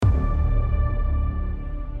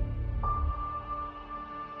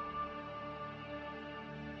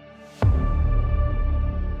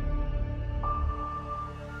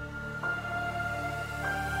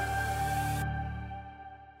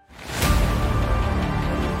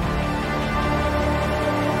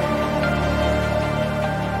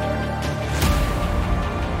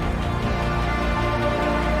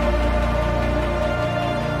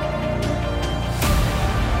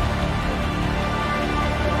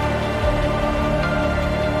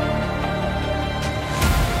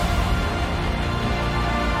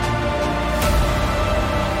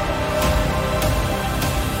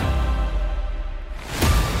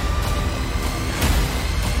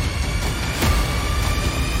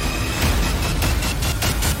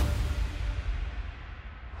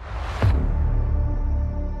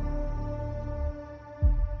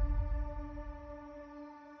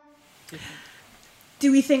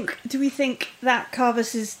Do we think that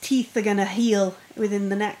Carvus's teeth are going to heal within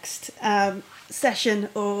the next session,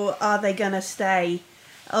 or are they going to stay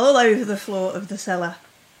all over the floor of the cellar?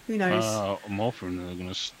 Who knows? More of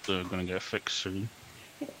them they're gonna get fixed soon.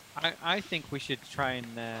 I think we should try and...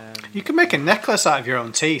 You can make a necklace out of your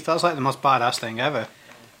own teeth. That's like the most badass thing ever.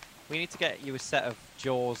 We need to get you a set of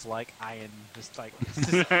jaws like iron. Just like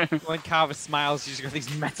when Carver smiles, you just got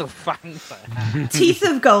these metal fangs. Teeth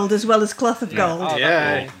of gold as well as cloth of gold. Oh,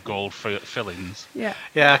 Yeah. Gold fillings. Yeah.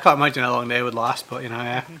 Yeah, I can't imagine how long they would last, but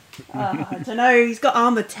yeah. I don't know. He's got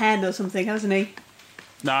armor 10 or something, hasn't he?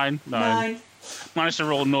 9. 9. Managed to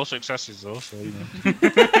roll no successes though, so you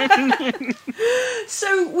know.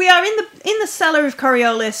 So we are in the cellar of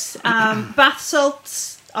Coriolis. Bath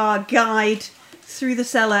salts, our guide through the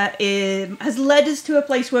cellar, has led us to a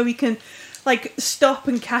place where we can stop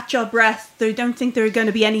and catch our breath. I don't think there are going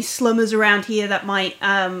to be any slummers around here that might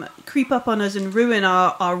creep up on us and ruin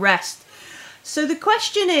our rest. So the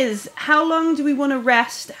question is, how long do we want to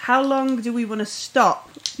rest? How long do we want to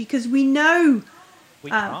stop? Because we know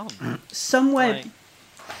we can't. Somewhere...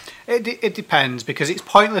 It depends, because it's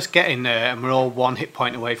pointless getting there and we're all 1 hit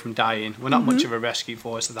point away from dying. We're not much of a rescue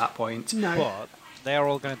force at that point. No. But they are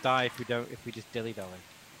all going to die if we just dilly-dally.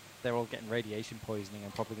 They're all getting radiation poisoning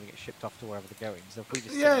and probably going to get shipped off to wherever they're going. So if we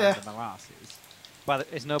just sit around in their asses, well,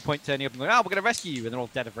 there's no point turning up and going, we're going to rescue you, and they're all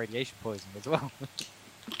dead of radiation poisoning as well.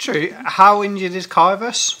 True. How injured is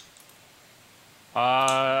Carvus?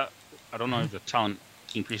 I don't know if the talent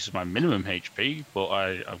increases my minimum HP, but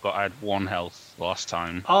I had 1 health last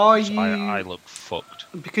time. Are so you... I look fucked.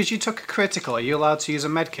 Because you took a critical, are you allowed to use a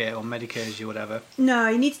medkit or medicage or whatever?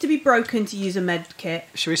 No, he needs to be broken to use a med kit.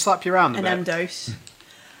 Should we slap you around a An bit? M-dose.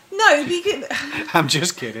 No, because... I'm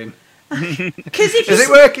just kidding. Because if Is it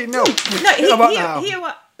working? No. No,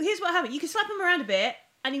 here's what happened. You can slap him around a bit,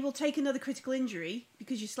 and he will take another critical injury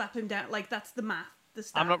because you slap him down. That's the math. The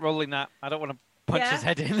stat. I'm not rolling that. I don't want to punch his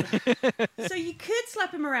head in. So you could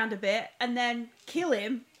slap him around a bit and then kill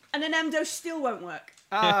him, and an M-dose still won't work.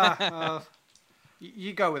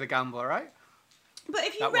 You go with a gambler, right? But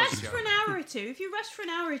if you rest for an hour or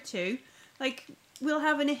two, we'll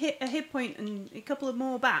have a hit point and a couple of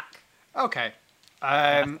more back. Okay.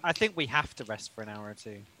 I think we have to rest for an hour or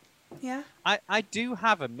two. Yeah. I do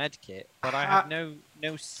have a med kit, but I have no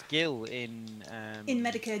skill in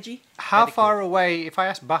medicurgy. How far away? If I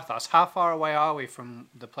ask Bathos, how far away are we from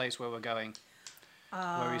the place where we're going?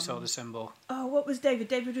 Where we saw the symbol. Oh, what was David?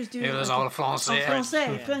 David was doing. It was en français.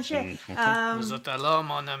 Français. Vous êtes là,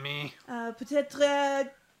 mon ami. Peut-être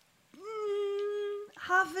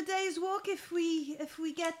half a day's walk if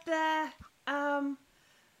we get there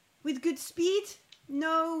with good speed.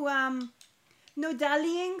 No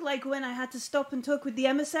dallying, like when I had to stop and talk with the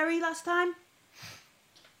emissary last time.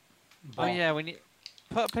 Oh yeah, we need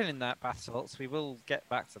put a pin in that, bath salts. We will get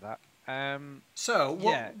back to that. So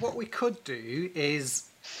what we could do is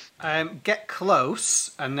get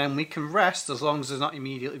close, and then we can rest as long as it's not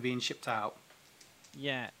immediately being shipped out.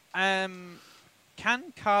 Yeah. Can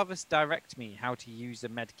Carvus direct me how to use a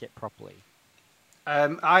medkit properly?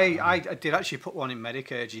 I did actually put one in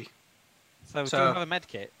medicurgy. So do you have a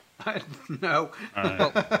medkit? No.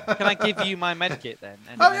 Well, can I give you my medkit then?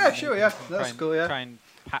 Sure, yeah. That's cool, yeah. Try and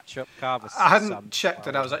patch up Carvus. I hadn't checked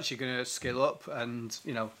that I was actually going to skill up and,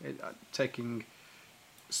 taking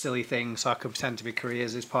silly things so I could pretend to be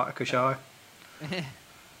careers as part of Kashai.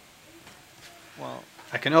 Well,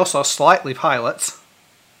 I can also slightly pilot.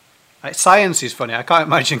 Science is funny. I can't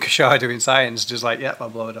imagine Kashai doing science, just I'll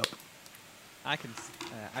blow it up. I can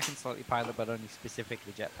slightly pilot, but only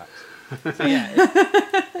specifically jetpacks. So yeah,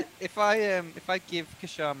 if I give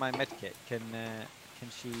Kashar my medkit, can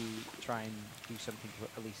she try and do something to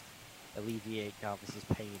at least alleviate Garvis's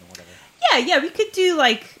pain or whatever? Yeah, we could do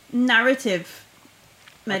narrative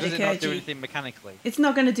medicurgy. Does it not do anything mechanically? It's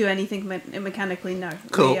not going to do anything mechanically, no.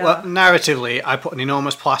 Cool. Well, narratively, I put an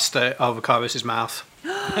enormous plaster over Carvis's mouth.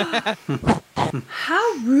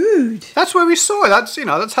 How rude! That's where we saw it.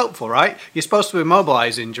 That's helpful, right? You're supposed to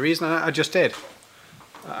immobilise injuries, and I just did.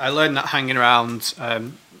 I learned that hanging around,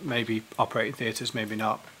 maybe operating theatres, maybe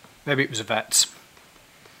not. Maybe it was a vet's.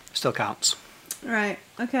 Still counts. Right.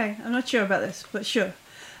 Okay. I'm not sure about this, but sure.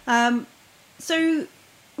 So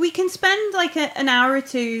we can spend an hour or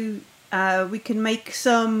two. We can make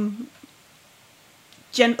some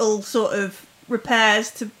gentle sort of repairs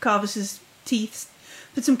to Carvis's teeth.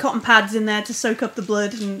 Put some cotton pads in there to soak up the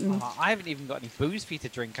blood. And I haven't even got any booze for you to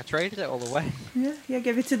drink. I traded it all away. Yeah,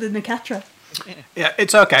 give it to the Nakatra. Yeah,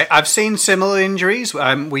 it's okay. I've seen similar injuries. We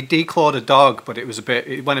declawed a dog, but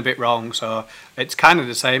it went a bit wrong. So it's kind of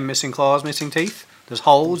the same: missing claws, missing teeth. There's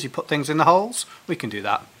holes. You put things in the holes. We can do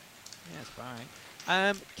that. Yeah, that's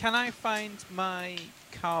fine. Can I find my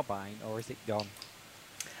carbine, or is it gone?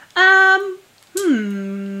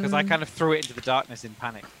 Because I kind of threw it into the darkness in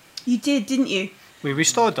panic. You did, didn't you? We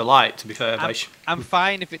restored the light. To be fair, Vaish. I'm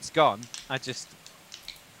fine if it's gone. I just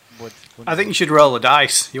would. I think you should roll a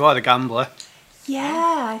dice. You are the gambler.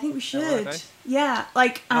 Yeah, I think we Is that what I should. do? Yeah,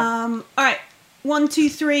 like all right. 1, 2,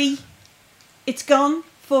 3. It's gone.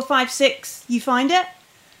 4, 5, 6. You find it.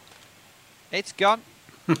 It's gone.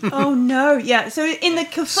 Oh no! Yeah. So in the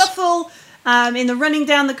kerfuffle, in the running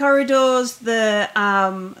down the corridors, the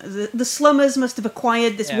slummers must have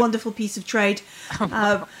acquired this wonderful piece of trade.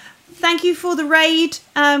 Thank you for the raid,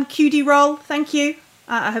 QD Roll. Thank you.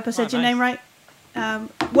 I hope I said your nice. name right.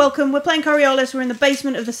 Welcome. We're playing Coriolis. We're in the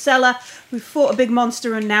basement of the cellar. We've fought a big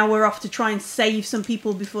monster, and now we're off to try and save some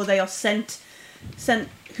people before they are sent.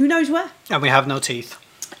 Who knows where? And we have no teeth.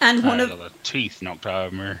 And one I of got the teeth knocked out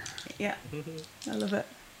of me. yeah, I love it.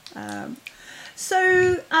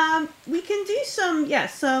 So we can do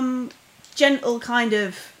some gentle kind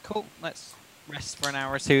of Cool. Let's rest for an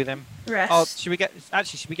hour or two then. rest. Oh, should we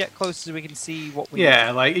get closer so we can see what we Yeah,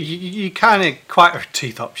 like you kind of quite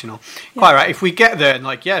teeth optional. Quite right. If we get there and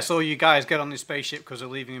like, yes, all you guys get on this spaceship because we're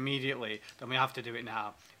leaving immediately, then we have to do it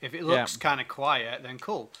now. If it looks kind of quiet, then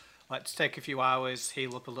cool. Let's take a few hours,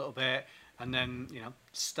 heal up a little bit, and then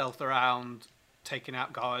stealth around, taking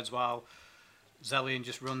out guards while Zellion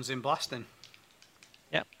just runs in blasting.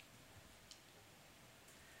 Yep.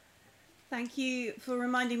 Thank you for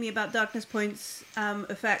reminding me about Darkness Points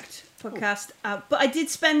effect podcast. But I did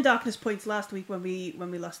spend Darkness Points last week when we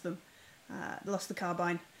lost them, lost the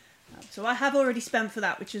carbine. So I have already spent for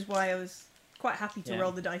that, which is why I was quite happy to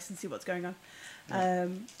roll the dice and see what's going on.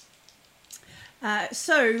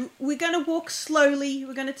 So we're going to walk slowly.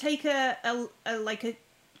 We're going to take a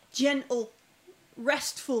gentle,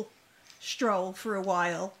 restful stroll for a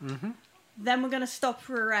while. Mm-hmm. Then we're going to stop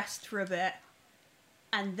for a rest for a bit.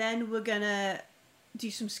 And then we're going to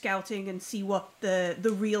do some scouting and see what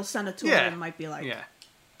the real sanatorium might be like. Yeah.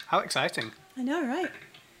 How exciting. I know,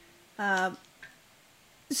 right?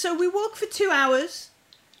 So we walk for 2 hours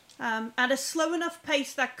at a slow enough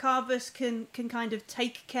pace that Carvus can kind of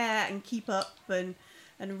take care and keep up and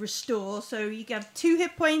restore. So you get 2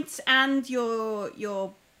 hit points and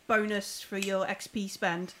your bonus for your XP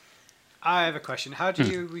spend. I have a question. How do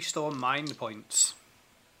you restore mind points?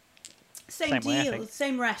 Same way, I deal, think.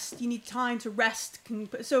 same rest. You need time to rest.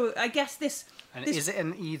 So I guess this... And this... is it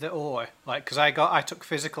an either or? Like, because I took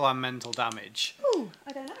physical and mental damage. Ooh,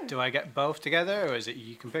 I don't know. Do I get both together, or is it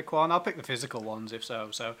you can pick one? I'll pick the physical ones if so.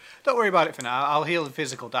 So don't worry about it for now. I'll heal the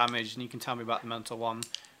physical damage, and you can tell me about the mental one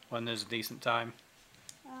when there's a decent time.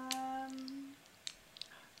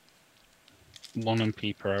 1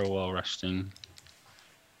 MP per hour while resting.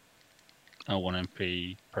 And 1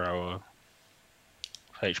 MP per hour.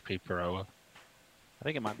 HP per hour. I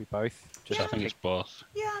think it might be both. I think it's both.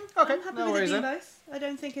 Yeah, Okay, I'm happy no with worries it being then. both. I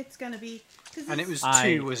don't think it's going to be... And it was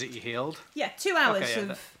I- 2, was it, you healed? Yeah, 2 hours Okay,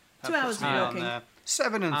 yeah, of... that 2 puts hours me of on, walking.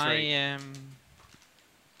 7 and 3.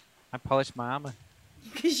 I polished my armor.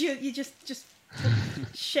 Because you just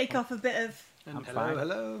shake off a bit of And I'm hello, fine.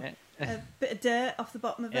 hello. Yeah. a bit of dirt off the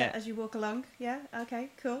bottom of Yeah. it as you walk along. Yeah, okay,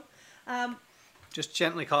 cool. Just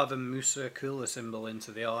gently carve a Musa Kula symbol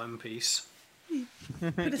into the arm piece.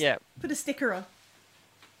 Put a sticker on.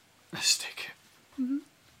 A stick.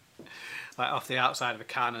 Like off the outside of a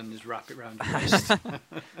cannon, just wrap it around your wrist.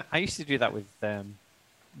 I used to do that with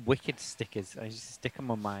Wicked stickers. I used to stick them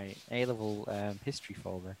on my A-level history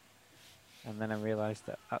folder. And then I realised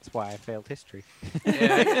that that's why I failed history.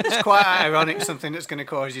 Yeah, it's quite ironic, something that's going to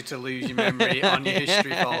cause you to lose your memory on your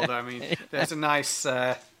history folder. I mean, there's a nice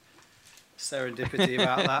serendipity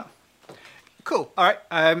about that. Cool. All right.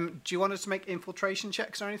 Do you want us to make infiltration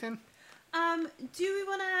checks or anything? Do we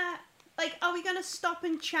want to... are we going to stop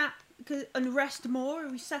and chat and rest more? Are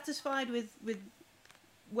we satisfied with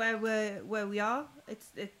where we are? It's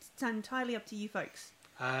entirely up to you folks.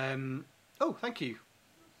 Oh, thank you.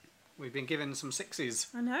 We've been given some 6s.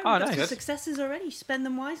 I know. Oh, We've got nice. some successes already. Spend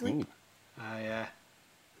them wisely. Ooh. Yes.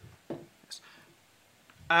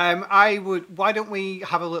 Why don't we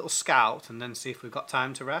have a little scout and then see if we've got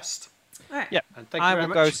time to rest? All right. Yeah. And thank you very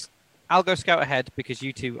much. I'll go scout ahead because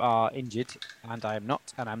you two are injured and I am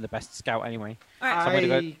not, and I'm the best scout anyway. All right. I'm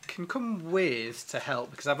gonna I go- can come with to help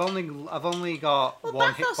because I've only got Well,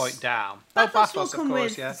 1 hit Bathos- point down. Bathos will of come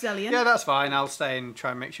course, with yeah. Zellion. Yeah, that's fine. I'll stay and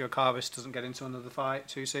try and make sure Carvis doesn't get into another fight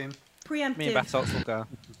too soon. Me and Preemptive. Bathos will go.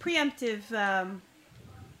 Preemptive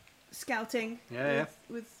scouting. Yeah,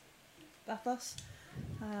 with Bathos.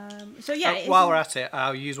 So yeah. While we're at it,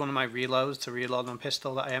 I'll use one of my reloads to reload my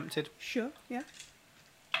pistol that I emptied. Sure. Yeah.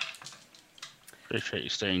 Appreciate you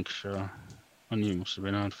staying, sure. I knew it must have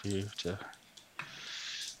been hard for you to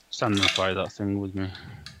stand and fight that thing with me.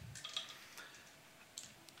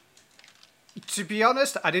 To be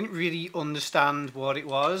honest, I didn't really understand what it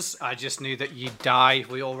was. I just knew that you'd die if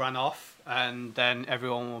we all ran off, and then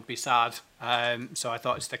everyone would be sad. So I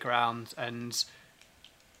thought I'd stick around and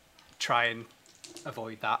try and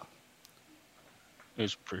avoid that.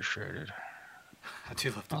 It's appreciated. I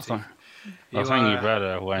do love the I'll team. thank you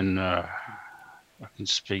better when I can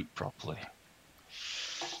speak properly.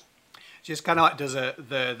 Just kind of like does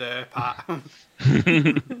the part.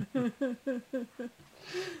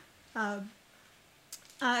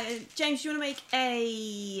 James, do you want to make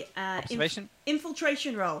a Observation?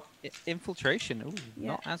 infiltration roll? Infiltration. Ooh,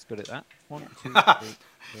 Yeah. not as good at that. 1, 2, 3, 4.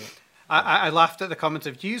 I laughed at the comment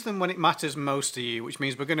of use them when it matters most to you, which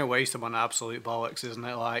means we're going to waste them on absolute bollocks, isn't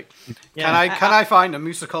it? Like, Yeah. can I find a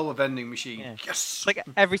Musicola vending machine? Yeah. Yes. It's like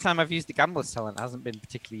every time I've used the gambler's talent, it hasn't been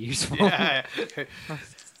particularly useful. Yeah.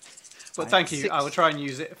 But thank you. 6. I will try and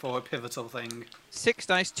use it for a pivotal thing. 6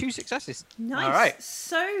 dice, 2 successes. Nice. All right.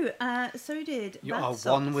 So did You are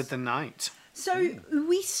Batsalts. one with the night. So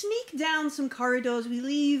we sneak down some corridors. We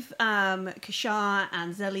leave Kashar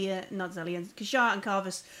and Kashar and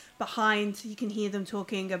Carvus behind. You can hear them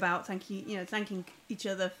talking about thanking each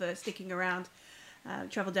other for sticking around.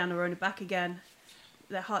 Travel down the road and back again.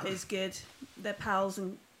 Their heart is good. They're pals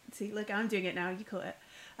and see. Look, I'm doing it now. You caught it.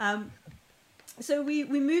 So we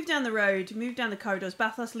move down the road, move down the corridors.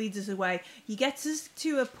 Bathos leads us away. He gets us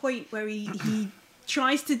to a point where he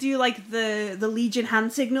tries to do like the Legion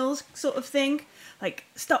hand signals sort of thing, like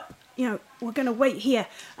stop. We're gonna wait here.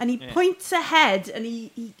 And he points ahead and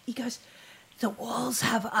he goes, "The walls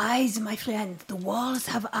have eyes, my friend. The walls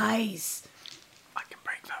have eyes." I can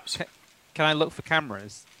break those. Can I look for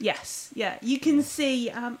cameras? Yes, yeah. You can see,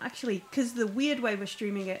 actually, because the weird way we're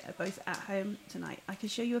streaming it both at home tonight, I can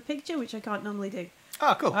show you a picture, which I can't normally do.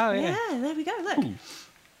 Oh, cool. Oh, Yeah, there we go, look.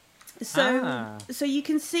 So you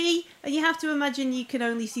can see, you have to imagine you can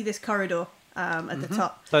only see this corridor at the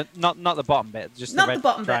top. So not the bottom bit, just Not the red the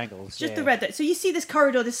bottom triangles. bit, just the red bit. So you see this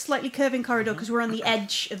corridor, this slightly curving corridor, because we're on the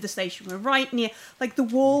edge of the station. We're right near, like the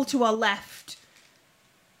wall to our left.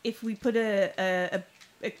 If we put a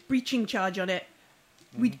breaching charge on it,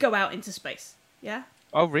 we'd go out into space. Yeah?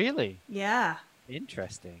 Oh, really? Yeah.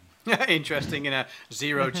 Interesting. Interesting in a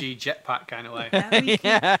zero-G jetpack kind of way.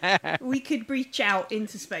 We could breach out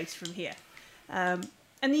into space from here. And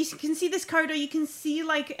you can see this corridor. You can see,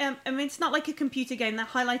 like, it's not like a computer game. They're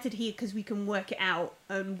highlighted here because we can work it out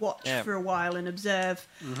and watch for a while and observe.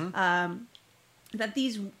 That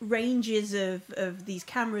these ranges of these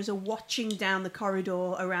cameras are watching down the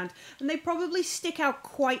corridor around. And they probably stick out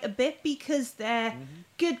quite a bit because they're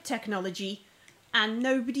good technology. And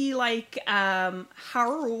nobody like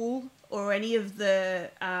Harrell or any of the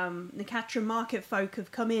Nakatra market folk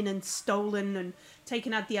have come in and stolen and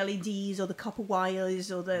taken out the LEDs or the copper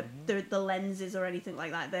wires or the lenses or anything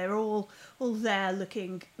like that. They're all there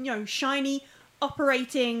looking, shiny,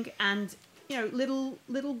 operating, and little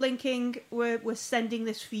blinking. We're sending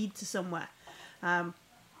this feed to somewhere.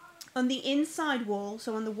 On the inside wall,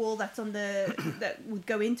 so on the wall that's on that would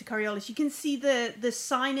go into Coriolis, you can see the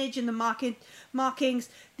signage and the markings.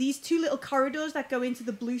 These two little corridors that go into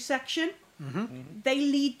the blue section, they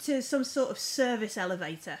lead to some sort of service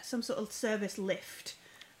elevator, some sort of service lift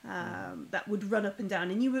that would run up and down,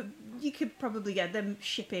 and you could probably get them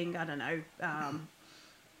shipping, I don't know,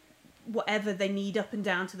 whatever they need up and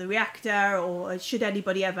down to the reactor, or should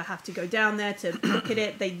anybody ever have to go down there to look at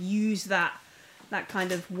it, they use that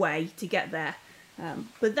kind of way to get there.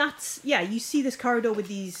 But that's, you see this corridor with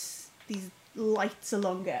these lights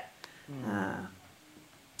along it.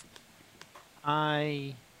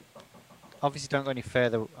 I obviously don't go any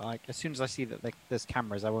further. Like, as soon as I see that there's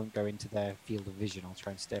cameras, I won't go into their field of vision. I'll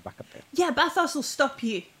try and stay back up there. Yeah, Bathos will stop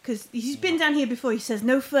you, because he's been down here before. He says,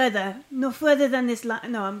 no further than this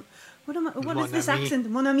what is this accent?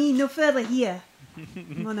 Mon ami, no further here.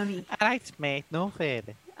 Mon ami. Alright, mate, no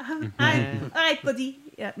further. All right, buddy.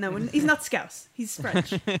 Yeah, no, he's not Scouse. He's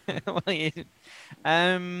French.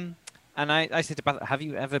 And I said to Beth, have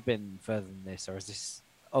you ever been further than this, or is this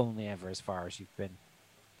only ever as far as you've been?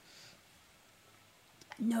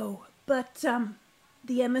 No, but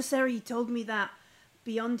the emissary told me that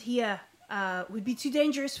beyond here would be too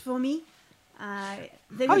dangerous for me.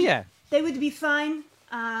 They would be fine,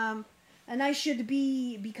 and I should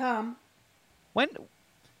be calm.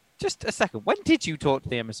 Just a second. When did you talk to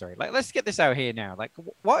the emissary? Like, let's get this out here now. Like,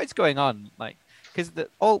 what is going on? Like, because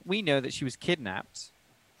all we know that she was kidnapped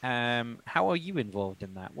How are you involved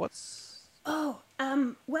in that? What's Oh,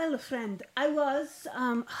 well, friend, I was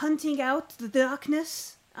hunting out the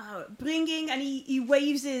darkness, bringing, and he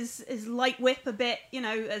waves his light whip a bit,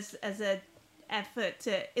 as a effort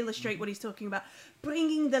to illustrate what he's talking about,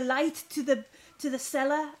 bringing the light to the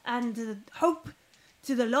cellar and the hope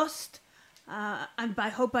to the lost, and by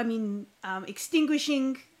hope I mean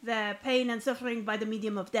extinguishing their pain and suffering by the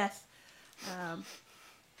medium of death.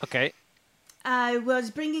 okay? I was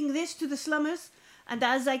bringing this to the slummers, and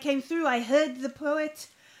as I came through, I heard the poet.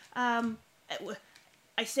 I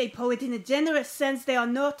say poet in a generous sense. They are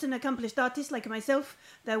not an accomplished artist like myself.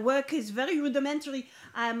 Their work is very rudimentary.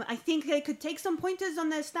 I think they could take some pointers on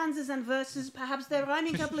their stanzas and verses. Perhaps their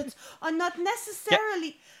rhyming couplets are not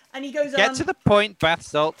necessarily. And he goes on. Get to the point, bath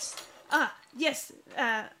salts. Yes.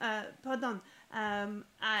 Pardon.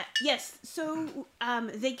 Yes. So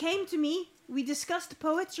they came to me. We discussed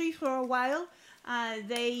poetry for a while.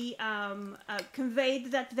 They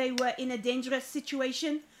conveyed that they were in a dangerous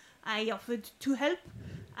situation. I offered to help,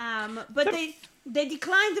 but they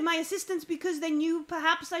declined my assistance because they knew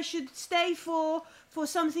perhaps I should stay for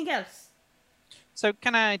something else. So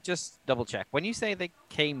can I just double check? When you say they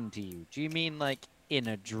came to you, do you mean like in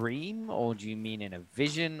a dream, or do you mean in a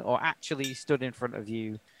vision, or actually stood in front of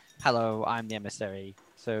you? Hello, I'm the emissary.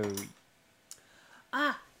 So.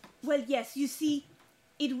 Well, yes. You see,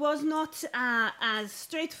 it was not as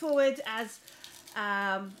straightforward as.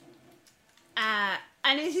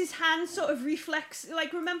 And his hand sort of reflects,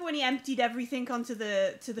 like, remember when he emptied everything onto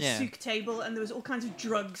the souk table, and there was all kinds of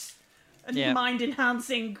drugs and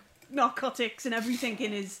mind-enhancing narcotics and everything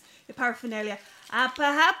in his paraphernalia.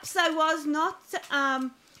 Perhaps I was not.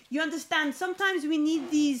 You understand? Sometimes we need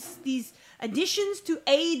these additions to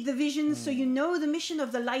aid the vision, so you know the mission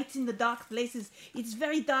of the light in the dark places. It's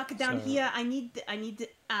very dark down here. I need.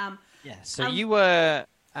 Yeah. So you were.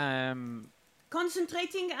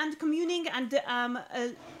 Concentrating and communing and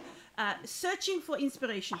searching for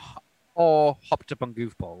inspiration. Or hopped up on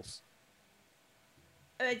goofballs.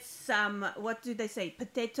 It's what do they say?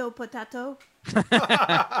 Potato.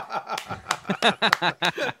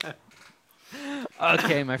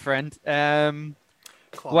 Okay, my friend.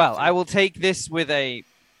 Well, I will take this with a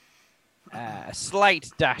slight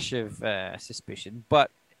dash of suspicion,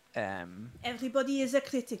 but everybody is a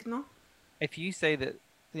critic, no? If you say that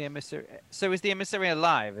the emissary, so is the emissary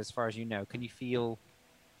alive? As far as you know, can you feel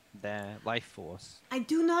their life force? I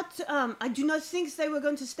do not think they were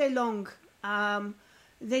going to stay long.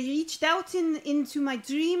 They reached out into my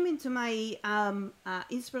dream, into my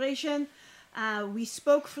inspiration. We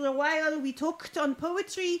spoke for a while. We talked on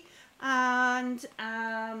poetry, and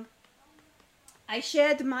I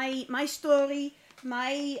shared my story,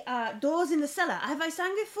 my doors in the cellar. Have I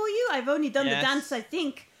sang it for you? I've only done the dance, I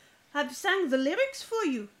think. Have sang the lyrics for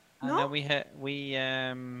you? No, we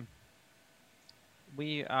are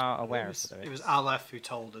aware of the lyrics. It was Aleph who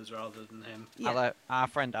told us rather than him. Yeah. Our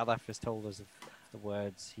friend Aleph has told us of the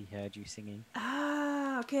words he heard you singing.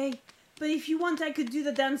 Okay. But if you want, I could do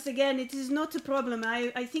the dance again. It is not a problem.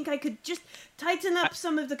 I think I could just tighten up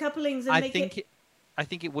some of the couplings and I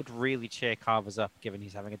think it would really cheer Carvers up, given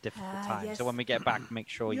he's having a difficult time. Yes. So when we get back, make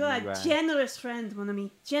sure you are a generous friend, mon ami.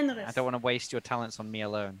 Generous. I don't want to waste your talents on me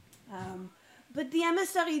alone. But the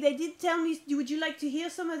emissary, they did tell me. Would you like to hear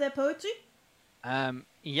some of their poetry?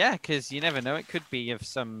 Yeah, because you never know. It could be of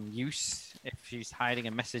some use if she's hiding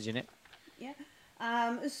a message in it. Yeah.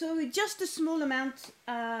 So just a small amount.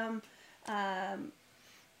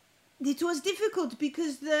 It was difficult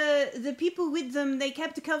because the people with them, they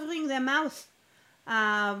kept covering their mouth.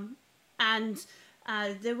 And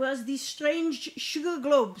there was these strange sugar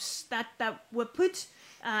globes that were put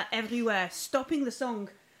everywhere, stopping the song.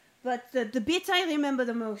 But the bit I remember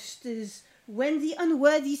the most is when the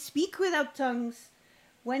unworthy speak without tongues,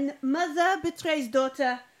 when mother betrays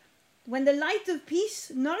daughter, when the light of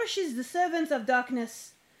peace nourishes the servants of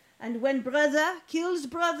darkness, and when brother kills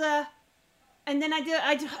brother. And then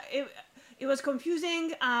it was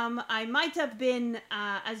confusing. I might have been,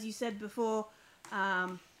 as you said before,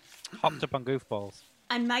 hopped up on goofballs.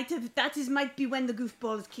 And might be when the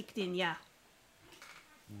goofballs kicked in. Yeah.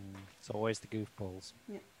 It's always the goofballs.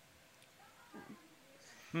 Yeah.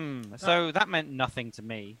 So that meant nothing to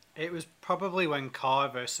me. It was probably when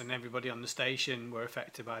Carvers and everybody on the station were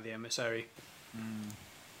affected by the emissary.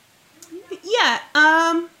 Yeah.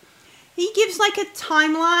 He gives like a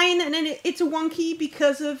timeline, and then it's wonky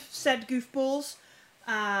because of said goofballs.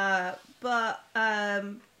 But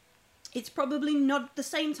it's probably not the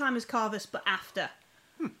same time as Carvers, but after.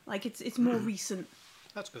 Like it's more recent.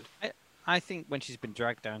 That's good. I think when she's been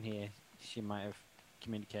dragged down here, she might have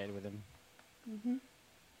communicated with him.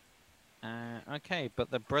 Okay,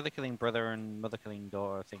 but the brother killing brother and mother killing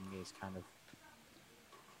daughter thing is kind of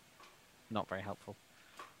not very helpful.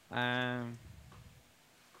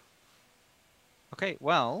 Okay,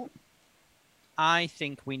 well, I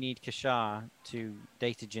think we need Kashar to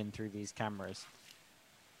data gin through these cameras.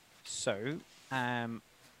 So,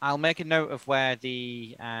 I'll make a note of where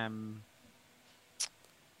the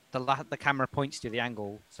camera points to, the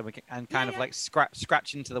angle, so we can like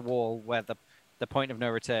scratch into the wall where the point of no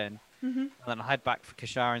return. Mm-hmm. And then I'll head back for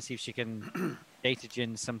Kashar and see if she can data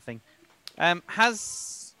gin something.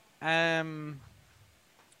 Has Bathos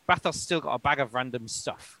still got a bag of random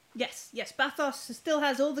stuff? Yes. Bathos still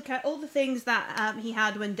has all the things that he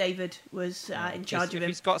had when David was in charge of him.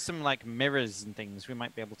 He's got some like mirrors and things. We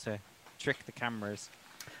might be able to trick the cameras.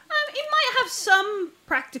 It might have some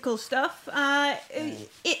practical stuff.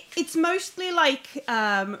 It's mostly like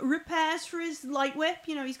repairs for his light whip.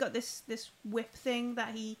 You know, he's got this whip thing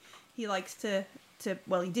that he likes to.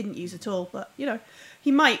 Well, he didn't use at all, but you know,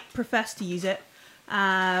 he might profess to use it.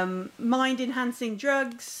 Mind enhancing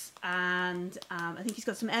drugs, and I think he's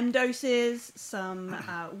got some M doses, some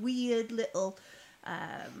weird little.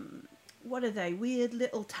 What are they? Weird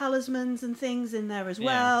little talismans and things in there as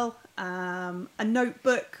well. A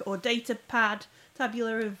notebook or data pad,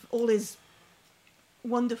 tabular of all his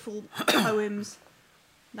wonderful poems.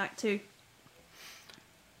 That too.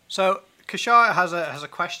 So Kashar has a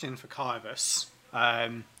question for Kivus.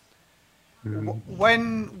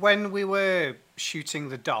 When we were shooting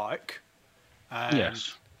the dark,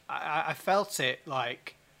 Yes. I felt it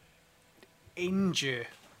like injure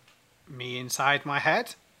me inside my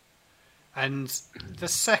head. And the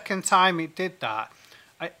second time it did that,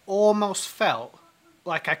 I almost felt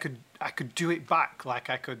like I could do it back, like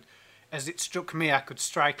I could, as it struck me, I could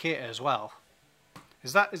strike it as well.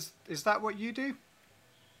 Is that what you do?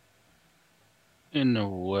 In a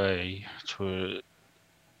way,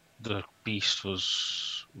 the beast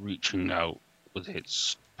was reaching out with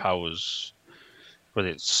its powers, with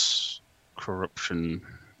its corruption,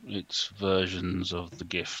 its versions of the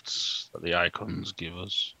gifts that the icons give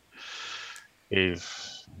us.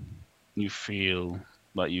 If you feel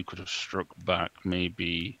like you could have struck back,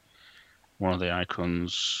 maybe one of the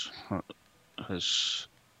icons has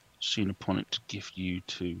seen upon it to gift you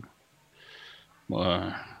to.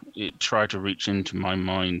 It tried to reach into my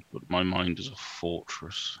mind, but my mind is a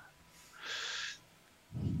fortress.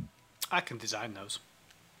 I can design those.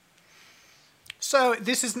 So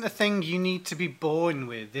this isn't a thing you need to be born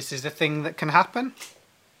with. This is a thing that can happen?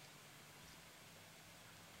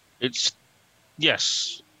 It's,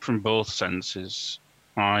 yes, from both senses.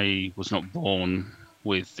 I was not born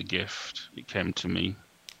with the gift. It came to me.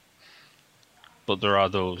 But there are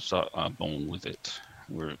those that are born with it,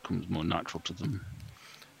 where it comes more natural to them.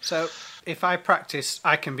 So if I practice,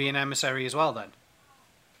 I can be an emissary as well then?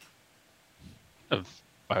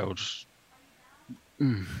 I would just...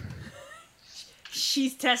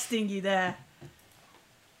 She's testing you there.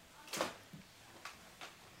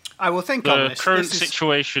 I will think on The this. current This is-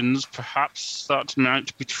 situations, perhaps that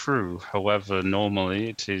might be true. However, normally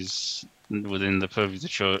it is within the purview of the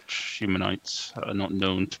church. Humanites are not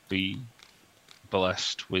known to be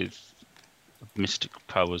blessed with mystic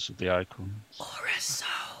powers of the icons. Or a soul.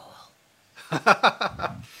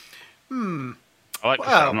 I like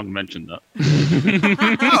Well- I'm not going to mention that.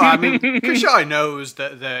 No, I mean, Kashai knows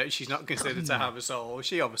that she's not considered to have a soul.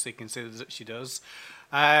 She obviously considers that she does.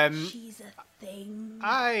 She's a thing.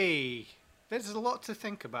 There's a lot to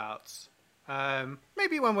think about.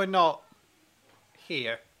 Maybe when we're not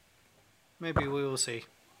here, maybe we will see.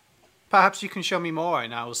 Perhaps you can show me more,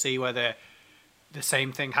 and I will see whether the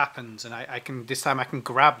same thing happens. And I can this time I can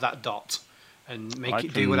grab that dot and make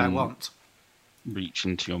it do what I want. Reach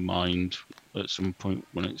into your mind at some point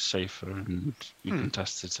when it's safer, and you can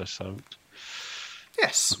test it out.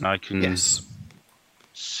 Yes. And I can Yes.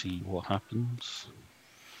 see what happens.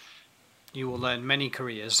 You will learn many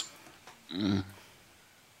careers. And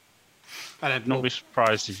I'd Not be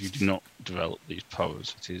surprised if you do not develop these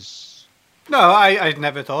powers. It is... No, I'd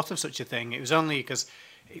never thought of such a thing. It was only because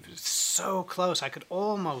it was so close. I could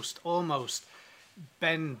almost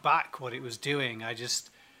bend back what it was doing.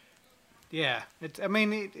 Yeah.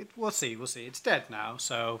 We'll see. It's dead now.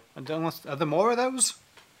 So, I don't know, are there more of those?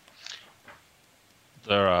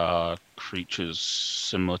 There are creatures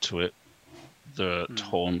similar to it that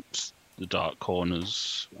haunt the dark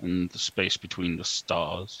corners and the space between the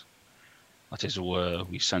stars. That is where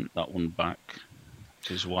we sent that one back.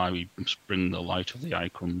 It is why we must bring the light of the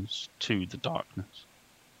icons to the darkness.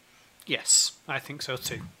 Yes, I think so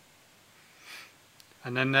too.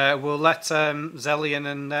 And then we'll let Zellian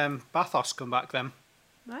and Bathos come back then.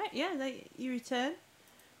 Right, yeah, you return.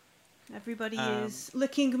 Everybody is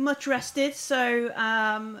looking much rested, so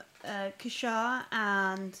Kishar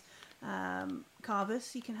and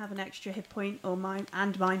Carvus, you can have an extra hit point or mind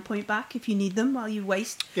point back if you need them while you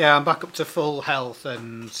waste. Yeah, I'm back up to full health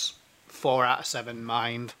and 4 out of 7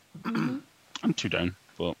 mind. I'm 2 down,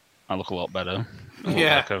 but I look a lot better.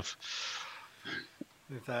 Yeah. Like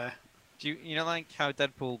With, Do you know like how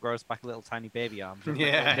Deadpool grows back little tiny baby arms?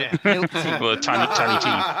 yeah. Milk teeth. well, tiny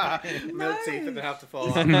teeth. Milk teeth that have to fall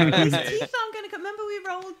off. His teeth aren't going to come. Remember we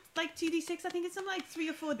rolled like 2d6? I think it's something like 3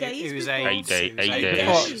 or 4 days. It was before, 8 days. 8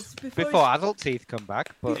 days. Before adult teeth come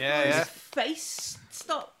back, but Yeah. his face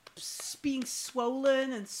stops being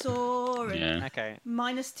swollen and sore and Yeah. okay.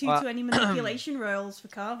 -2 Well- to any manipulation rolls for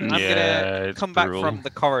Carvin. I'm Yeah, gonna it's come back brutal. from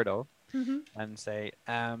the corridor Mm-hmm. and say,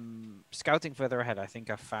 scouting further ahead, I think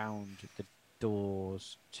I found the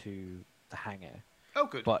doors to the hangar, Oh,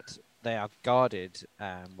 good. but they are guarded,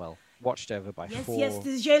 watched over by Yes, 4. yes,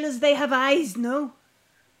 the jailers, they have eyes, no?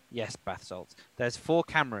 Yes, bath salts. There's 4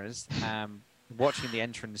 cameras watching the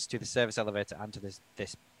entrance to the service elevator and to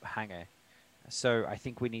this hangar. So I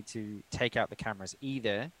think we need to take out the cameras.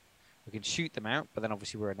 Either we can shoot them out, but then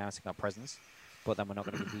obviously we're announcing our presence, but then we're not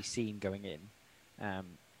going to be seen going in.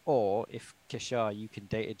 Or if Kishar, you can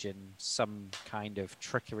data gen some kind of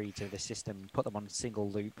trickery to the system, put them on single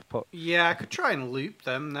loop, Yeah, I could try and loop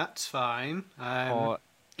them. That's fine. or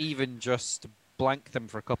even just blank them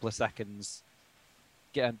for a couple of seconds,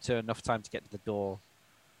 get them to enough time to get to the door.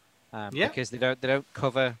 Yeah. Because they don't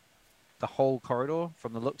cover the whole corridor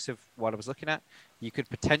from the looks of what I was looking at. You could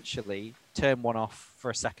potentially turn one off for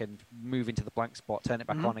a second, move into the blank spot, turn it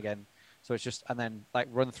back on again. So it's just, and then like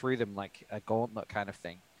run through them like a gauntlet kind of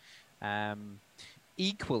thing.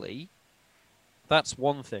 Equally, that's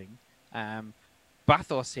one thing.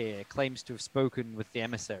 Bathos here claims to have spoken with the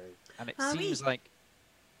emissary, and it seems like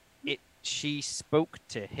she spoke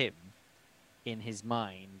to him in his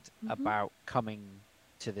mind about coming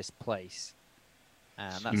to this place.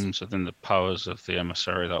 That's So then the powers of the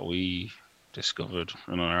emissary that we discovered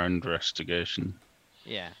in our investigation.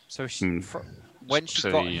 yeah. So she, when she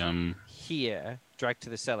say, got here, dragged to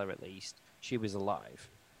the cellar at least, she was alive.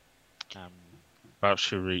 Perhaps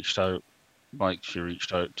she reached out, like she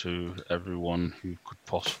reached out to everyone who could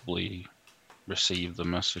possibly receive the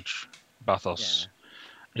message. Bathos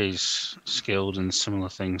is skilled in similar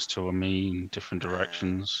things to me in different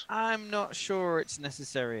directions. I'm not sure it's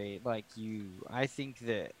necessary like you. I think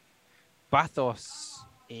that Bathos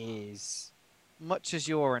is, much as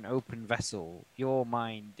you're an open vessel, your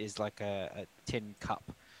mind is like a tin cup.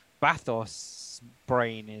 Bathos'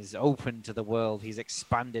 brain is open to the world. He's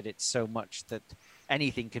expanded it so much that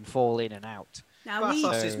anything can fall in and out. Now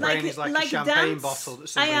Bathos' brain is like a champagne dance, bottle that I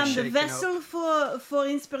somebody's am the shaking vessel for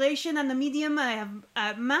inspiration and the medium. I am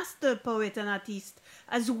a master poet and artist,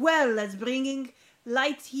 as well as bringing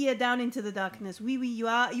light here down into the darkness. You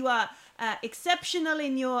are exceptional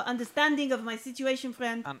in your understanding of my situation,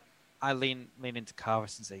 friend. And I lean into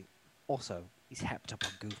Carvus and say, also, he's hepped up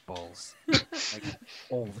on goofballs like,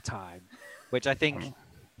 all the time, which I think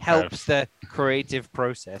helps the creative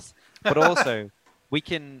process. But also, we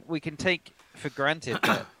can take for granted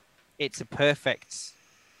that it's a perfect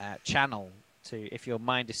channel to, if your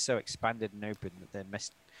mind is so expanded and open that the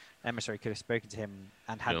emissary could have spoken to him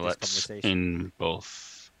and had this conversation. In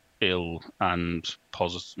both ill and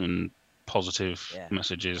positive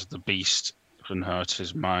messages, the beast can hurt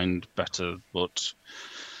his mind better, but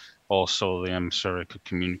also the emissary could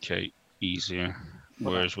communicate easier.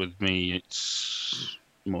 Whereas with me, it's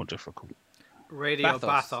more difficult. Radio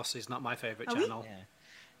Bathos is not my favourite Are we? channel. Yeah.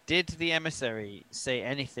 Did the emissary say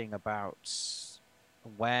anything about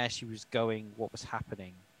where she was going, what was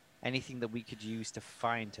happening, anything that we could use to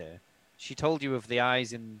find her? She told you of the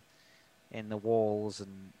eyes in the walls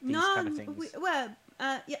and these kind of things.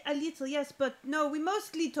 Yeah, a little, yes, but no, we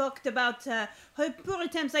mostly talked about her poor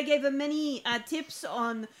attempts. I gave her many tips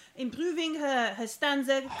on improving her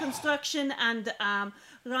stanza construction and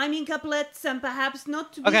rhyming couplets, and perhaps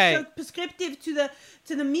not to be so prescriptive to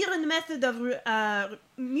the Mirren method of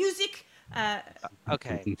music.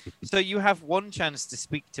 Okay, so you have one chance to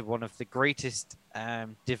speak to one of the greatest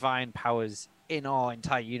divine powers in our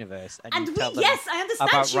entire universe, and you tell them I understand.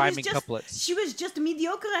 about rhyming couplets. She was just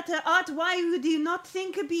mediocre at her art. Why would you not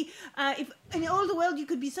think if in all the world you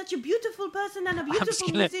could be such a beautiful person and a beautiful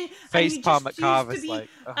musician, and you just choose to be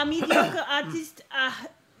a mediocre artist?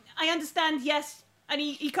 I understand. Yes, and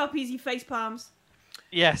he copies. He face palms.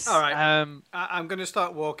 Yes. All right. I'm going to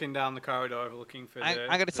start walking down the corridor looking for. I'm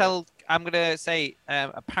going to say.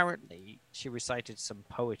 Apparently, she recited some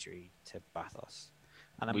poetry to Bathos.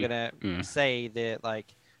 and I'm We- gonna yeah. say that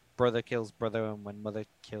like brother kills brother, and when mother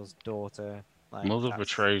kills daughter, like Mother that's-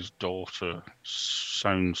 betrays daughter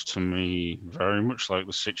sounds to me very much like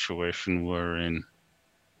the situation we're in.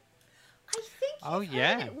 I think Oh, you've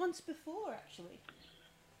yeah. heard it once before, actually.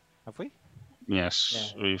 Have we?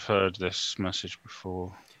 Yes, we've heard this message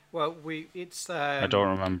before. Well, it's I don't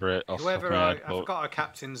remember it off the top whoever of my I head, but forgot our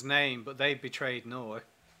captain's name, but they betrayed Noor.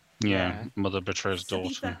 yeah, Yeah. mother betrays Sabitha.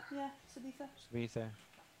 daughter. Yeah, Sabitha. Sabitha.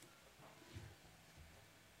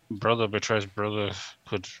 Brother betrays brother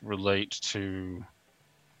could relate to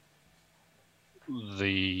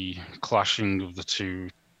the clashing of the two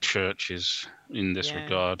churches in this Yeah.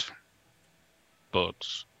 regard, but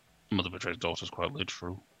mother betrays daughter is quite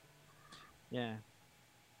literal. Yeah.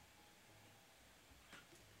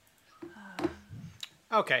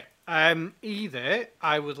 Okay. Either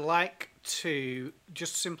I would like to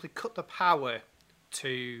just simply cut the power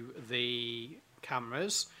to the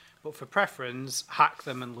cameras, but for preference, hack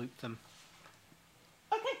them and loop them.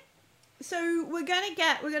 Okay. So we're gonna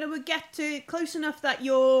get to close enough that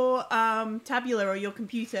your tabula or your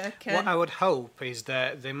computer can. What I would hope is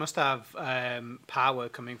that they must have power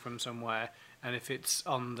coming from somewhere, and if it's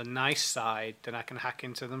on the nice side, then I can hack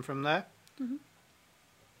into them from there.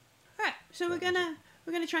 Alright, so we're gonna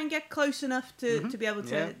try and get close enough to be able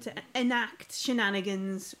to, Yeah. to enact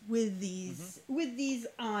shenanigans with these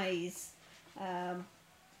eyes.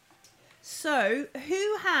 So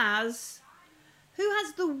who has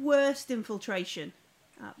the worst infiltration?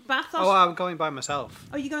 Bathos. Oh, I'm going by myself.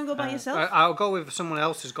 Oh, you going to go by yourself? I'll go with someone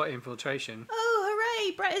else who's got infiltration. Oh,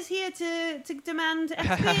 hooray! Brett is here to demand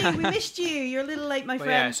XP. We missed you. You're a little late, my But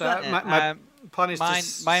friend. yeah, so but, my plan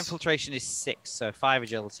is My infiltration is 6, so 5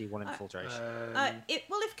 agility, 1 infiltration. if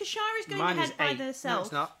Kashara is going mine is ahead by 8. No, herself,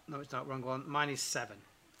 it's not. No, it's not. Wrong one. Mine is 7.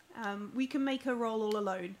 we can make her roll all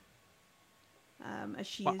alone. As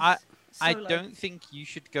she Well, is. I solo. don't think you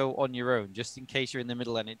should go on your own, just in case you're in the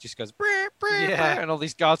middle and it just goes, brr, brr, Yeah. brr, and all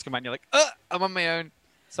these guards come out and you're like, I'm on my own.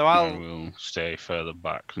 So I I'll will stay further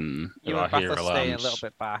back, and if you I and hear Bathos stay a alarms, little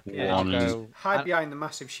bit back. And one I'll and- go. Hide behind the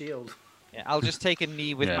massive shield. Yeah, I'll just take a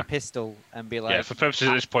knee with Yeah. my pistol and be like, yeah, for purposes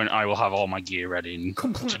at this point, I will have all my gear ready and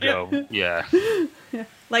to go. Yeah,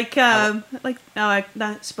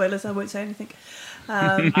 No, spoilers. I won't say anything.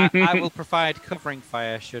 I will provide covering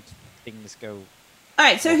fire should things go. All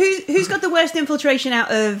right. So who's got the worst infiltration out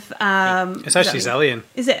of? It's actually Zellion? Zellion.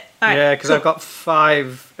 Is it? All right, Yeah, because cool. I've got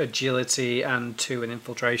 5 agility and 2 in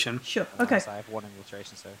infiltration. Sure. Okay. So I have 1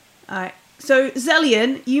 infiltration, so. All right. So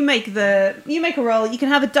Zellion, you make a roll. You can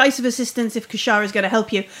have a dice of assistance if Kashara is going to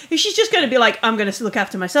help you. If she's just going to be like, I'm going to look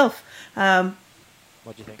after myself, What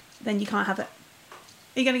do you think? then you can't have it.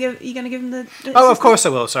 Are you gonna give him the Oh, of assistance? course I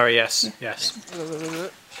will. Sorry, yes. Yes.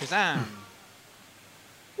 Shazam!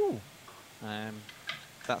 Ooh.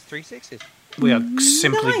 That's 3 6s. We are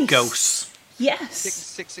simply Nice. ghosts. Yes. 6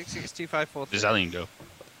 6 6 6 2 5 4 3. does Alien go?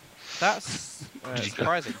 That's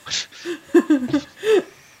surprising.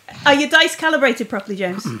 Are your dice calibrated properly,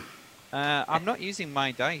 James? I'm not using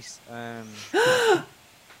my dice. Yeah.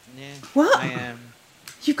 What? I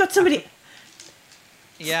You've got somebody.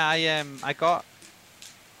 Yeah, I got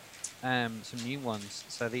some new ones.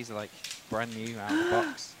 So these are like brand new out of the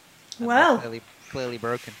box. And they're Well. clearly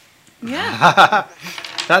broken. Yeah.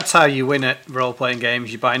 That's how you win at role-playing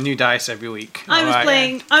games. You buy new dice every week. I was Alright.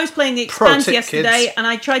 playing the Pro Expanse tip, yesterday, kids. and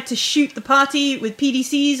I tried to shoot the party with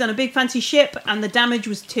PDCs on a big fancy ship, and the damage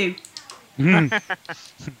was 2.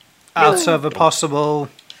 Out of a possible...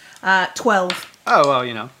 12. Oh, well,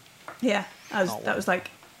 you know. Yeah, that Oh, was like.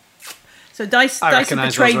 So dice I have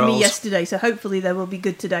recognise betrayed those me rolls. yesterday, so hopefully they will be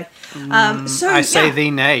good today. So I say yeah. thee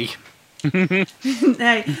nay.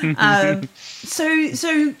 No.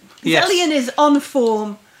 So Yes. Zellion is on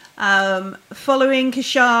form, following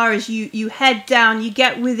Kashar as you head down. You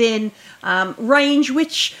get within range,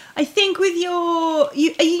 which I think with are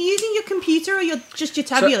you using your computer or just your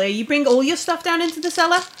tabula? You bring all your stuff down into the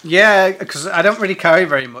cellar. Yeah, because I don't really carry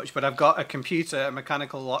very much, but I've got a computer, a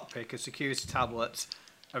mechanical lockpick, a security tablet,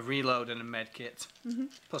 a reload, and a med kit,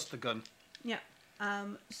 plus the gun. Yeah.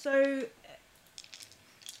 So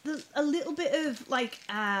a little bit of like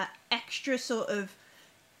extra sort of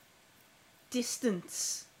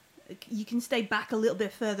distance. You can stay back a little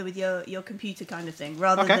bit further with your computer kind of thing,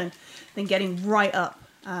 rather Okay. than getting right up.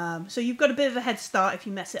 So you've got a bit of a head start if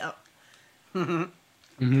you mess it up.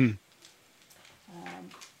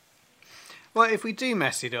 Well, if we do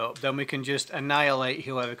mess it up, then we can just annihilate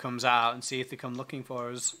whoever comes out and see if they come looking for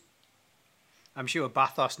us. I'm sure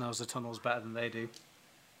Bathos knows the tunnels better than they do.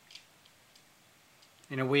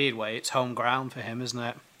 In a weird way, it's home ground for him, isn't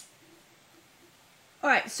it? All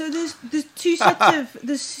right. So there's two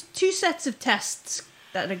sets of tests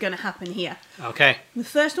that are going to happen here. Okay. The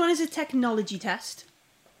first one is a technology test.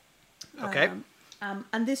 Okay.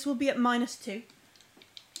 And this will be at -2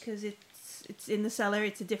 because it's in the cellar.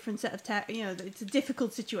 It's a different set of tech. It's a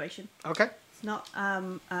difficult situation. Okay. It's not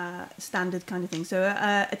standard kind of thing. So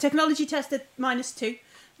a technology test at -2.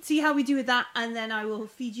 See how we do with that, and then I will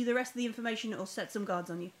feed you the rest of the information or set some guards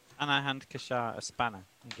on you. And I hand Kashar a spanner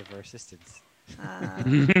and give her assistance.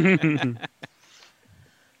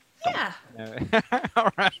 Yeah. No.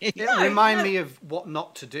 All right. Yeah, No, remind no. me of what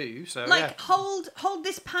not to do. So Like hold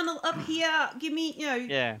this panel up here. Give me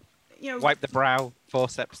Yeah. you know Wipe the brow,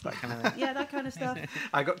 forceps, that kind of thing. yeah, that kind of stuff.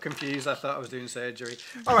 I got confused. I thought I was doing surgery.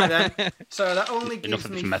 All right then. So that only Enough gives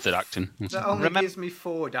of me this method acting. that only Remem- gives me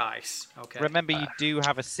 4 dice. Okay. Remember, you do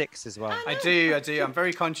have a 6 as well. I do. I'm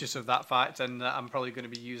very conscious of that fact, and I'm probably going to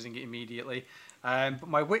be using it immediately. But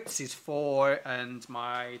my wits is 4, and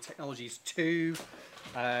my technology is 2.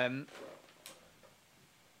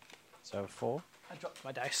 So 4. I dropped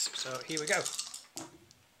my dice, so here we go.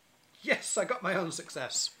 Yes, I got my own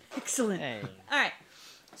success. Excellent. Hey. All right.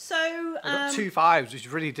 So I got 2 5s, which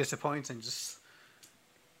is really disappointing. Just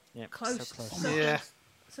Yeah. close. So close. So Yeah. close.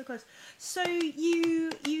 So close. So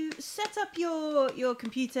you set up your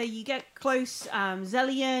computer. You get close.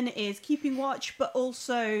 Zellian is keeping watch, but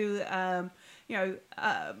also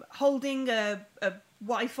holding a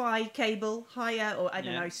Wi-Fi cable higher, or I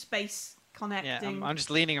don't know, space connecting. Yeah, I'm just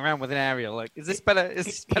leaning around with an aerial. Like, is this better? Is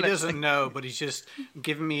this he better? doesn't know, but he's just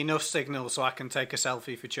giving me enough signal so I can take a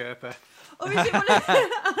selfie for Chirper. Or is it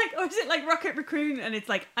or is it like Rocket Raccoon, and it's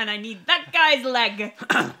like, and I need that guy's leg.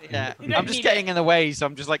 Yeah, You don't I'm just need getting in the way, so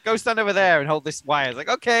I'm just like, go stand over there and hold this wire. It's like,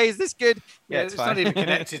 okay, is this good? Yeah, it's it's fine. not even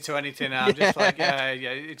connected to anything. I'm just like, yeah,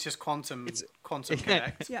 it's just quantum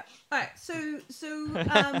connect. Yeah. All right. So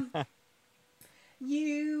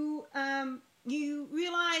you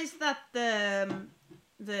realize that the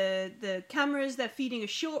cameras, they're feeding a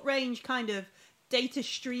short range kind of data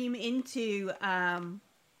stream into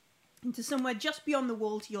somewhere just beyond the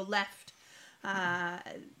wall to your left.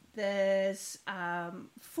 There's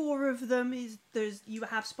 4 of them. You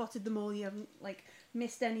have spotted them all. You haven't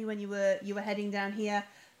missed any when you were heading down here.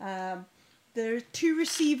 There are 2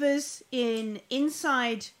 receivers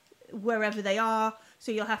inside wherever they are,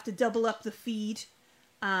 so you'll have to double up the feed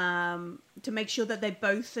to make sure that they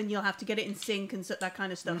both, and you'll have to get it in sync and that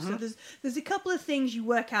kind of stuff. Mm-hmm. So there's a couple of things you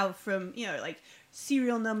work out from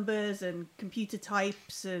serial numbers and computer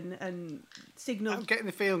types and signal. I'm getting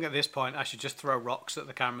the feeling at this point I should just throw rocks at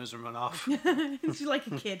the cameras and run off. It's like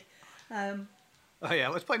a kid. Oh yeah,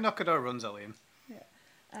 let's play Knock a Door Runs, Ellian.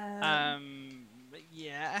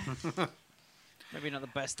 Yeah. Maybe not the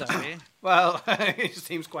best idea. Well, it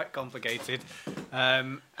seems quite complicated,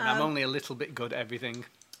 and I'm only a little bit good at everything.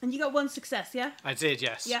 And you got 1 success, yeah? I did,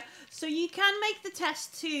 yes. Yeah. So you can make the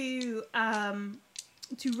test to run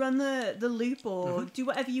the loop or do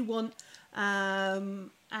whatever you want,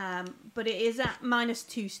 but it is at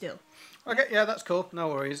 -2 still. Okay, yeah, that's cool. No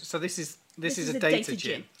worries. So this is a data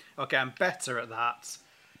gym. Okay, I'm better at that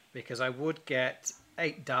because I would get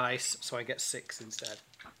 8 dice, so I get 6 instead.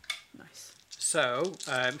 Nice. So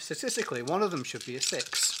statistically, one of them should be a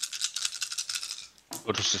 6.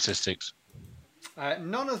 Go to statistics.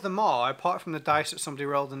 None of them are, apart from the dice that somebody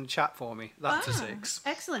rolled in the chat for me. That's a 6.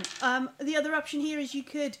 Excellent. The other option here is you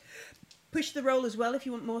could push the roll as well if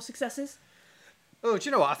you want more successes. Oh, do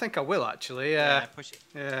you know what? I think I will actually. Yeah, push it.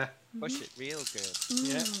 Yeah. Push it real good.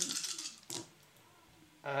 Yeah.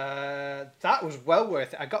 That was well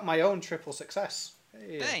worth it. I got my own triple success.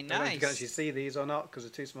 Hey, Hey, I don't know if you can nice. actually see these or not because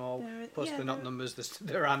they're too small. Plus, yeah, they're not they're- numbers;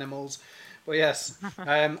 they're animals. But yes,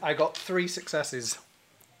 I got 3 successes.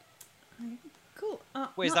 Cool.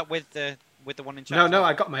 Wait, is not- that with the one in chat? No, as no, well?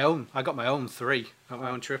 I got my own. I got my own 3. I got my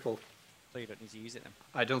own triple. So you don't need to use it then.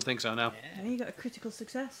 I don't think so. No. Yeah, you got a critical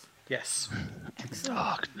success. Yes. Excellent.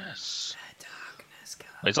 Darkness. Darkness.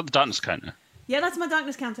 Wait, is that the darkness counter? Yeah, that's my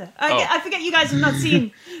darkness counter. Oh. I forget you guys have not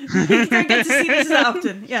seen. You don't get to see this that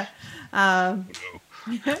often. Yeah.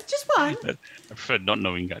 Just one. I prefer not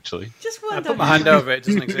knowing, actually. Just one. I put my darkness hand over it.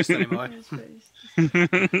 It doesn't exist anymore.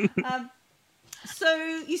 So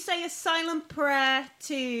you say a silent prayer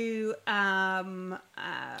to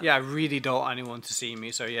Yeah, I really don't want anyone to see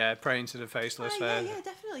me. So yeah, praying to the faceless. yeah,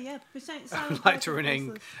 definitely, yeah. Silent I prayer would like to to the remain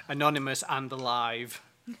faceless. anonymous and alive.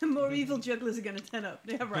 The more evil jugglers are going to turn up.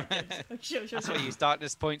 Yeah, right. Sure. That's what you use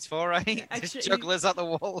darkness points for, right? actually- Just jugglers at the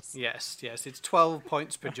walls. Yes, it's 12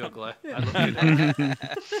 points per juggler. I looked at it.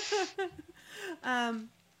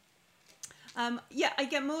 Yeah, I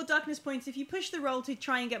get more darkness points if you push the roll to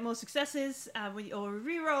try and get more successes, or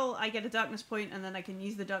re-roll. I get a darkness point, and then I can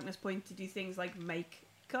use the darkness point to do things like make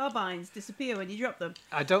carbines disappear when you drop them.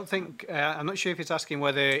 I don't think... I'm not sure if it's asking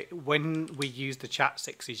whether when we use the chat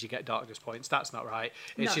sixes you get darkness points. That's not right.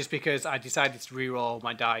 It's No. just because I decided to re-roll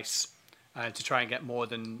my dice to try and get more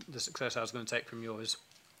than the success I was going to take from yours.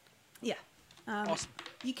 Yeah. Awesome.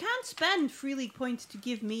 You can spend free league points to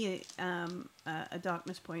give me a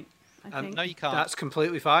darkness point, I think. No, you can't. That's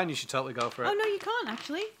completely fine. You should totally go for it. Oh, no, you can't,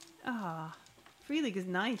 actually. Free league is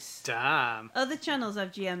nice. Damn. Other channels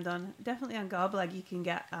I've GM'd on, definitely on Garblag, you can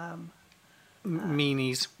get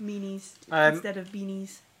Meanies. meanies Um, instead of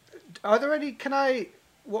beanies. Are there any...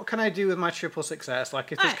 What can I do with my triple success?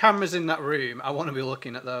 Like, if there's Alright. cameras in that room, I want to be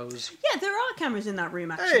looking at those. Yeah, there are cameras in that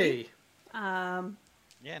room, actually. Hey!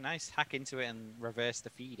 Yeah, nice. Hack into it and reverse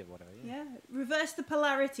the feed or whatever. Yeah, reverse the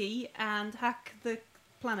polarity and hack the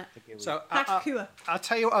planet. The GUI. So, Hack Kua. I'll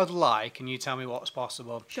tell you what I'd like, and you tell me what's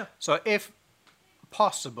possible. Sure. So, if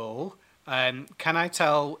possible, can I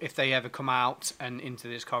tell if they ever come out and into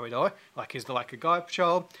this corridor? Like, is there like a guard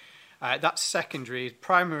patrol? That's secondary.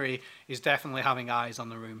 Primary is definitely having eyes on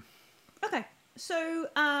the room. Okay, so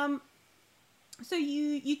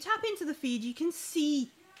you tap into the feed. You can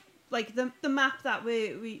see like the map that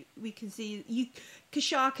we can see.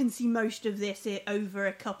 Kashar can see most of this over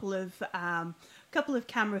a couple of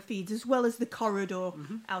camera feeds, as well as the corridor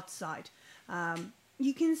outside.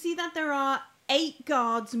 You can see that there are 8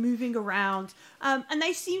 guards moving around, and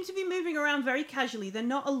they seem to be moving around very casually. They're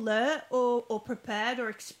not alert or prepared or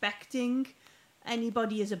expecting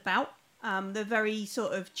anybody is about. They're very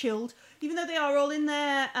sort of chilled, even though they are all in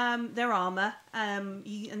their armor, and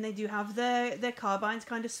they do have their carbines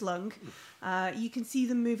kind of slung. You can see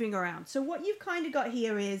them moving around. So what you've kind of got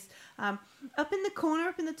here is up in the corner,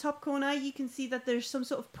 up in the top corner, you can see that there's some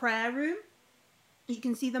sort of prayer room. You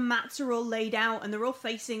can see the mats are all laid out, and they're all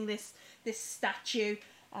facing this statue.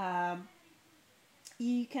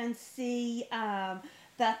 You can see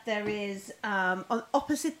that there is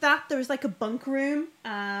opposite that there is like a bunk room.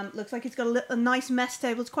 Looks like it's got a nice mess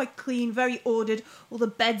table. It's quite clean, very ordered. All the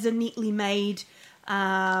beds are neatly made.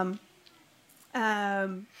 What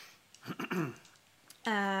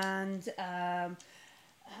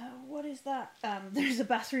is that? There's a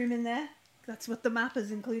bathroom in there. That's what the map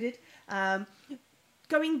has included.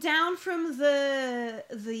 Going down from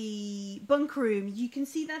the bunk room, you can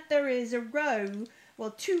see that there is a row,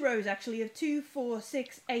 well, 2 rows actually, of 2, 4,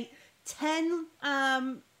 6, 8, 10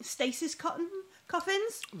 stasis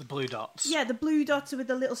coffins. The blue dots. Yeah, the blue dots with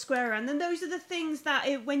the little square around. And those are the things that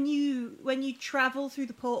when you travel through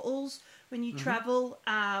the portals, when you travel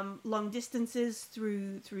long distances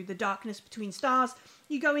through the darkness between stars,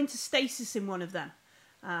 you go into stasis in one of them.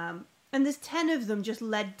 And there's 10 of them just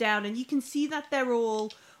led down, and you can see that they're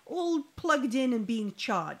all plugged in and being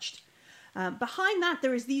charged. Behind that,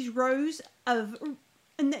 there is these rows of,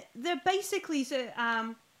 and they're basically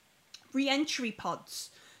re-entry pods.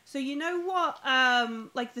 So you know what,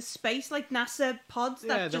 like the space, like NASA pods?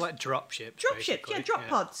 Yeah, they're like drop ships. Yeah, drop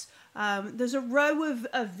pods. There's a row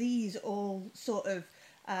of these all sort of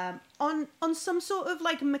on some sort of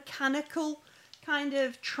like mechanical kind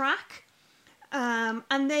of track.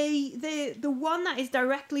 And the one that is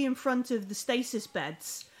directly in front of the stasis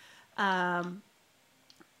beds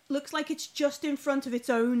looks like it's just in front of its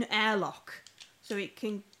own airlock. So it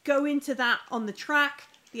can go into that on the track.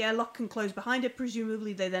 The airlock can close behind it.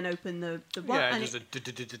 Presumably they then open the one, Yeah,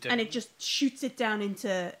 and it just shoots it down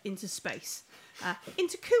into space,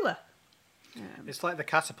 into Kua. It's like the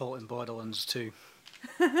catapult in Borderlands 2.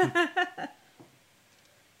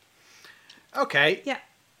 Okay. Yeah.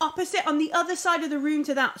 Opposite, on the other side of the room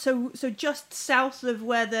to that, so just south of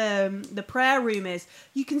where the prayer room is,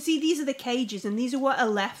 you can see these are the cages, and these are what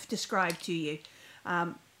Aleph described to you.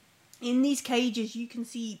 In these cages, you can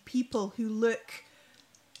see people who look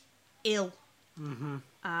ill,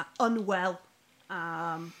 unwell.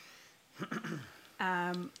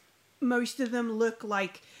 Most of them look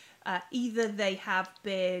like either they have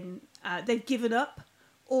been they've given up,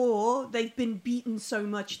 or they've been beaten so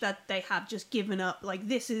much that they have just given up. Like,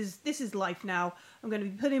 this is life now. I'm going to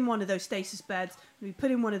be put in one of those stasis beds. I'm going to be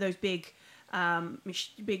put in one of those big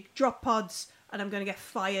drop pods, and I'm going to get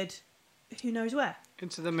fired. Who knows where?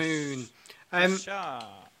 Into the moon. Sure.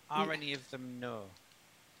 Are any of them no?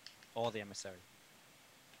 Or the emissary?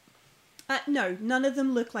 No, none of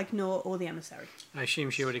them look like Nor or the emissary. I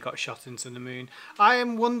assume she already got shot into the moon. I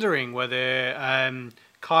am wondering whether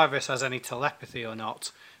Carvis has any telepathy or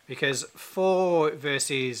not, Because 4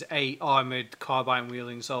 versus 8 armoured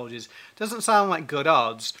carbine-wielding soldiers doesn't sound like good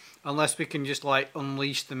odds, unless we can just, like,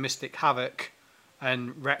 unleash the Mystic Havoc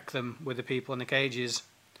and wreck them with the people in the cages.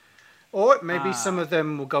 Or maybe some of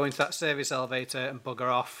them will go into that service elevator and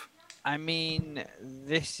bugger off. I mean,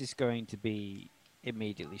 this is going to be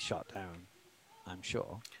immediately shot down, I'm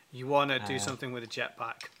sure. You want to do something with a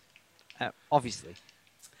jetpack. Obviously.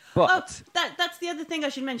 But that's the other thing I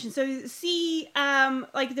should mention. So see,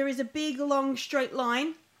 like there is a big long straight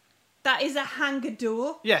line. That is a hangar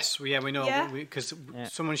door. Yes, we know, Yeah. because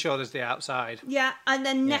someone showed us the outside. Yeah, and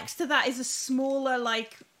then next to that is a smaller,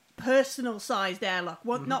 like, personal-sized airlock.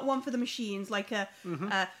 One, not one for the machines. Like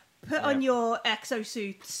put on your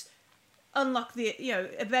exosuits, unlock the,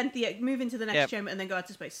 move into the next chamber, and then go out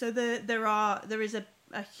to space. So there is a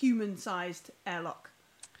human-sized airlock.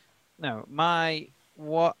 No,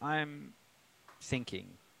 what I'm thinking,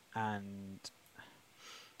 and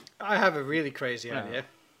I have a really crazy idea.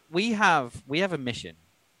 we have a mission.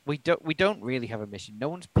 We don't really have a mission. No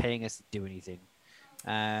one's paying us to do anything.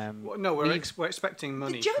 No, we're expecting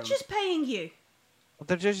money. The judge is paying you.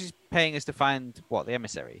 The judge is paying us to find the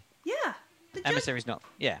emissary. Yeah. Emissary's not.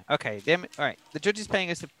 Yeah. Okay. All right. The judge is paying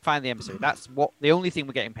us to find the emissary. That's the only thing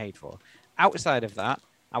we're getting paid for. Outside of that,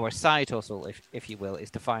 our side hustle, if you will, is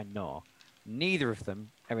to find Nor. Neither of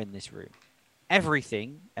them are in this room.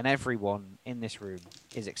 Everything and everyone in this room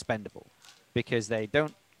is expendable because they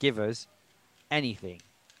don't give us anything.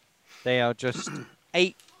 They are just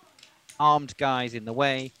 8 armed guys in the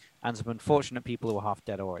way and some unfortunate people who are half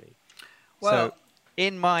dead already. Well, so,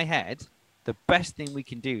 in my head, the best thing we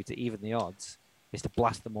can do to even the odds is to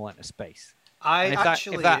blast them all into space. I if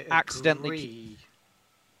that accidentally agree.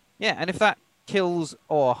 Yeah, and if that kills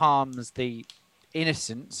or harms the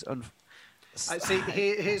innocents... See,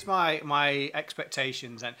 here's my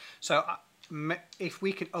expectations then. So, if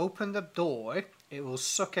we can open the door, it will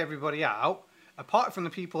suck everybody out, apart from the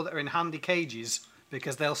people that are in handy cages,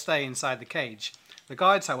 because they'll stay inside the cage. The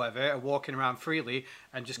guards, however, are walking around freely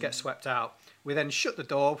and just get swept out. We then shut the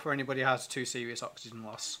door for anybody who has too serious oxygen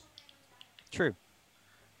loss. True.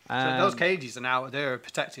 So those cages are now, they're a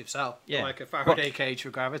protective cell. Yeah. Like a Faraday cage for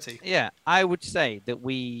gravity. Yeah, I would say that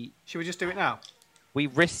we... Should we just do it now? We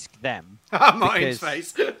risk them. Martin's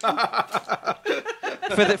face. for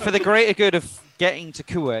the greater good of getting to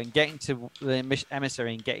Kua and getting to the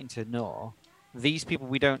emissary and getting to Nor, these people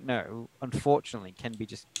we don't know, unfortunately, can be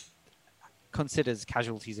just considered as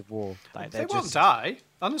casualties of war. Like, they won't die,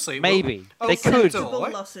 honestly. Maybe. They could.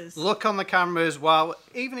 Losses. Look on the cameras. Well,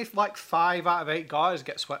 even if like 5 out of 8 guys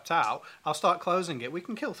get swept out, I'll start closing it. We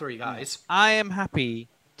can kill 3 guys. I am happy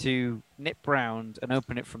to nip round and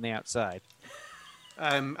open it from the outside.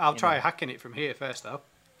 I'll try hacking it from here first, though.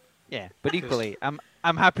 Yeah, but equally, I'm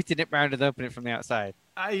happy to nip round and open it from the outside.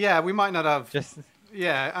 Yeah, we might not have. Just.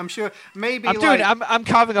 Yeah, I'm sure. Maybe I'm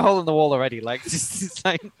carving a hole in the wall already. Like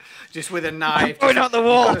just with a knife. Going out the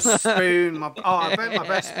wall. Got a spoon. I bet my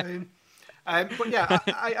best spoon. But yeah,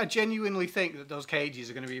 I genuinely think that those cages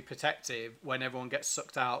are going to be protective when everyone gets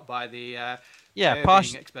sucked out by the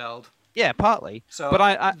being expelled. Yeah, partly. So,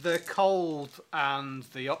 but the cold and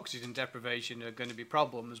the oxygen deprivation are going to be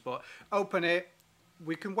problems. But open it.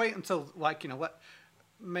 We can wait until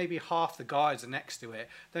maybe half the guards are next to it.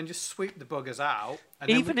 Then just sweep the buggers out, and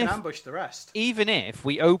then we can ambush the rest. Even if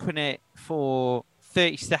we open it for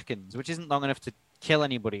 30 seconds, which isn't long enough to kill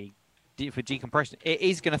anybody for decompression, it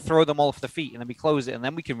is going to throw them all off their feet, and then we close it, and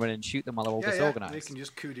then we can run and shoot them while they're all disorganized. They can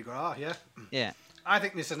just coup de grace. Yeah. Yeah. I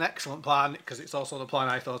think this is an excellent plan because it's also the plan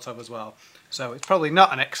I thought of as well. So it's probably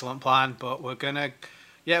not an excellent plan, but we're gonna,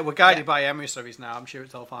 we're guided by emissaries now. I'm sure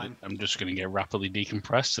it's all fine. I'm just gonna get rapidly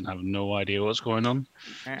decompressed and have no idea what's going on.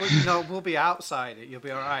 Well, we'll be outside it. You'll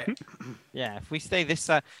be all right. Yeah, if we stay this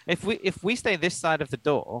side, if we stay this side of the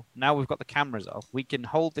door, now we've got the cameras off. We can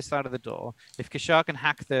hold this side of the door. If Kishar can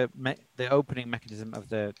hack the opening mechanism of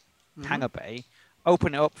the hangar bay,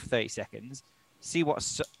 open it up for 30 seconds, see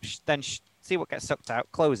what gets sucked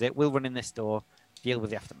out, close it. We'll run in this door, deal with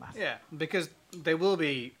the aftermath. Yeah, because they won't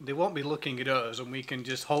be looking at us, and we can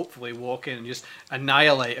just hopefully walk in and just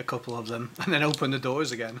annihilate a couple of them, and then open the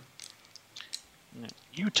doors again. Yeah.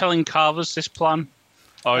 You telling Carvers this plan,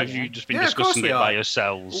 or have you just been discussing it by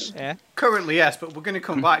yourselves? Yeah. Currently, yes, but we're going to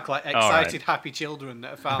come back like excited, happy children that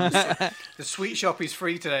have found the sweet shop is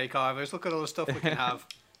free today, Carvers. Look at all the stuff we can have.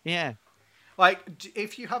 Yeah. Like,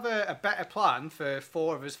 if you have a better plan for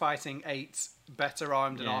 4 of us fighting 8 better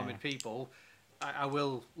armed and armoured people, I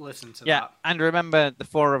will listen to Yeah, that. and remember, the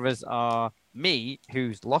four of us are me,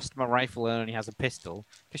 who's lost my rifle and only has a pistol,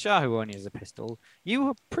 Kashar, who only has a pistol, you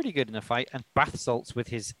were pretty good in a fight, and Bath Salts with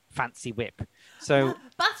his fancy whip. So,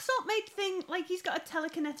 Bath Salt made thing like he's got a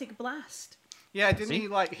telekinetic blast. Yeah, didn't See? he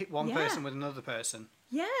like hit one Yeah. person with another person?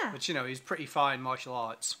 Yeah, Which, you know, he's pretty fine martial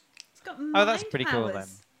arts. he's got oh, that's mind pretty cool then.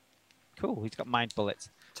 powers. Cool, he's got mind bullets.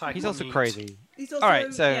 He's Taekwondo also meat. crazy. He's also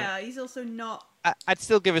Alright, so- yeah, he's also not. I'd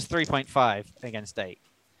still give us 3.5 against 8.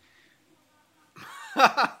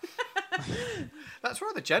 That's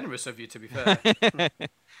rather generous of you, to be fair.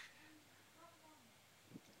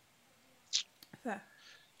 Fair.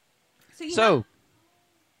 So, you So, know,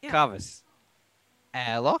 yeah. Carvis,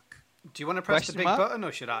 airlock? Do you want to press the Question big mark? button,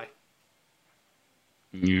 or should I?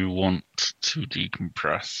 You want to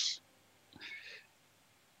decompress.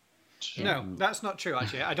 No, that's not true,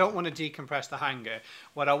 actually. I don't want to decompress the hangar.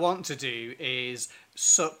 What I want to do is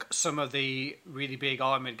suck some of the really big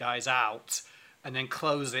armoured guys out and then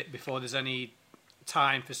close it before there's any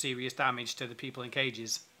time for serious damage to the people in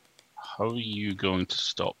cages How are you going to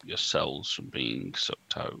stop yourselves from being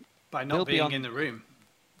sucked out? by They'll not be being on- in the room.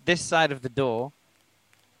 This side of the door,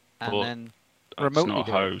 and But then That's remotely not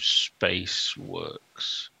do how it. space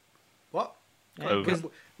works. What? Yeah, Oh. 'cause-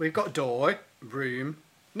 We've got door, room,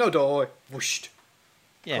 no door, whooshed.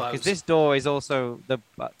 yeah, because close. this door is also the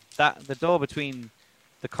door between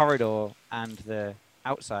the corridor and the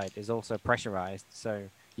outside is also pressurized, so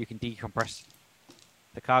you can decompress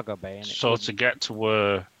the cargo bay. And it So wouldn't- to get to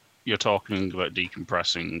where you're talking about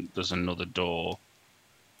decompressing, there's another door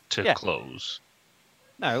to Yeah. close.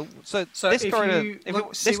 no, so So this if corridor, you if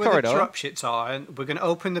look, it, see this where corridor, the drop shits are, and we're going to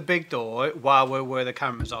open the big door while we're where the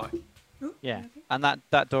cameras are. Ooh, yeah, okay. and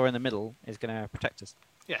that door in the middle is going to protect us.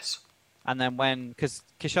 Yes. And then because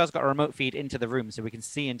Kishar's got a remote feed into the room, so we can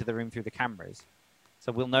see into the room through the cameras,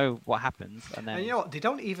 so we'll know what happens. And then And you know what? They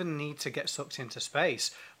don't even need to get sucked into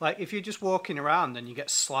space. Like, if you're just walking around and you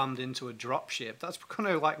get slammed into a dropship, that's going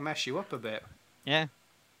to, like, mess you up a bit. yeah,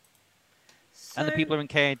 and the So- people are in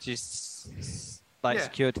cages, like Yeah.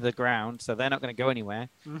 secured to the ground, so they're not going to go anywhere.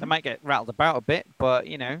 Mm-hmm. They might get rattled about a bit, but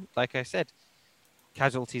you know, like I said,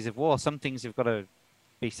 casualties of war. Some things have got to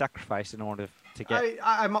be sacrificed in order to get.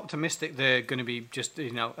 I'm optimistic they're going to be just,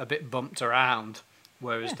 you know, a bit bumped around,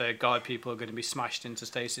 whereas the guard people are going to be smashed into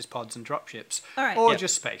stasis pods and dropships. All right. Or Yep.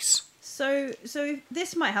 just space. So if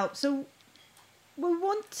this might help. So we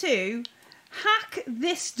want to hack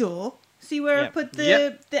this door. See where I Yep. put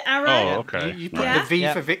Yep. the arrow? Oh, okay. You put Yeah. the V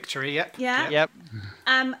Yep. for victory, yep. Yeah. Yep.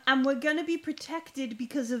 And we're going to be protected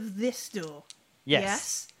because of this door.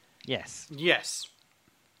 Yes. Yes. Yes.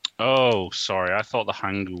 Oh, sorry. I thought the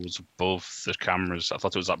hangar was above the cameras. I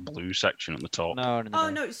thought it was that blue section at the top. No.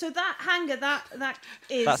 Oh no! So that hangar, that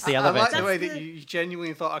is. That's the I like elevator. the way That's that you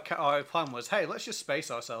genuinely thought our plan was, hey, let's just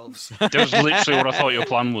space ourselves. That was literally what I thought your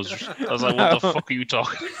plan was. I was like, what the fuck are you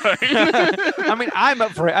talking about? I mean, I'm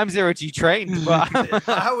up for it. I'm zero G trained, but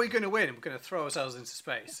How are we going to win? We're going to throw ourselves into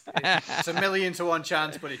space. It's a 1,000,000 to 1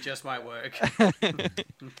 chance, but it just might work.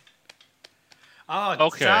 Oh,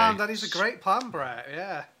 Okay. damn, that is a great plan, Brett.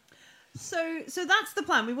 Yeah. So that's the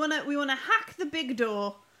plan. We wanna hack the big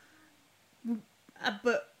door,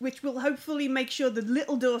 but which will hopefully make sure the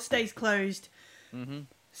little door stays closed. Mm-hmm.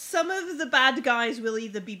 Some of the bad guys will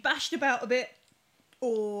either be bashed about a bit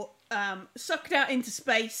or sucked out into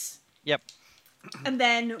space, yep. and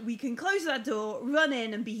then we can close that door, run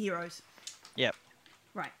in, and be heroes. Yep.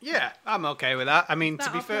 Right. Yeah, I'm okay with that. I mean, That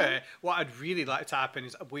to be okay? fair, what I'd really like to happen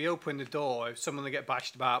is we open the door, if someone will get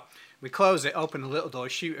bashed about, we close it, open the little door,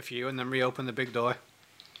 shoot a few, and then reopen the big door.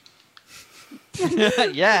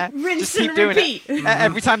 Yeah. Rinse Just keep and doing repeat. it.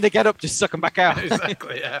 Every time they get up, just suck them back out.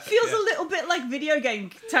 Exactly, yeah. Feels yeah. a little bit like video game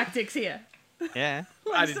tactics here. Yeah.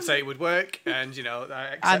 I didn't say it would work, and, you know, I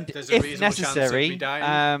accept And there's a if reasonable chance of me necessary,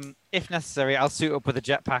 dying. if necessary, I'll suit up with a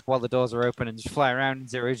jetpack while the doors are open and just fly around in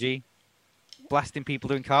zero G, blasting people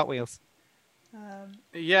doing cartwheels.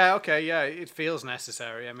 Yeah, okay, yeah, it feels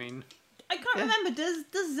necessary. I mean, I can't remember. Does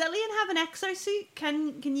Zellion have an exosuit?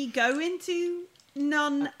 Can you go into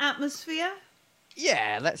non-atmosphere?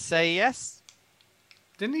 Yeah, let's say yes.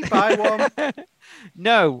 didn't he buy one?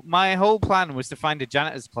 No, my whole plan was to find a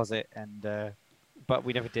janitor's closet, and but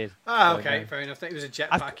we never did. Ah, So, okay, no. fair enough. I think it was a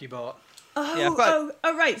jetpack you bought. Oh, Yeah, I've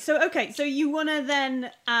got- right. So you want to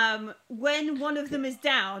then, when one of them is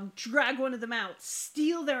down, drag one of them out,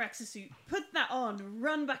 steal their exosuit, put that on,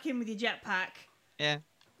 run back in with your jetpack. Yeah.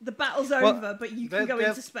 The battle's Well, over, but you they're- can go they're-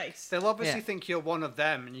 into space. They'll obviously Yeah. think you're one of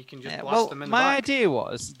them, and you can just Yeah, blast well, them in the my back. idea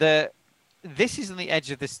was that this is on the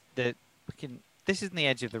edge of the fucking this isn't the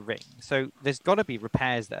edge of the ring, so there's got to be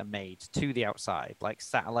repairs that are made to the outside, like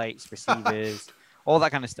satellites, receivers, all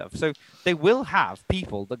that kind of stuff. So they will have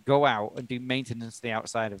people that go out and do maintenance to the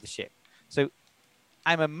outside of the ship. So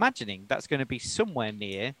I'm imagining that's going to be somewhere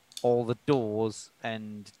near all the doors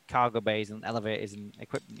and cargo bays and elevators and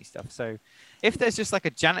equipment and stuff. So if there's just like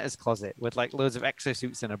a janitor's closet with like loads of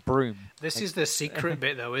exosuits and a broom. This like, is the secret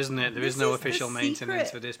bit, though, isn't it? There is This no is the official maintenance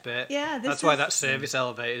secret. for this bit. Yeah, that's why that service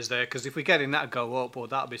elevator is there. Because if we get in that go up, well,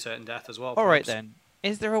 that'll be certain death as well. all right perhaps. then.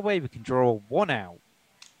 Is there a way we can draw one out,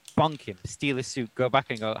 bonk him, steal his suit, go back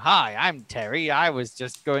and go, "Hi, I'm Terry. I was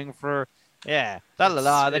just going for la la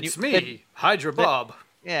la." Then It's you, me, then- Hydra Bob.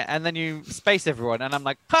 yeah, and then you space everyone, and I'm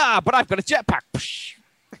like, "Ha! But I've got a jetpack."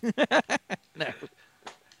 No,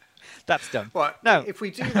 that's done. What? No. If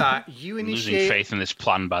we do that, you I'm losing initiate. faith in this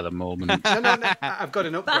plan by the moment. No. I've got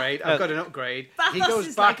an upgrade. I've got an upgrade. He Bathos goes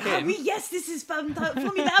is back like, in. yes, this is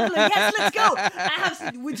formidable. Yes, let's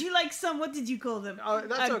go. Would you like some? What did you call them? Oh,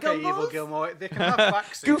 that's okay, gumballs? Evil Gilmore. They can have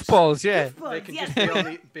back suits. Goofballs, yeah. They can Yes.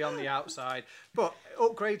 just be on the outside. But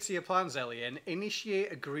upgrade to your plans, Elian.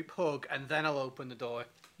 Initiate a group hug, and then I'll open the door.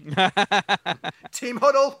 Team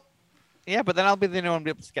huddle. Yeah, but then I'll be the only one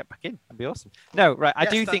able to get back in. That'd be awesome. No, right. I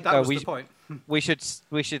Yes, do that, think that though was the point. we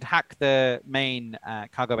should hack the main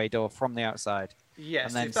cargo bay door from the outside. Yes,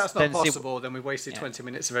 And then- if that's not then see- possible, then we wasted 20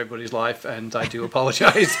 minutes of everybody's life, and I do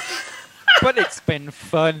apologise. But it's been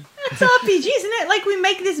fun. It's RPG, isn't it? Like we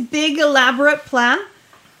make this big elaborate plan.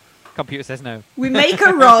 Computer says no. We make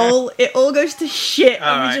a roll, it all goes to shit, and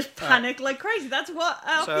Alright, we just panic like crazy. That's what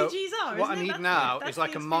So RPGs are. what I isn't it? need That's now that's is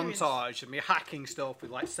like the a experience. montage of me hacking stuff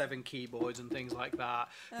with like 7 keyboards and things like that,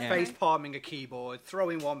 Yeah. face palming a keyboard,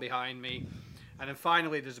 throwing one behind me, and then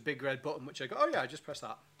finally there's a big red button which I go, oh yeah, just press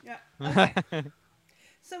that. Yeah. Okay.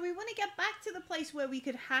 So we want to get back to the place where we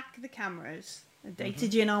could hack the cameras. Data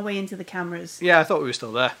gin our way into the cameras. Yeah, I thought we were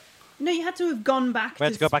still there. No, you had to have gone back. We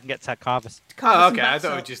had to go back and get Ted Carvis. Oh, okay. I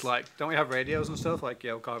thought it was just like, don't we have radios and stuff? Like,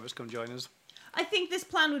 yo, Carvers, come join us. I think this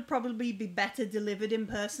plan would probably be better delivered in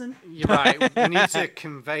person. You're right. We need to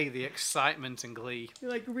convey the excitement and glee.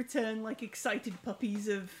 Like return like excited puppies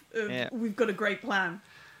of Yeah. we've got a great plan.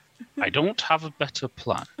 I don't have a better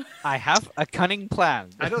plan. I have a cunning plan.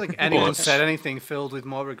 I don't think anyone But- said anything filled with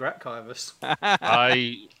more regret, Carvers. Can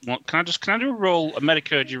I do a roll, a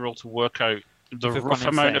medicurgy roll to work out the If we've rough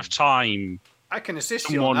gone amount insane. of time I can assist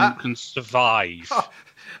you on someone that. can survive?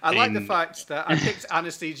 I like the in- fact that I picked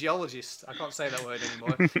anesthesiologist. I can't say that word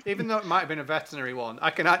anymore. Even though it might have been a veterinary one, I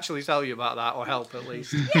can actually tell you about that or help at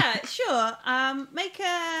least. Yeah, sure. Make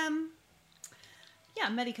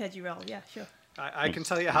Medicurgy roll. Yeah, sure. I can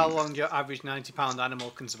tell you how long your average 90-pound animal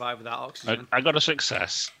can survive without oxygen. I got a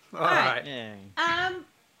success. All right. Yeah.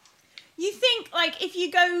 You think like if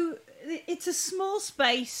you go, it's a small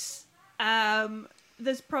space.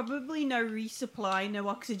 There's probably no resupply, no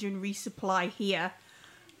oxygen resupply here.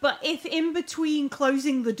 But if in between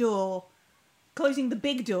closing the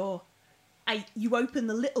big door, you open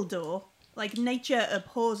the little door, like nature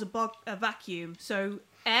abhors a vacuum, so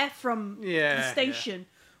air from the station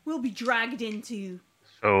will be dragged into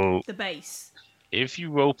So the base. if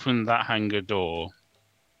you open that hangar door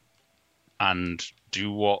and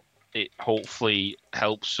do what it hopefully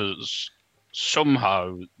helps us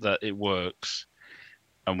somehow that it works,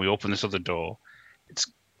 and we open this other door,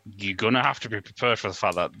 you're gonna have to be prepared for the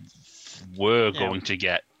fact that we're going to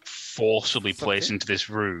get forcibly placed into this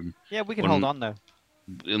room. Yeah, we can hold on though.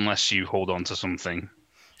 Unless you hold on to something.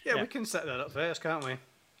 Yeah, Yeah. we can set that up first, can't we?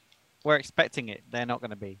 We're expecting it. They're not going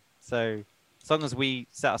to be. So as long as we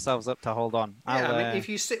set ourselves up to hold on, Yeah, I mean, if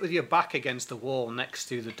you sit with your back against the wall next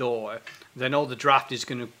to the door, then all the draft is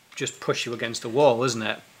going to just push you against the wall, isn't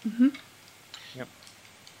it?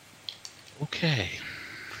 Okay.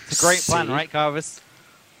 it's a great plan, See? right, Carvis?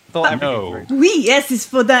 Thought everything No. through. Yes, it's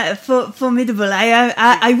formidable.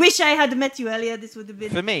 I wish I had met you earlier. This would have been.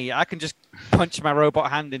 For me, I can just punch my robot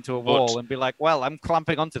hand into a wall and be like, well, I'm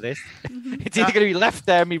clamping onto this. It's either going to be left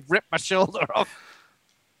there and me rip my shoulder off.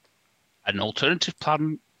 An alternative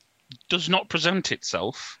plan does not present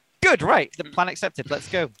itself. Good, right. The plan accepted. Let's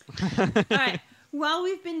go. All right. While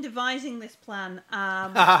we've been devising this plan,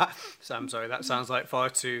 So I'm sorry, that sounds like far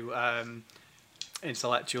too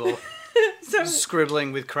intellectual. so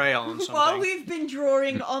Scribbling with crayon or something. while we've been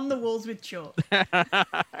drawing on the walls with chalk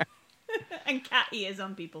and cat ears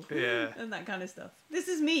on people, Yeah. and that kind of stuff. This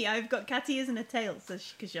is me. I've got cat ears and a tail,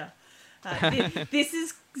 says Kasha. This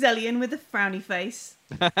is Zellion with a frowny face.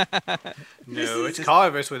 No, it's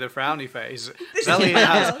Carvus with a frowny face. Zellian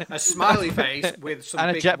has a smiley face with some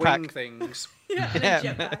And a big jetpack. wing things. Yeah, and Yeah. a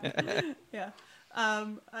jetpack. Yeah.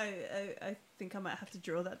 I think I might have to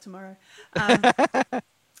draw that tomorrow.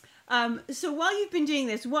 So while you've been doing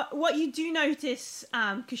this, what you do notice,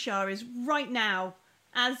 Kashar, is right now,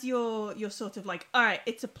 as you're sort of like, all right,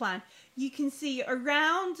 it's a plan. You can see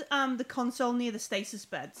around the console near the stasis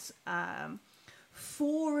beds,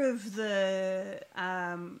 4 of the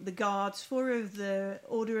guards, 4 of the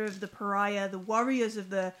Order of the Pariah, the warriors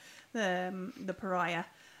of the Pariah.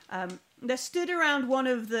 They're stood around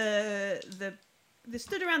they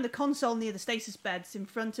stood around the console near the stasis beds in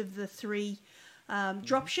front of the 3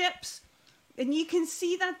 drop ships, and you can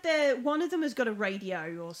see that one of them has got a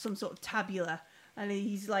radio or some sort of tabula, and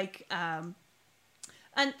he's like, and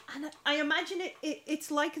I imagine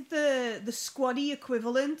it's like the squaddy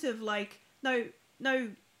equivalent of like, no,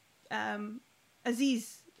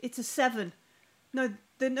 Aziz, it's a 7.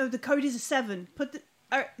 The code is a 7. Put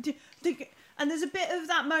and there's a bit of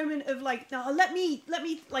that moment of like, no, let me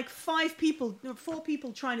like 4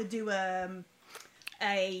 people trying to do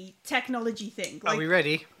a technology thing. Like, are we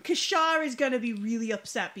ready? Kashar is going to be really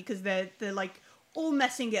upset because they're like all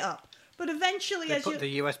messing it up. But eventually, They put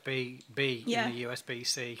the USB-B Yeah. in the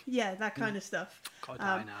USB-C. yeah, that kind of stuff. Gotta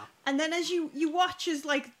die now. And then as you watch as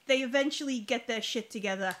like they eventually get their shit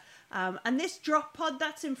together, and this drop pod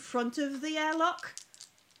that's in front of the airlock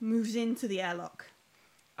moves into the airlock.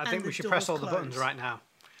 I and think the we should press all doors the buttons close. right now.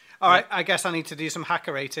 All right, I guess I need to do some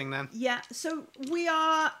hacker rating then. Yeah, so we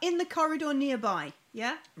are in the corridor nearby.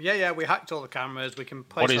 Yeah, Yeah, we hacked all the cameras. We can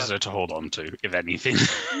place What is that- there to hold on to, if anything?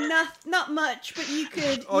 not much, but you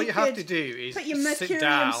could. All you have could to do is put your sit Mercurium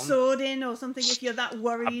down. sword in or something if you're that Have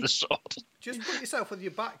worried. the sword. Just put yourself with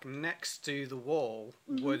your back next to the wall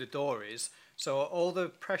Mm-hmm. where the door is. So all the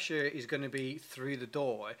pressure is going to be through the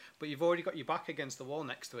door, but you've already got your back against the wall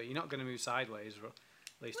next to it. You're not going to move sideways, or at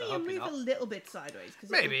least Well, I you hope you're move a not. little bit sideways because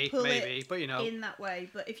Maybe, pull maybe, it but you know. in that way.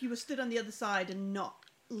 But if you were stood on the other side and not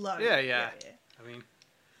low, Yeah. I mean,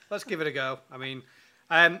 let's give it a go. I mean,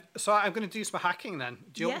 so I'm going to do some hacking then.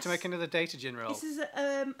 Do you want me to Yes. make another data gen roll? This is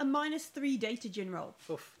a -3 data gen roll.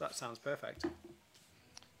 Oof, that sounds perfect.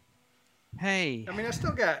 Hey, I mean, I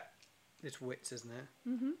still get it's wits, isn't it?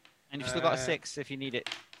 and you've still got a 6 if you need it.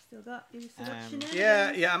 Still got Um, shenanigans.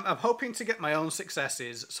 Yeah. I'm hoping to get my own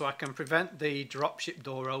successes so I can prevent the dropship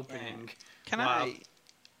door opening. Can Wow. I?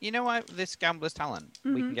 You know why this gambler's talent?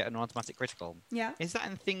 We can get an automatic critical. Yeah. Is that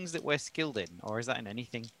in things that we're skilled in, or is that in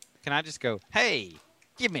anything? Can I just go, hey,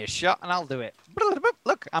 give me a shot and I'll do it?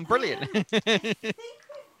 Look, I'm brilliant.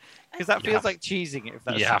 Because that You feels have- like cheesing it. If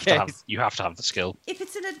that's You the have case. to have the skill. If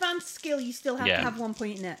it's an advanced skill, you still have to Yeah. have 1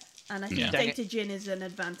 point in it. And I think Yeah. Dang data gen is an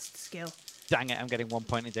advanced skill. Dang it, I'm getting 1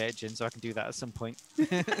 point in data gen, so I can do that at some point.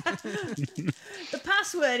 The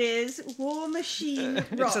password is War Machine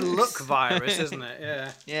Rocks. It's a luck virus, isn't it?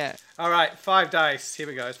 Yeah. Yeah. All right, 5 dice. Here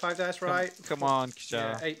we go. Is 5 dice right? Come on, Yeah,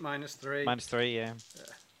 Kishar. 8 minus 3. -3, yeah.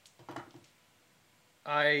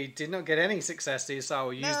 I did not get any successes, so I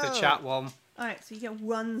will use the No. chat one. All right, so you get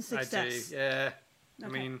 1 I success. do, yeah. I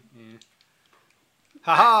Okay. mean, yeah.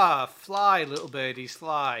 Haha! Fly, little birdies,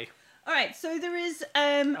 fly. All right, so there is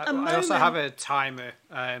a moment. I also have a timer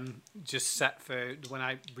just set for when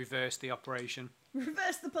I reverse the operation.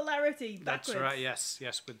 Reverse the polarity backwards. That's right,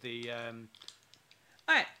 yes, with the All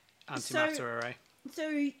right. antimatter array. So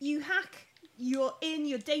you hack. You're in.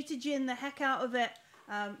 Your data gen the heck out of it.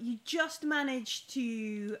 You just managed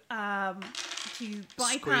to Squeeze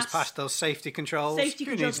bypass past those safety controls. Safety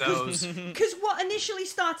Who needs controls. those? because what initially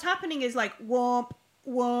starts happening is like womp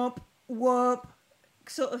womp womp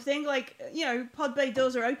sort of thing, like pod bay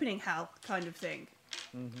doors are opening hell kind of thing.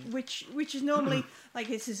 Which is normally like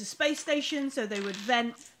this is a space station, so they would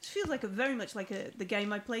vent. This feels like very much like the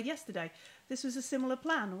game I played yesterday. This was a similar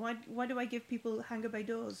plan. Why do I give people hangar bay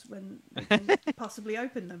doors when they can possibly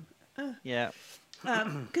open them? Yeah.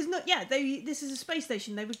 Because this is a space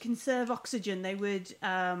station. They would conserve oxygen. They would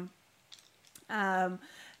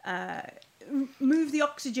move the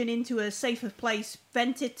oxygen into a safer place,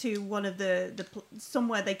 vent it to one of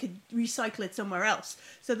somewhere they could recycle it somewhere else.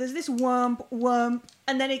 So there's this whomp,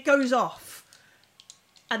 and then it goes off,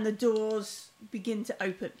 and the doors begin to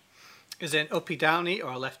open. Is it an uppy downy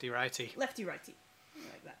or a lefty righty? Lefty righty,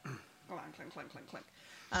 like that. Clank, clank, clank, clank,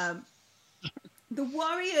 clank. The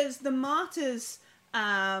warriors, the martyrs.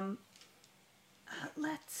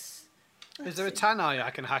 Let's Is there a tannoy I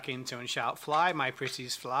can hack into and shout, "Fly, my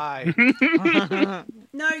pretties, fly"?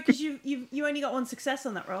 no, because you only got 1 success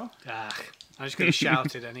on that roll. I'm just going to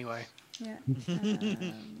shout it anyway. Yeah.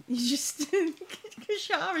 You just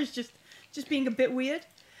Kashar is just being a bit weird.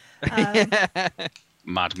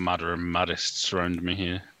 Madder and maddest surround me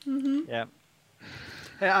here. Yeah.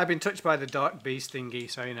 Yeah, I've been touched by the dark beast thingy,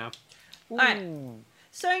 so you know. All right.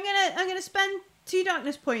 So I'm gonna spend 2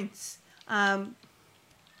 darkness points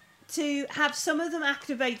to have some of them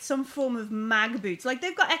activate some form of mag boots. Like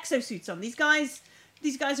they've got exosuits on. These guys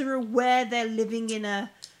are aware they're living in a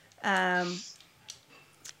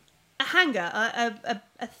hangar,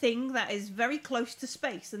 a thing that is very close to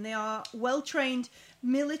space, and they are well trained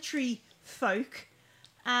military folk.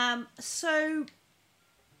 So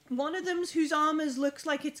one of them's whose armors looks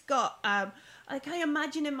like it's got like I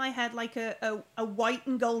imagine in my head like a white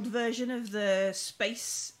and gold version of the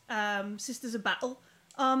space Sisters of Battle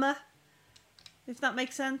armor, if that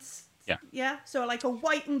makes sense. Yeah, so like a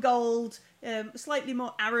white and gold, slightly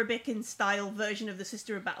more Arabic in style version of the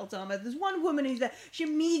Sister of Battle's armor. There's one woman who's there. She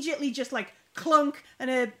immediately just like clunk,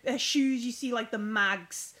 and her shoes, you see like the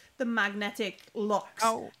magnetic locks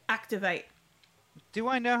activate. Do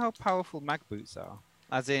I know how powerful mag boots are?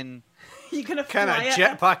 As in, you're gonna Can I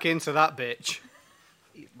jetpack into that bitch?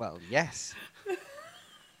 well, yes.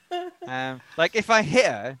 Like if I hit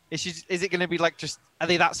her, is it going to be like just? Are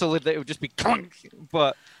they that solid that it would just be clunk?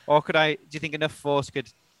 Or could I? Do you think enough force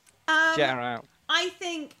could jet her out? I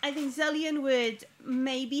think Zellion would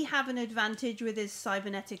maybe have an advantage with his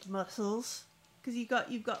cybernetic muscles, because you've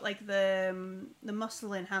got like the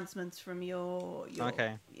muscle enhancements from your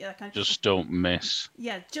okay. Yeah, kind of Just don't miss.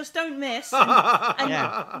 Yeah, just don't miss. And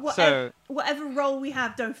Yeah. whatever roll we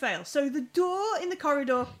have, don't fail. So the door in the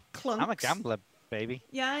corridor clunks. I'm a gambler, baby.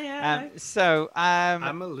 Yeah.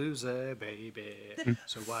 I'm a loser, baby.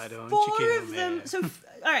 So why don't you 4 kill of me? them. So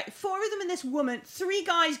all right, 4 of them and this woman. 3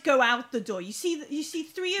 guys go out the door. You see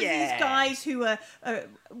 3 of these guys who are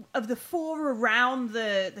of the 4 around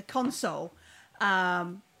the console.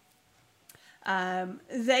 They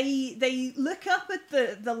look up at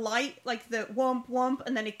the light, like the womp womp,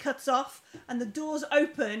 and then it cuts off, and the doors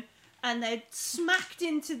open, and they're smacked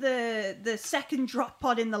into the second drop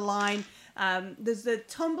pod in the line. There's the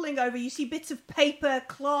tumbling over. You see bits of paper,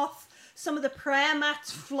 cloth, some of the prayer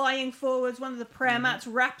mats flying forwards. One of the prayer mats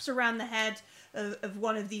wraps around the head of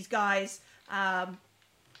one of these guys.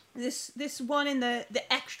 This one in the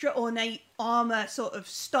extra ornate armor sort of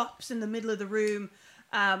stops in the middle of the room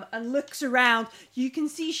and looks around. You can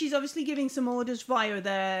see she's obviously giving some orders via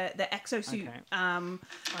the exosuit. Okay. I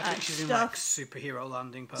think she's in like superhero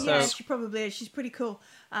landing pose. Yeah, she probably is. She's pretty cool.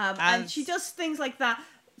 And she does things like that.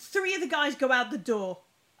 3 of the guys go out the door.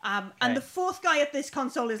 And the 4th guy at this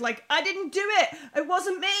console is like, I didn't do it. It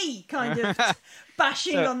wasn't me. Kind of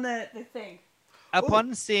bashing on the thing.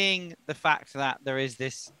 Upon seeing the fact that there is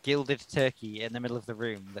this gilded turkey in the middle of the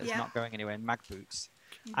room that's not going anywhere in mag boots,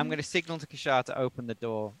 I'm going to signal to Kishar to open the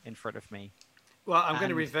door in front of me. Well, I'm going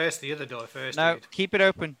to reverse the other door first. No, dude. keep it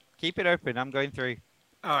open. Keep it open. I'm going through.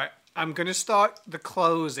 All right. I'm going to start the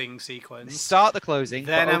closing sequence. Start the closing.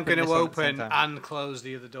 Then I'm going to this one at the open same time. and close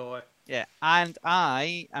the other door. Yeah, and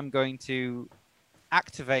I am going to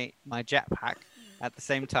activate my jetpack at the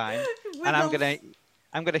same time, and I'm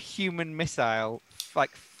gonna human missile,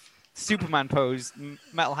 like Superman pose,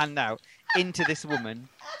 metal hand out, into this woman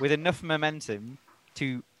with enough momentum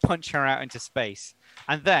to punch her out into space,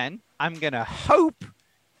 and then I'm gonna hope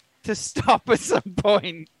to stop at some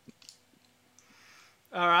point.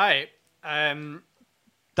 All right.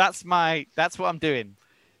 That's what I'm doing.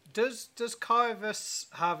 Does Carvus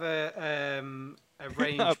have a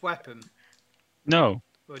ranged weapon? No.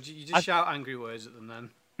 Or do you just shout angry words at them then?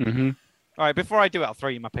 Mm-hmm. All right, before I do it, I'll throw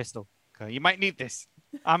you my pistol. Okay, you might need this.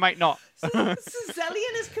 I might not. So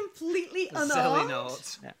Zellion is completely unarmed.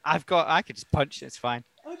 Zellinot. I could just punch. It's fine.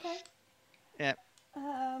 Okay. Yeah.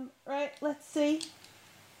 Right. Let's see.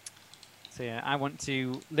 So yeah, I want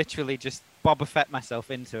to literally just Boba Fett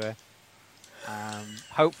myself into her.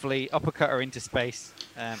 Hopefully uppercut her into space,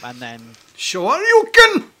 and then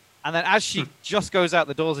Shoryuken! And then as she just goes out,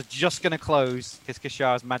 the doors are just going to close because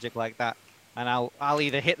Kishar's magic like that, and I'll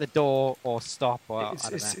either hit the door or stop, or I don't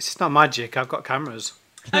know. It's not magic. I've got cameras.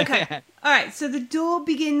 Okay. All right. So the door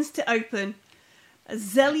begins to open.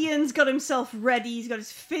 Zellion's got himself ready. He's got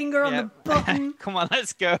his finger on the button. Come on,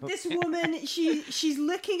 let's go. This woman, she's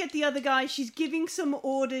looking at the other guy. She's giving some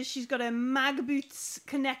orders. She's got her mag boots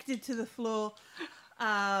connected to the floor.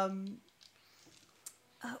 What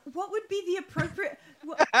would be the appropriate?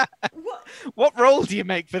 What role do you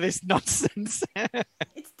make for this nonsense?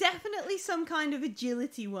 It's definitely some kind of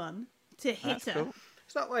agility one to hit her. Cool.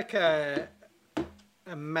 It's not like a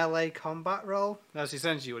melee combat roll. That's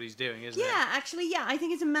essentially what he's doing, isn't it? Yeah, actually, yeah. I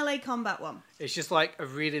think it's a melee combat one. It's just like a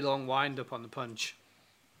really long wind up on the punch.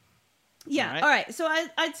 Yeah. All right. So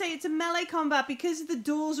I'd say it's a melee combat because the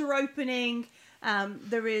doors are opening.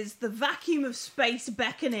 There is the vacuum of space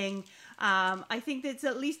beckoning. I think it's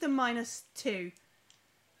at least a -2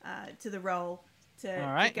 to the roll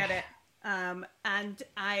right. get it. And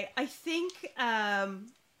I think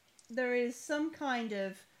there is some kind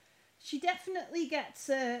of... She definitely gets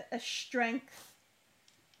a strength.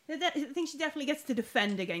 I think she definitely gets to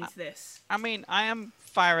defend against this. I mean, I am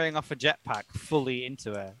firing off a jetpack fully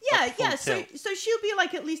into her. Yeah, Full yeah. So tilt. she'll be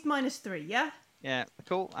like at least -3. Yeah. Yeah,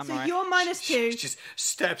 cool. I'm So alright. you're -2. She just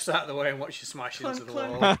steps out of the way and watches you smash Clunk, into the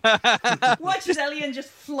clunk. wall. Watch Zellion just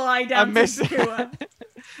fly down miss- to her.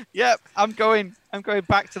 Yep, I'm going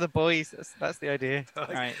back to the boys. That's the idea. All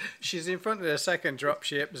right. She's in front of the second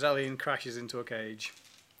dropship. Zellion crashes into a cage.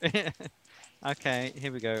 Okay,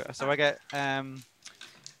 here we go. So I get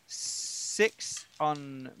 6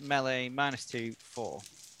 on melee, -2, 4.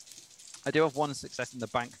 I do have 1 success in the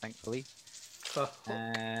bank, thankfully.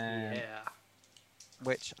 Yeah.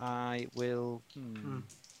 Which I will. I'm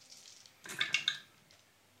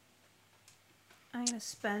gonna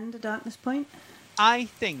spend a darkness point. I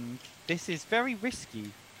think this is very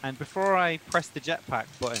risky. And before I press the jetpack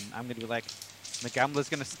button, I'm gonna be like, the gambler's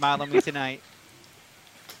gonna smile on me tonight,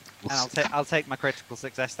 and I'll take my critical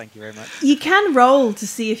success. Thank you very much. You can roll to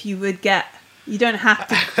see if you would get. You don't have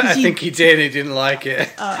to. I think he did. He didn't like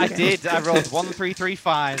it. I did. I rolled 1, 3, 3,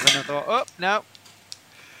 5, and I thought, oh no,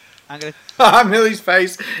 I'm gonna. Millie's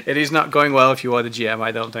face. It is not going well if you are the GM,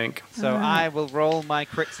 I don't think. So I will roll my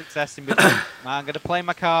crit success in between. I'm gonna play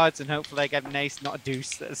my cards and hopefully I get an ace, not a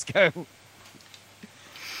deuce. Let's go.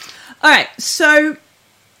 All right, so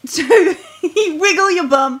you wiggle your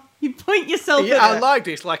bum, you point yourself. Yeah, at I her. like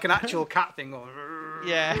this, like an actual cat thing. Going,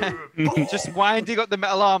 Yeah, just winding up the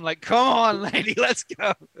metal arm, like, come on, lady, let's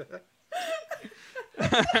go.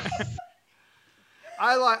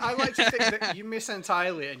 I like to think that you miss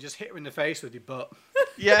entirely and just hit her in the face with your butt.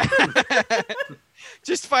 Yeah.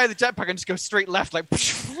 Just fire the jetpack and just go straight left, like.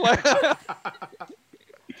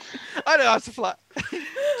 I know how to fly.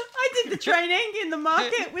 I did the training in the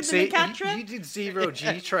market with See, the Nicatra. you did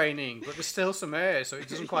 0G training, but there's still some air, so it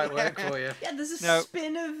doesn't quite work for you. Yeah, there's a No.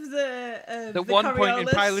 spin of the. The one point in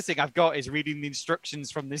Coriolis. piloting I've got is reading the instructions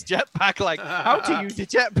from this jetpack, like how to use the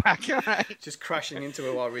jetpack. All right. Just crashing into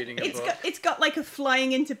it while reading a book. It's got like a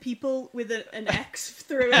flying into people with an X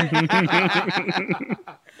through it.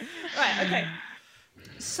 Right. Okay.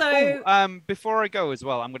 So Before I go as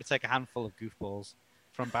well, I'm going to take a handful of goofballs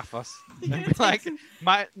from Bathos. gonna take Like, some-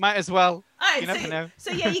 might as well. all right, You never know.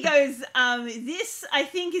 So yeah, he goes. This I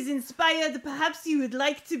think is inspired. Perhaps you would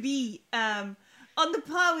like to be on the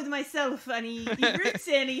par with myself. And he roots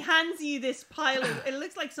in. He hands you this pile of. It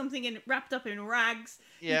looks like something wrapped up in rags.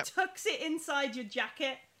 Yep. He tucks it inside your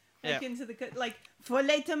jacket. Like Yep. into the like for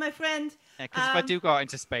later, my friend. Because if I do go out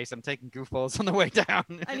into space, I'm taking goofballs on the way down.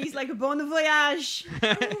 And he's like, bon voyage.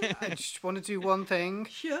 I just want to do one thing.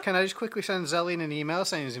 Sure. Can I just quickly send Zellion an email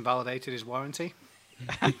saying he's invalidated his warranty?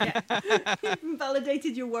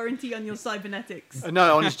 Validated your warranty on your cybernetics.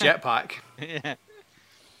 No, on his jetpack. Yeah.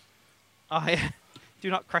 I do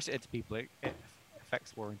not crash it into people. It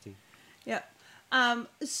affects warranty. Yeah.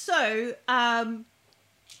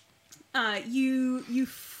 You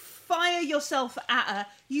fire yourself at her.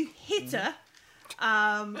 You hit her.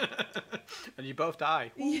 And you both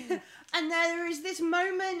die. Yeah. And there is this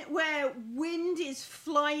moment where wind is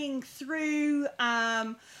flying through.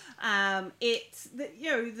 It's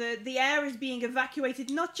the air is being evacuated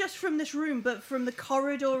not just from this room, but from the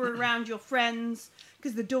corridor around your friends,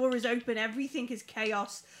 because the door is open. Everything is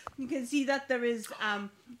chaos. You can see that there is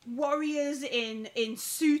warriors in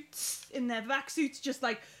suits, in their vac suits, just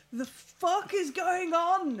like, the fuck is going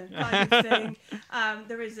on kind of thing.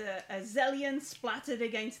 There is a Zellion splattered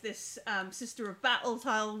against this Sister of Battle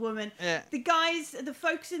tile woman. Yeah. The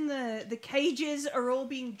folks in the cages are all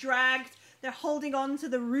being dragged. They're holding on to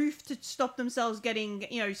the roof to stop themselves getting,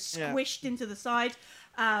 squished into the side.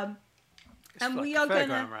 And It's we like are a fairground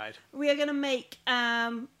gonna ride. make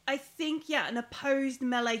I think an opposed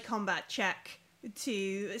melee combat check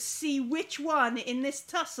to see which one in this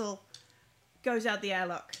tussle goes out the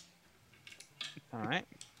airlock. All right.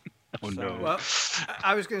 Oh no. Well,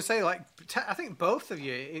 I was going to say, like, I think both of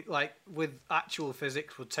you, with actual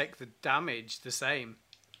physics, would take the damage the same.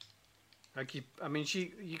 Like, you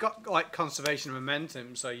got like conservation of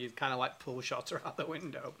momentum, so you'd kind of like pull shot her out the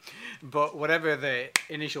window. But whatever the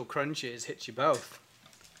initial crunch is, hits you both.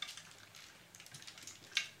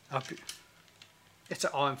 It's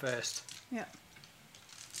an arm first. Yeah.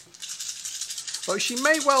 Well, she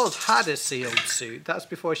may well have had a sealed suit. That's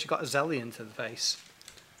before she got a Zellion to the face.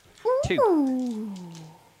 2. Ooh.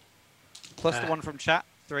 Plus the one from chat,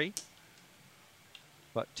 3.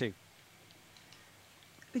 But 2.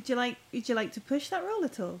 Would you like to push that roll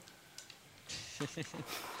at all?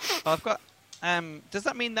 Well, Does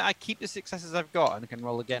that mean that I keep the successes I've got and can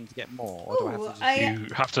roll again to get more, or do I have to just?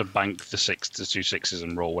 You have to bank the 2 sixes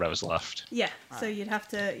and roll whatever's left. Yeah, so you'd have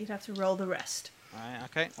to roll the rest. Right,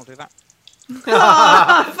 okay, I'll do that. Fancy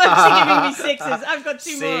giving me sixes. I've got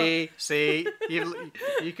two more. See,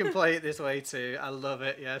 you can play it this way too. I love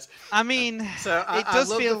it. Yes. I mean, So it I does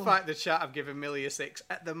love feel the fact that chat have given Millie a 6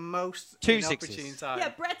 at the most Two inopportune sixes. time. Yeah,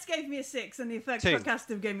 Brett's gave me a 6, and the effects Two. forecast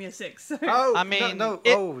gave me a 6. So. Oh, I mean, no.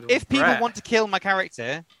 if people Brett, want to kill my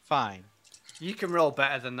character, fine. you can roll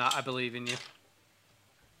better than that. I believe in you.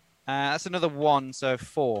 That's another 1, so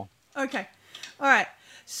 4. Okay, all right.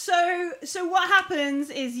 So what happens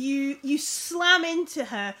is you slam into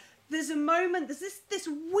her. There's a moment. There's this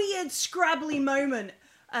weird scrabbly moment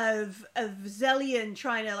of Zellian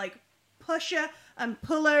trying to like push her and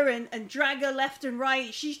pull her and drag her left and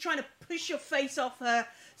right. She's trying to push your face off her.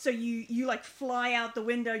 So you like fly out the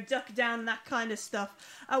window, duck down, that kind of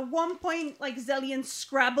stuff. At one point, like Zellian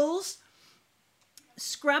scrabbles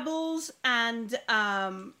and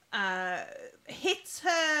hits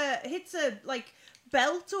her like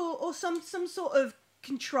belt or some sort of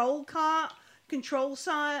control button,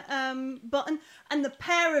 and the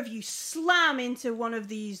pair of you slam into one of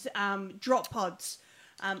these drop pods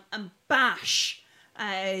and bash.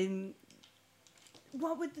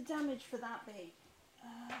 What would the damage for that be?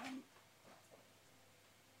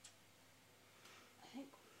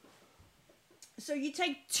 So you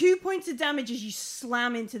take 2 points of damage as you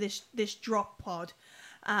slam into this drop pod,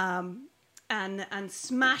 and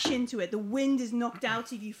smash into it. The wind is knocked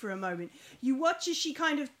out of you for a moment. You watch as she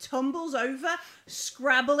kind of tumbles over,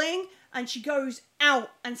 scrabbling, and she goes out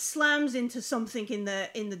and slams into something in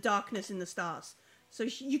the darkness in the stars. So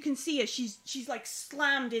you can see her. She's like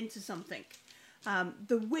slammed into something.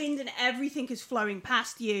 The wind and everything is flowing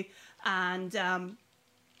past you, and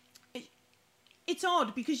it's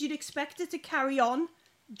odd because you'd expect her to carry on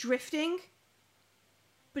drifting,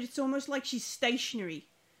 but it's almost like she's stationary.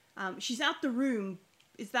 She's out the room.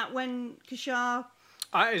 Is that when Kishar?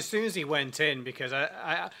 As soon as he went in, because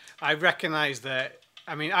I recognised that.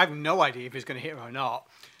 I mean, I have no idea if he's going to hit her or not.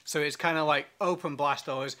 So it's kind of like open blast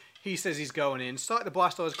doors. He says he's going in. Start the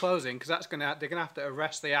blast doors closing, because they're going to have to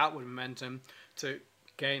arrest the outward momentum to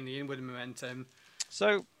gain the inward momentum.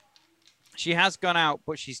 So she has gone out,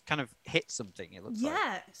 but she's kind of hit something. It looks like.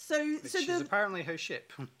 Yeah. So Which is apparently her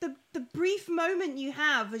ship. the brief moment you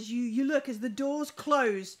have as you look as the doors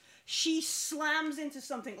close, she slams into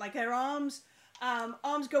something, like her arms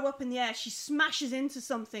go up in the air. She smashes into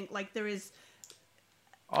something, like there is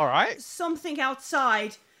All right. something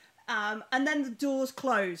outside, and then the doors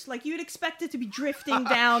close. Like you'd expect it to be drifting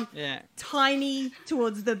down, Yeah. tiny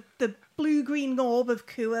towards the blue-green orb of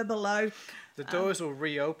Kua below. The doors will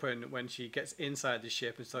reopen when she gets inside the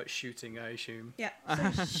ship and starts shooting, I assume. Yeah,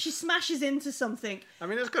 so she smashes into something. I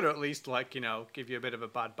mean, it's got to at least, like, give you a bit of a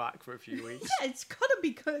bad back for a few weeks. Yeah, it's gotta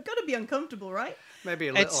be uncomfortable, right? Maybe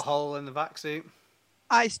a little It's- hole in the vac suit.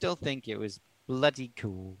 I still think it was bloody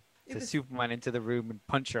cool It to was- Superman into the room and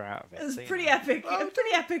punch her out of it. It was so, you pretty know. epic. Oh, A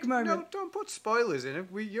pretty epic moment. No, don't put spoilers in it.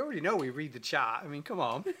 You already know we read the chat. I mean, come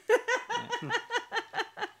on.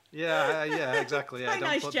 yeah, exactly. Yeah, Play don't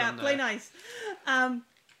nice, put chap. them Play there. nice.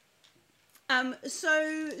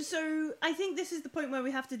 So I think this is the point where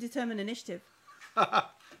we have to determine initiative.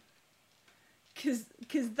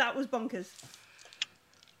 Because that was bonkers.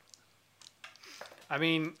 I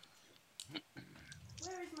mean,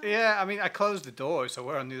 Where is my... yeah, I mean, I closed the door, so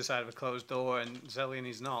we're on the other side of a closed door, and Zellian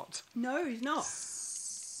is not. No, he's not.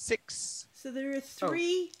 6. So there are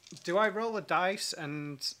 3... Do I roll a dice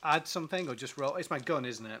and add something, or just roll? It's my gun,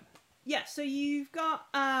 isn't it? Yeah, so you've got...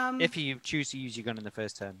 If you choose to use your gun in the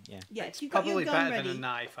first turn, yeah. Yeah, It's you've got your probably gun better ready. than a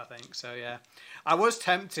knife, I think. So yeah, I was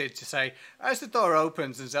tempted to say as the door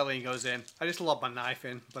opens and Zellian goes in, I just lob my knife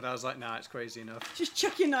in, but I was like, nah, it's crazy enough. Just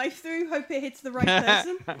chuck your knife through, hope it hits the right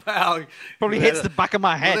person. Well, Probably hits the back of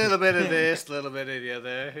my head. A little bit of this, a little bit of the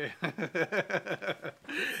other.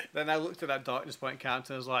 Then I looked at that darkness point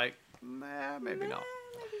counter and was like, nah, maybe not.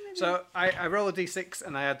 Maybe. So I roll a d6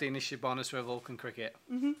 and I add the initiative bonus for Vulcan Cricket.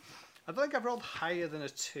 Mm-hmm. I don't think I've rolled higher than a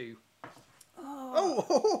 2.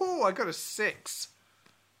 Oh, I got a 6.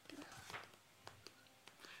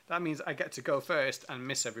 That means I get to go first and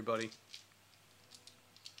miss everybody.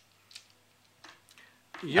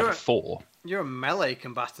 You have a 4. You're a melee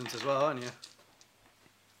combatant as well, aren't you?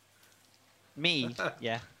 Me,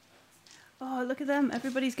 yeah. Oh, look at them.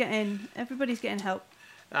 Everybody's getting help.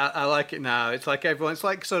 I like it now. It's like everyone. It's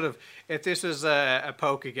like sort of if this was a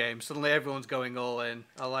poker game, suddenly everyone's going all in.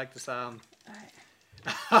 I like the sound. All right.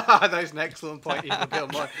 That's an excellent point, Evil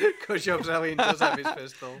Gilmore. Kushov Zelian does have his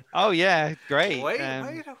pistol. Oh yeah, great. Wait,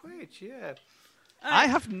 yeah. I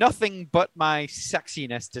have nothing but my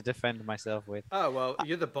sexiness to defend myself with. Oh, well,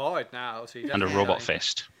 you're the board now, so you And a definitely robot don't.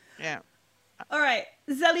 fist. Yeah. All right,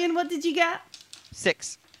 Zelian, what did you get?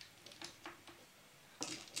 6.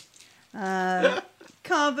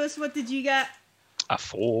 Carvus, what did you get? A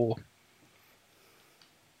 4.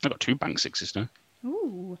 I got 2 bank 6s now.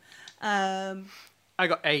 Ooh, I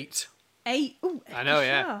got 8. 8. Ooh, I know,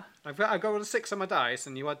 yeah. sure. I got a 6 on my dice,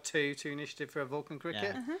 and you had 2 initiative for a Vulcan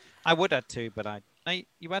cricket. Yeah. I would add 2, but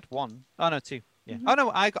you had 1. Oh no, 2. Yeah. Oh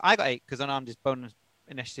no, I got 8 because unarmed is bonus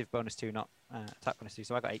initiative bonus 2, not attack bonus 2.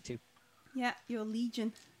 So I got 8 too. Yeah, you're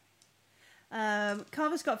Legion.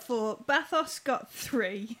 Carvus got 4. Bathos got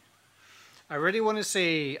 3. I really want to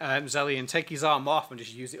see Zelian take his arm off and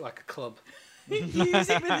just use it like a club. Use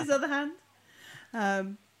it with his other hand.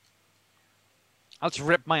 I'll just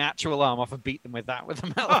rip my actual arm off and beat them with that with a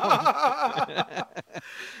metal arm.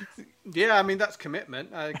 Yeah, I mean, that's commitment.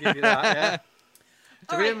 I'll give you that, yeah.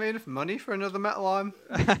 Do we Alright. have enough money for another metal arm?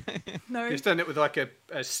 No. He's done it with like a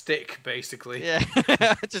stick, basically. Yeah,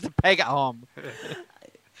 just a peg arm.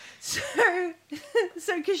 So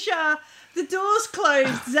Kashar, the door's closed.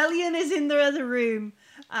 Zelian is in the other room.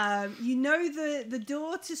 You know the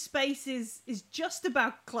door to space is just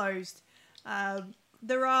about closed.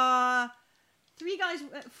 There are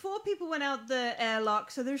 4 people went out the airlock,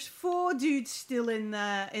 so there's 4 dudes still in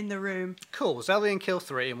the room. Cool. Zelian kill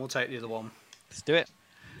 3 and we'll take the other one. Let's do it.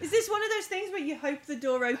 Is this one of those things where you hope the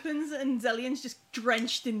door opens and Zelian's just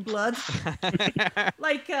drenched in blood,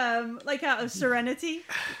 like out of Serenity?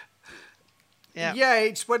 Yeah. Yeah,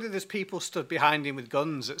 it's whether there's people stood behind him with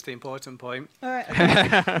guns that's the important point. All right.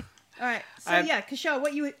 Okay. All right. So Um, Kashar,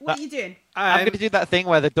 what you doing? I'm Um, gonna do that thing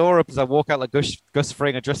where the door opens, I walk out like Gus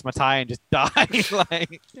Fring, adjust my tie, and just die.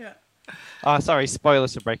 Like, Yeah. oh, sorry,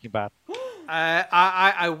 spoilers for Breaking Bad.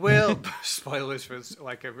 I will spoilers for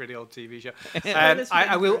like a really old TV show. Spoilers for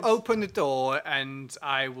I will Game of Thrones. open the door and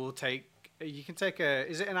I will take. You can take a.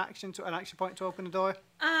 Is it an action point to open the door?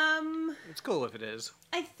 It's cool if it is.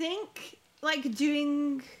 I think like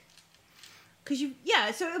doing. Because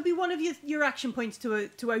so it'll be one of your action points to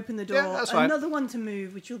open the door. Yeah, that's fine. Another one to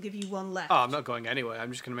move, which will give you 1 left. Oh, I'm not going anywhere.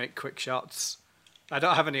 I'm just going to make quick shots. I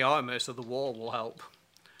don't have any armor, so the wall will help.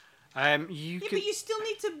 But you still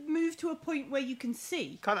need to move to a point where you can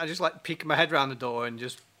see. Can't I just like peek my head around the door and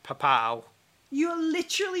just pow? You're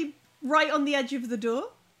literally right on the edge of the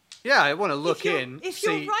door. Yeah, I want to look if you're, in. If see.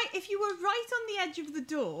 you're right, if you were right on the edge of the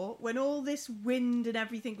door when all this wind and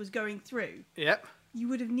everything was going through, Yep. you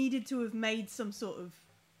would have needed to have made some sort of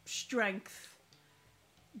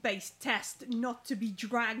strength-based test not to be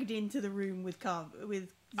dragged into the room with Zelian.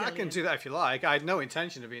 I can do that if you like. I had no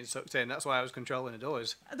intention of being sucked in. That's why I was controlling the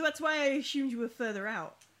doors. That's why I assumed you were further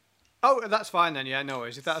out. Oh, that's fine then. Yeah, no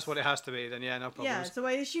worries. If that's what it has to be, then yeah, no Yeah, problems. so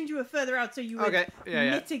I assumed you were further out so you would Okay,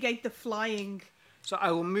 yeah. mitigate the flying. So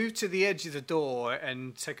I will move to the edge of the door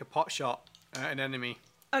and take a pot shot at an enemy.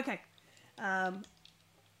 Okay.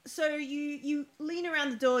 So you lean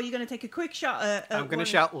around the door. You're going to take a quick shot at I'm going to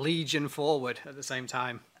shout Legion forward at the same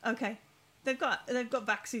time. Okay. They've got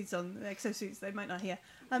vac suits on, exosuits. They might not hear.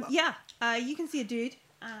 You can see a dude.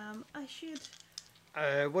 I should.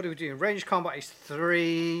 What are we doing? Range combat is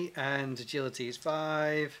 3 and agility is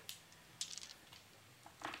 5.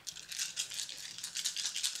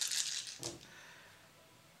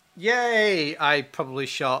 Yay! I probably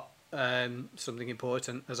shot something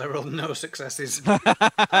important as I rolled no successes. All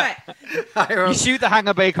right. I You rolled shoot the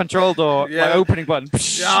hangar bay control door, Yeah. like opening button.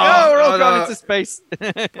 No, we're all no, going no. into space.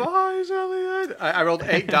 Bye, Elliot. I rolled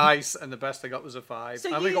 8 dice and the best I got was a 5.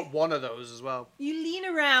 So I only you- got one of those as well. You lean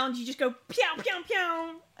around. You just go pew pew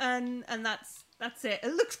pew, and that's it.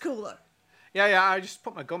 It looks cool though. Yeah, I just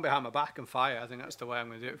put my gun behind my back and fire. I think that's the way I'm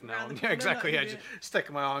going to do it from now Round on. the Yeah, corner, exactly. Yeah, yeah. just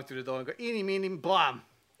sticking my arm through the door and go, eeny, meeny, blam.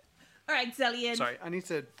 All right, Zelian. Sorry, I need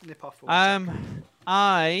to nip off for 1 sec.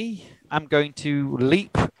 I am going to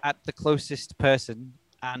leap at the closest person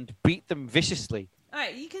and beat them viciously. All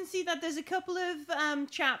right, you can see that there's a couple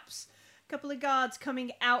of chaps, a couple of guards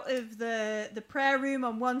coming out of the prayer room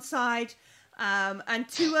on one side, and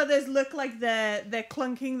 2 others look like they're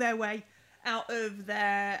clunking their way out of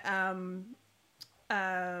their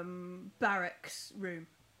barracks room.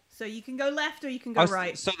 So you can go left or you can go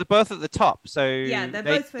right. So they're both at the top. So Yeah, they're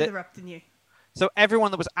both further up than you. So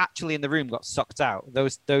everyone that was actually in the room got sucked out.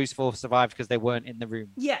 Those 4 survived because they weren't in the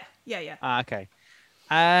room. Yeah. Ah, okay.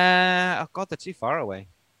 Oh god, they're too far away.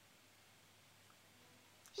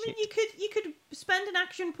 I mean, you could spend an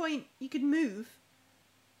action point. You could move.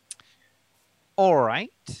 All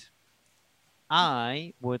right.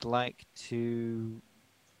 I would like to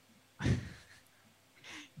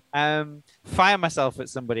fire myself at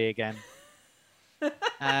somebody again.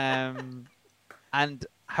 And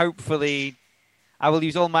hopefully I will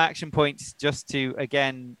use all my action points just to,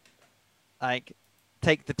 again, like,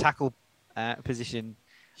 take the tackle position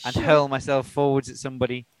and hurl myself forwards at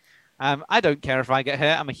somebody. I don't care if I get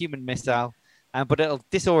hurt. I'm a human missile, but it'll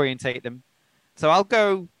disorientate them. So I'll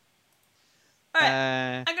go. All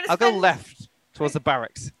right, I'll go left towards the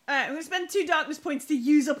barracks. All right, I'm going to spend 2 darkness points to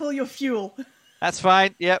use up all your fuel. That's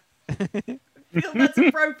fine. Yep. Feel that's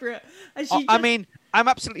appropriate. I mean, I'm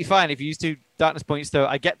absolutely fine if you use 2 darkness points. So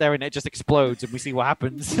I get there and it just explodes, and we see what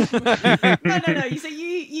happens. No. So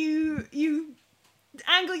you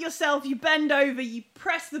angle yourself, you bend over, you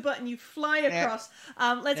press the button, you fly across.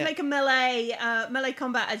 Let's make a melee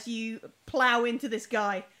combat as you plow into this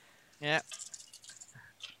guy. Yeah.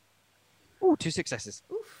 Ooh, 2 successes.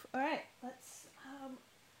 Oof. All right. Let's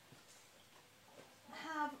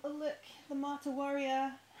have a look. The Martyr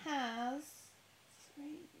Warrior has 3.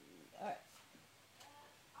 All right.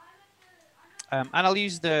 And I'll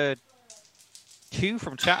use the 2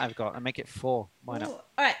 from chat I've got and make it 4. Why not? Ooh. All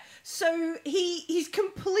right. So he's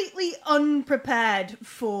completely unprepared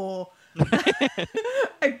for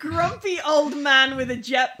a grumpy old man with a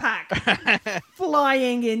jetpack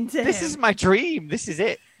flying into him. This is my dream. This is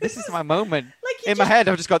it. This is my moment. Like In my head,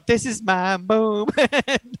 I've just got, this is my moment.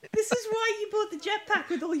 This is why you bought the jetpack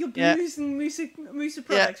with all your booze and Musa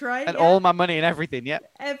products, right? And all my money and everything,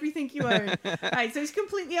 yep. Everything you own. Right, so he's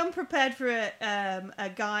completely unprepared for a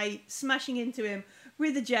guy smashing into him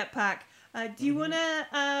with a jetpack. Do you want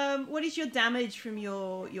to... what is your damage from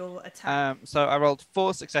your attack? So I rolled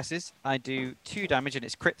 4 successes. I do 2 damage, and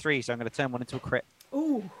it's crit 3, so I'm going to turn one into a crit.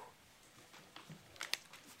 Ooh.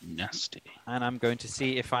 Nasty. And I'm going to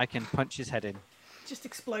see if I can punch his head in. Just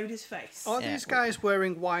explode his face. Are these guys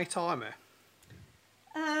wearing white armour?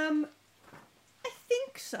 I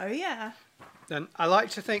think so, yeah. Then I like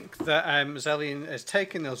to think that Zellion has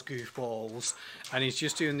taken those goofballs and he's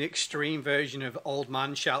just doing the extreme version of old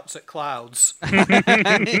man shouts at clouds.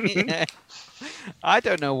 Yeah. I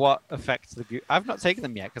don't know what affects the... I've not taken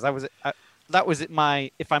them yet, because that was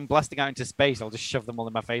my... If I'm blasting out into space, I'll just shove them all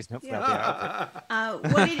in my face and hopefully I'll be out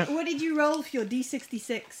of it. What did you roll for your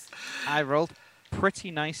D66? I rolled pretty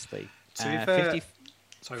nicely. To be fair,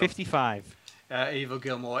 55. Evil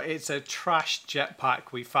Gilmore, it's a trash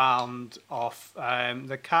jetpack we found off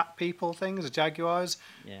the cat people things, the Jaguars.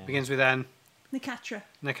 Yeah. Begins with N.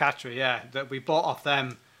 Nakatra, yeah, that we bought off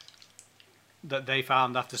them, that they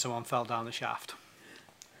found after someone fell down the shaft.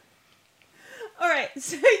 All right,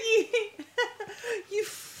 so you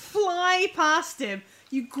fly past him,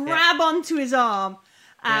 you grab onto his arm,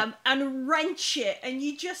 and wrench it, and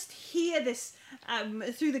you just hear this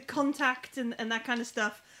through the contact and that kind of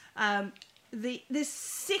stuff. This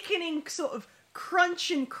sickening sort of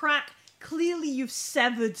crunch and crack. Clearly, you've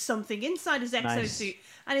severed something inside his exosuit,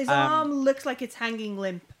 and his arm looks like it's hanging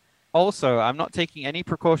limp. Also, I'm not taking any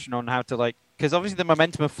precaution on how to, because obviously the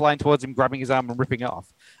momentum of flying towards him, grabbing his arm and ripping it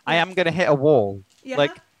off. I am going to hit a wall. Yeah.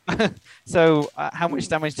 So how much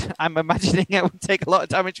damage? I'm imagining it would take a lot of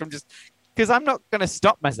damage from just... Because I'm not going to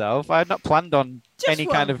stop myself. I had not planned on any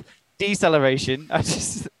kind of deceleration.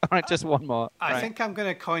 Just one more. I think I'm going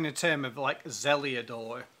to coin a term of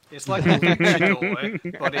Zelliador. It's like a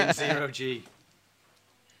luchador, but in 0G.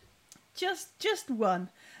 Just one.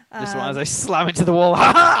 This one as I slam into the wall.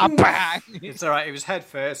 Bang! It's alright, it was head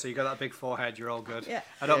first, so you got that big forehead, you're all good. Yeah.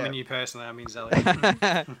 I don't mean you personally, I mean Zelly.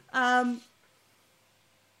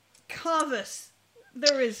 Carvus,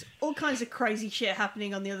 there is all kinds of crazy shit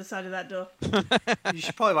happening on the other side of that door. You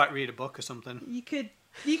should probably read a book or something. You could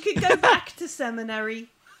go back to seminary.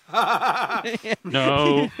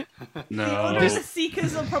 No. The Order of the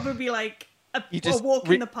Seekers will probably be like a walk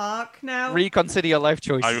in the park now. Reconsider your life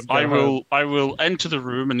choices. I will enter the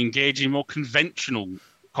room and engage in more conventional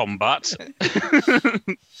combat.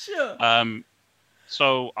 Sure.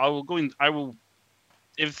 So I will go in. I will,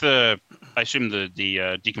 I assume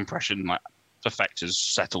the decompression effect is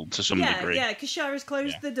settled to some degree. Yeah, Kashara's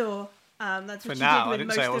closed the door. That's what For she now, did with I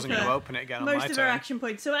didn't say I wasn't going to open it again on my most of her turn. action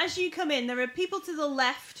points. So as you come in, there are people to the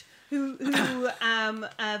left who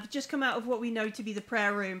have just come out of what we know to be the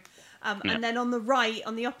prayer room. And then on the right,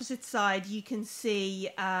 on the opposite side, you can see...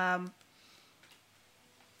 on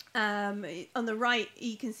the right,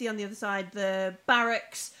 you can see on the other side the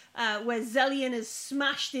barracks where Zellion has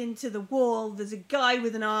smashed into the wall. There's a guy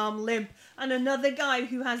with an arm limp and another guy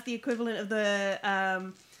who has the equivalent of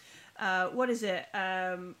the... what is it?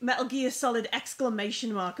 Metal Gear Solid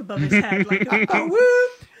exclamation mark above his head, like a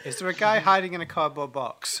whoop. Is there a guy hiding in a cardboard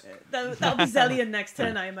box? That'll be Zellion next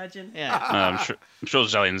turn, I imagine. Yeah. I'm sure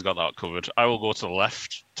Zellian's got that covered. I will go to the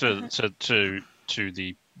left to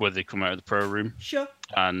the where they come out of the prayer room, Sure.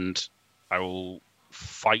 and I will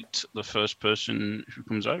fight the first person who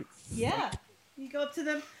comes out. Yeah. You go up to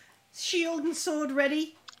them, shield and sword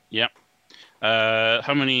ready. Yep.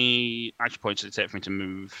 How many action points did it take for me to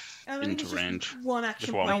move I think into it's just range? one action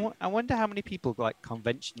Just one. point. I wonder how many people like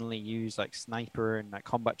conventionally use like sniper and like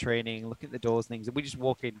combat training, look at the doors and things. And we just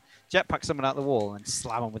walk in, jetpack someone out the wall, and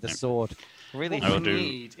slam them with a sword. Really? What I we will do.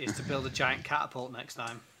 need is to build a giant catapult next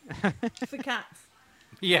time. For cats.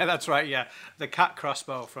 Yeah, that's right. Yeah, the cat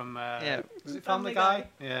crossbow from was it Family Guy?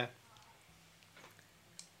 Yeah.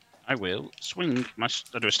 I will swing. I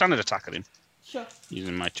do a standard attack at him Sure.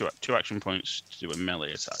 using my two action points to do a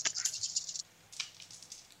melee attack.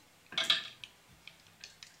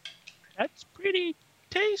 That's pretty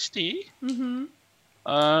tasty. Mm-hmm.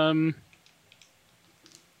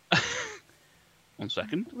 1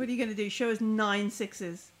 second. What are you going to do? Show us 9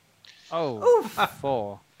 6s. Oh, Oof.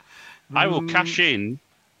 4. I will cash in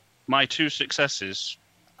my 2 successes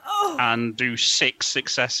Oh! and do 6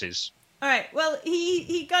 successes. All right. Well,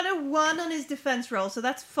 he got a 1 on his defense roll, so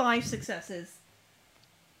that's 5 successes.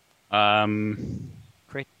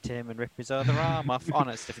 Crit him and rip his other arm off. Oh,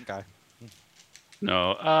 no, it's a different guy.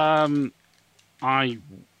 No. I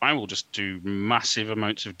will just do massive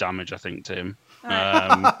amounts of damage, I think, to him.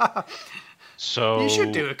 So You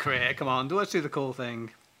should do a crit. Come on, let's do the cool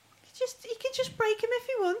thing. He can just break him if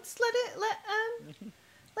he wants. Let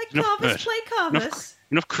Enough Carvus bird. play Carvus.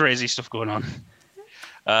 enough crazy stuff going on.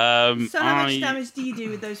 So how much damage do you do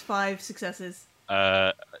with those 5 successes?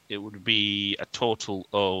 It would be a total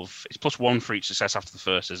of it's +1 for each success after the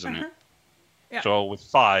first, isn't it? Yeah. So with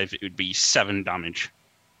 5, it would be 7 damage.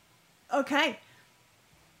 Okay.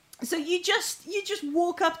 So you just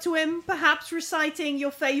walk up to him, perhaps reciting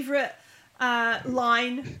your favourite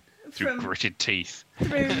line Through from gritted teeth.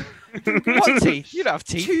 through What teeth? You don't have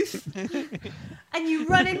teeth. tooth, and you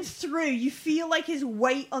run him through. You feel like his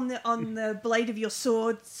weight on the blade of your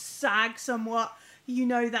sword sag somewhat. You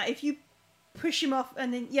know that if you push him off,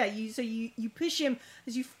 and then you push him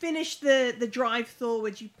as you finish the drive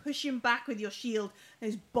forward. You push him back with your shield, and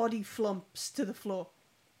his body flumps to the floor.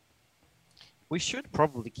 We should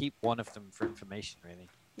probably keep one of them for information, really.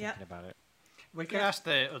 Yeah. Thinking about it. We can ask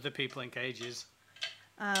the other people in cages.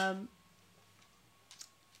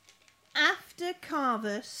 After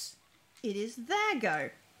Carvus, it is their go.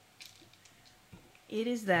 It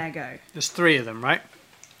is their go. There's 3 of them, right?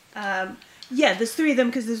 Yeah, there's 3 of them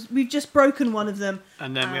because we've just broken one of them.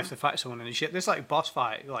 And then we have to fight someone in a ship. There's like a boss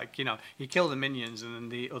fight. Like, you kill the minions and then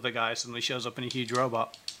the other guy suddenly shows up in a huge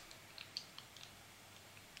robot.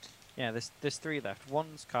 Yeah, there's 3 left.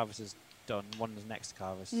 One's Carvus is done. One's next to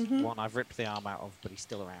Carvus. Mm-hmm. One I've ripped the arm out of, but he's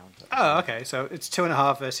still around. Oh, okay. So it's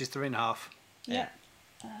 2.5 versus 3.5. Yeah.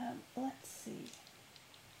 Let's see.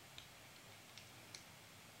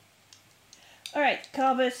 All right,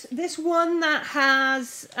 Carvus. This one that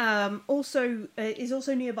has is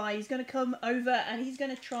also nearby. He's going to come over and he's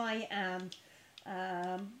going to try and.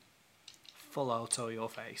 Full auto your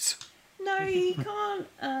face. No, he can't.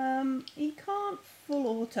 He can't full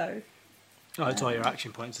auto, Oh, it's all your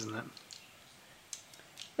action points, isn't it?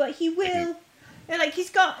 but he will. Like he's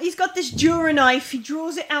got this Dura knife. He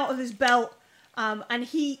draws it out of his belt, and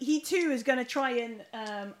he too is going to try and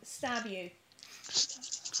stab you.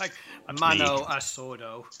 Like a mano a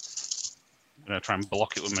sordo. I'm going to try and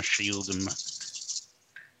block it with my shield and my...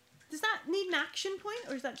 Does that need an action point,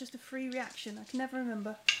 or is that just a free reaction? I can never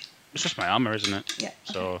remember. It's just my armor, isn't it? Yeah.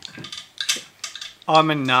 So I'm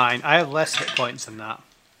a 9. I have less hit points than that.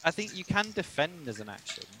 I think you can defend as an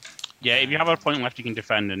action. yeah, if you have a point left, you can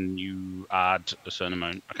defend, and you add a certain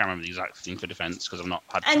amount. I can't remember the exact thing for defense because I've not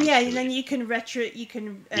had. And chance yeah, to and do then it. you can retro. You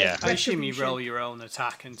can. Yeah. I assume you retribution. roll your own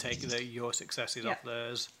attack and take your successes Yeah. off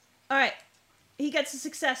theirs. All right. He gets a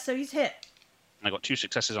success, so he's hit. I got 2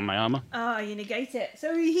 successes on my armor. Oh, you negate it.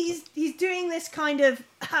 So he's doing this kind of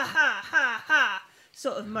ha ha ha ha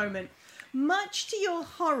sort of moment. Much to your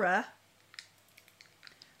horror,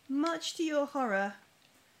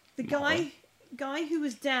 the guy who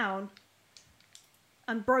was down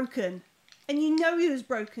and broken, and you know he was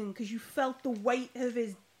broken because you felt the weight of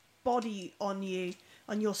his body on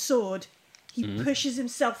your sword. He pushes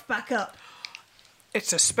himself back up.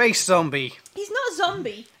 It's a space zombie. He's not a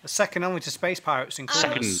zombie. A second only to space pirates in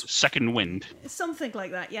chorus. Second wind. Something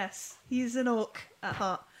like that, yes. He's an orc at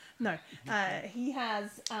heart. No, he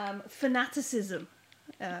has fanaticism,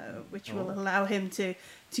 which will allow him to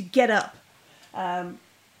get up. I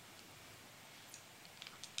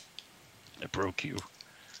broke you.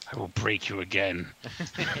 I will break you again.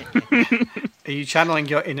 Are you channeling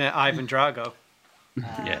your inner Ivan Drago?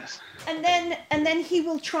 Yes. And then he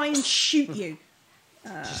will try and shoot you.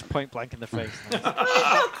 Just point blank in the face. Now.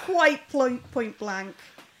 Not quite point blank.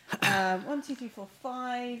 1, 2, 3, 4,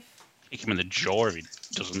 5. Kick him in the jaw if he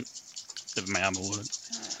doesn't. If my ammo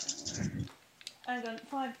won't. Hang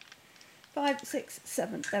on, 5, 6,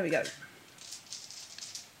 7. There we go.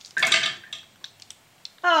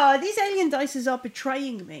 Oh, these alien dices are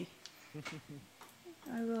betraying me.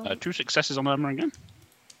 I will. 2 successes on armor again.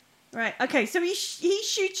 Right. Okay. So he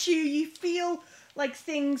shoots you. You feel like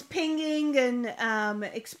things pinging and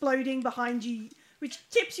exploding behind you, which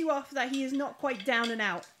tips you off that he is not quite down and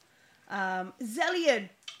out. Zelian,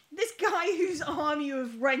 this guy whose arm you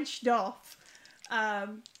have wrenched off,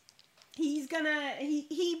 he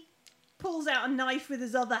pulls out a knife with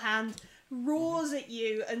his other hand, roars at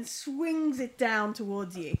you, and swings it down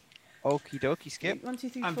towards you. Okie dokie, Skip. 1, 2,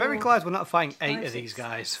 3, I'm 4, very glad we're not fighting 8 5, of these 6,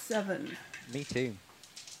 guys. 7. Me too.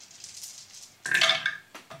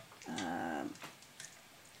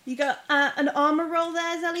 You got an armor roll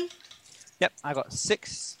there, Zelly? Yep, I got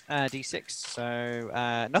 6 d6,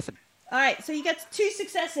 so nothing. All right, so you get 2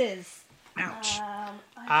 successes. Ouch.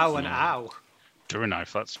 Ow and ow. During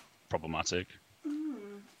knife, that's problematic.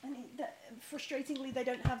 Frustratingly, they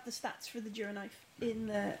don't have the stats for the Dura knife in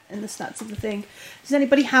the stats of the thing. Does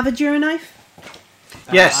anybody have a Dura knife?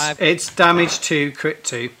 Yes, it's damage 2, crit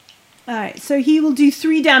 2. All right, so he will do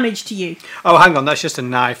 3 damage to you. Oh, hang on, that's just a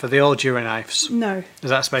knife. Are they all Dura knives? No, Is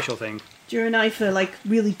that a special thing? Dura knife are like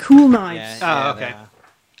really cool knives. Oh, they okay. are.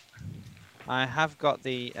 I have got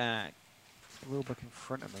the rulebook in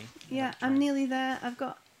front of me. Yeah, I'm nearly there. I've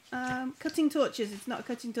got cutting torches. It's not a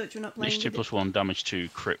cutting torch. We're not playing. Initiative with it. +1, damage 2,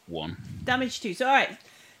 crit 1. Damage 2. So all right,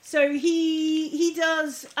 so he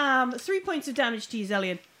does 3 points of damage to you,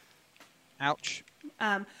 Zelian. Ouch.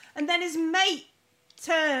 And then his mate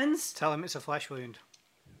turns. Tell him it's a flesh wound.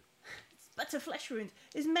 That's a flesh wound.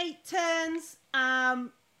 His mate turns, and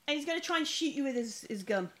he's going to try and shoot you with his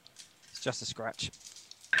gun. It's just a scratch.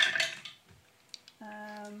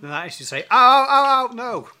 And that is to say, ow,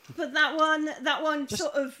 no. But that one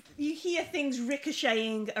sort of, you hear things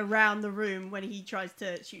ricocheting around the room when he tries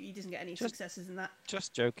to shoot. He doesn't get any successes in that.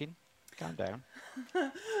 Just joking. Calm down.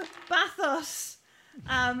 Bathos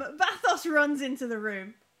runs into the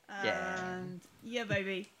room. Yeah. And yeah,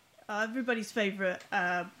 baby. Everybody's favourite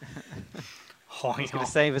He's going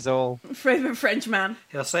to save us all. French man.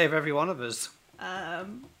 He'll save every one of us. All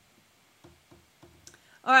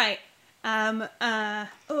right.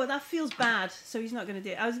 Oh, that feels bad. So he's not going to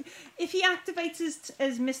do it. If he activates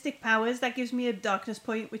his mystic powers, that gives me a darkness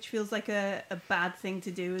point, which feels like a bad thing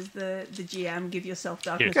to do as the GM. Give yourself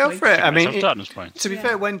darkness Go points. for it. I mean, Darkness points. to be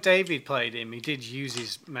fair, when David played him, he did use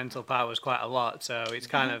his mental powers quite a lot, so it's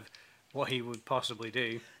kind of what he would possibly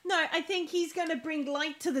do. No, I think he's going to bring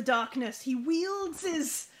light to the darkness. He wields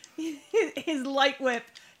his light whip.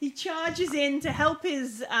 He charges in to help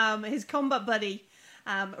his combat buddy.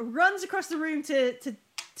 Runs across the room to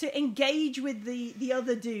engage with the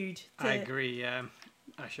other dude. I agree,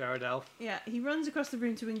 Asharadel. Yeah, he runs across the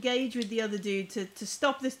room to engage with the other dude to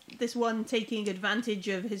stop this one taking advantage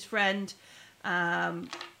of his friend.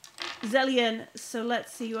 Zelian, so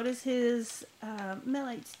let's see, what is his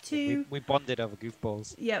melee? 2. We bonded over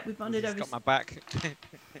goofballs. Yeah, we bonded He's over. got my back.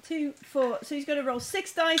 2, 4. So he's going to roll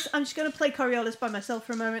 6 dice. I'm just going to play Coriolis by myself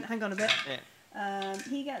for a moment. Hang on a bit. Yeah.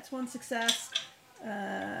 He gets 1 success.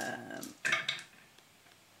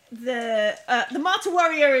 The Martyr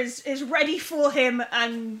Warrior is ready for him,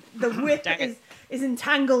 and the whip is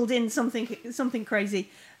entangled in something crazy.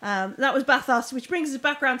 That was Bathos, which brings us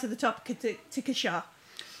back round to the top to Kashar.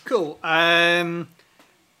 Cool. I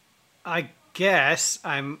guess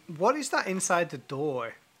what is that inside the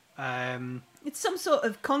door? It's some sort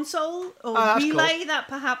of console or that's relay cool. that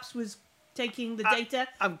perhaps was taking the data.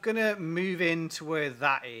 I'm gonna move into where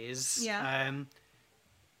that is. Yeah.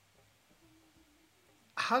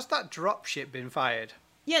 Has that dropship been fired?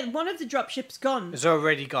 Yeah, one of the dropships gone. It's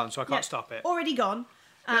already gone, so I can't Yeah, stop it. Already gone.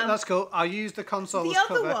 Yeah, that's cool. I'll use the console The as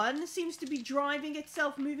other cover. one seems to be driving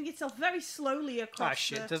itself, moving itself very slowly across. Ah,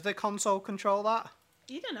 shit. Does the console control that?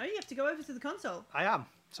 You don't know. You have to go over to the console. I am.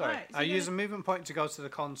 Sorry. Alright, so I you use gotta- a movement point to go to the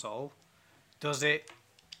console. Does it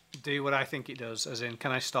do what I think it does? As in,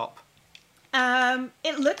 can I stop?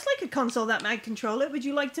 It looks like a console that might control it. Would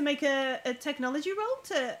you like to make a technology roll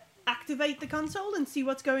to activate the console and see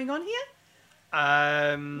what's going on here?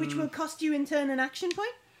 Which will cost you in turn an action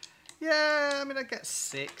point. Yeah, I mean, I get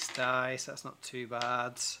 6 dice. That's not too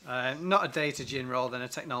bad. Not a data gin roll, then a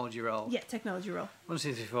technology roll. Yeah, technology roll. 1,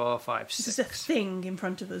 2, 3, 4, 5, This is a 6. thing in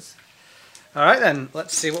front of us. All right then.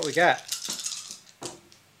 Let's see what we get.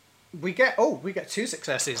 We get 2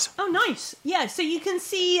 successes. Oh, nice. Yeah, so you can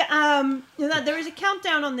see that there is a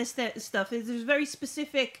countdown on this stuff. There's a very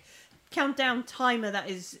specific countdown timer that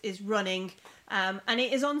is running, and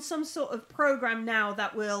it is on some sort of program now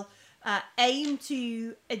that will aim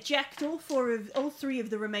to eject all 3 of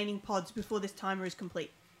the remaining pods before this timer is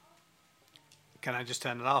complete. Can I just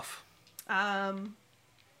turn it off?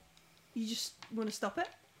 You just want to stop it?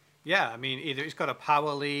 Yeah, I mean, either it's got a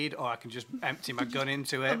power lead, or I can just empty my gun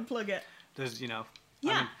into it. Unplug it. There's, Yeah.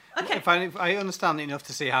 I mean, Okay. If I understand it enough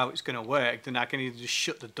to see how it's going to work, then I can either just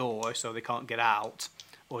shut the door so they can't get out,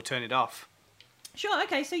 or turn it off. Sure.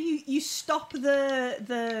 Okay. So you stop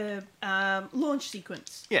the launch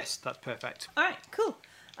sequence. Yes, that's perfect. All right. Cool.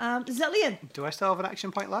 Zellian. Do I still have an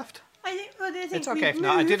action point left? I think It's we okay if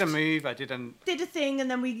not. I did a moved, move. I did an. did a thing,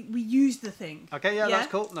 and then we used the thing. Okay, yeah,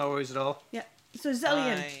 that's cool. No worries at all. Yeah. So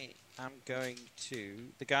Zellian. I am going to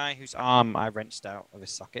the guy whose arm I wrenched out of his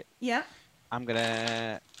socket. Yeah. I'm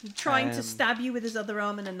gonna Trying to Um, stab you with his other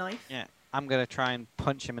arm and a knife. I'm gonna try and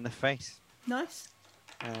punch him in the face Nice.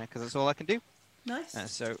 because that's all I can do.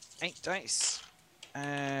 Nice. So 8 dice.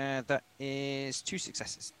 That is 2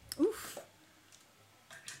 successes. Oof.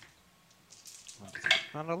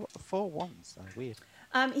 And a lot of 4 ones. Weird.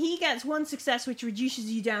 He gets 1 success, which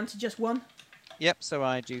reduces you down to just 1. Yep. So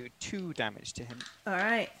I do 2 damage to him. All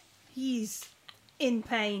right. He's in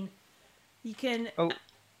pain. You can. Oh.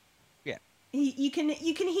 Yeah. You can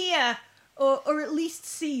hear or at least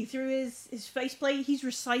see through his faceplate. He's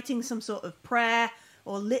reciting some sort of prayer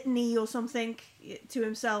or litany or something to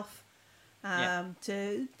himself,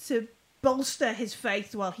 to bolster his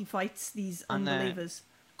faith while he fights these And, unbelievers.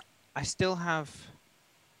 I still have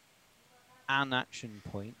an action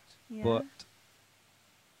point, Yeah. but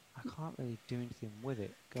I can't really do anything with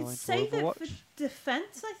it. Could Going to save it Overwatch. for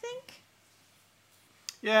defense, I think.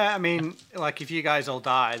 Yeah, I mean, like if you guys all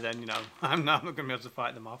die, then I'm not going to be able to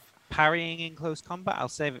fight them off. Parrying in close combat. I'll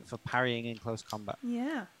save it for parrying in close combat.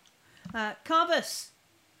 Yeah. Carvus.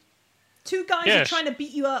 2 guys are Yes. trying to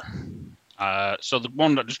beat you up. So the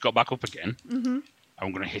one that just got back up again, Mm-hmm.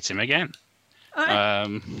 I'm going to hit him again. All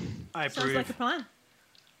right. I Sounds approve. like a plan.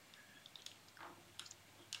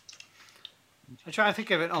 I'm trying to think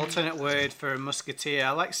of an alternate word for a musketeer.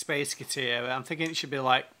 I like spaceketeer, but I'm thinking it should be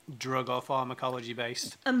like drug or pharmacology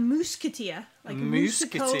based. A musketeer. Like a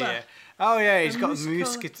musicola. Musketeer. Oh yeah, he's A got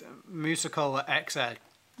musicola. Musicola XA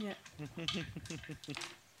Yeah.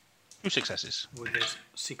 2 successes. with his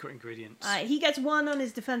secret ingredients. He gets 1 on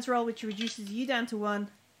his defense roll, which reduces you down to 1.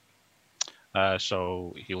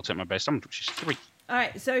 So he'll take my base damage, which is 3. All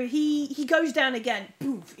right, so he goes down again.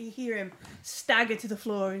 Poof! You hear him stagger to the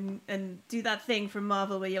floor and do that thing from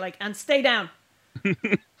Marvel where you're like, and stay down.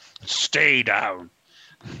 Stay down.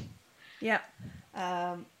 Yeah.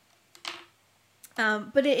 But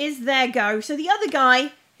it is their go. So the other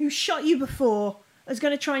guy who shot you before is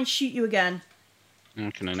going to try and shoot you again. I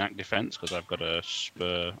can enact defense because I've got a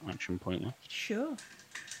spur action point left. Sure.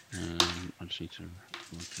 I just need to.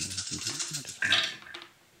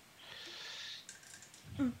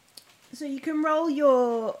 So you can roll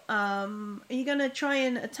your. Are you going to try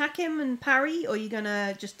and attack him and parry, or are you going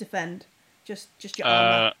to just defend? Just your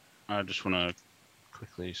armor. I just want to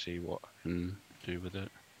quickly see what I can do with it.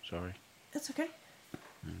 Sorry. That's okay.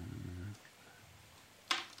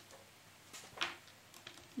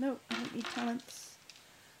 No, I don't need talents.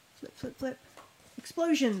 Flip, flip, flip.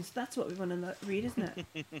 Explosions. That's what we want to read, isn't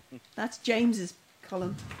it? That's James's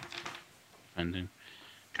column. Ending.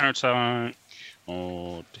 Counterattack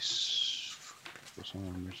or what's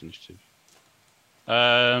on initiative?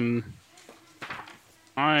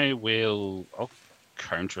 I'll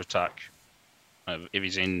counterattack. If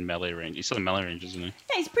he's in melee range. He's still in melee range, isn't he?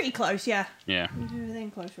 Yeah, he's pretty close, yeah. Yeah. He's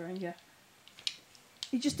within close range, yeah.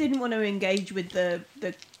 He just didn't want to engage with the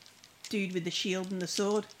dude with the shield and the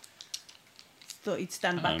sword. Thought he'd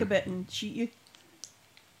stand back a bit and shoot you.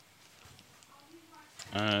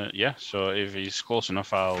 Yeah, so if he's close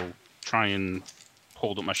enough, I'll try and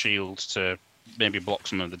hold up my shield to maybe block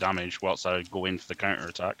some of the damage whilst I go in for the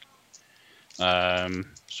counterattack. So I You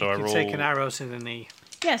roll. take an arrow to the knee.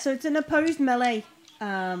 Yeah, so it's an opposed melee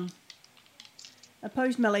combat.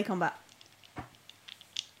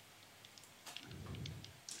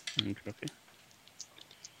 Okay.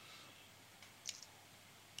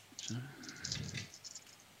 So.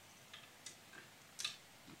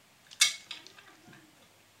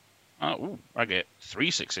 I get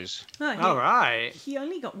 3 sixes. Oh, All right. he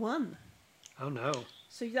only got 1. Oh no.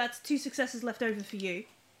 So that's 2 successes left over for you.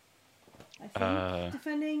 I think.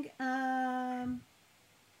 Defending.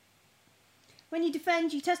 When you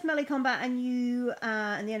defend, you test melee combat, and you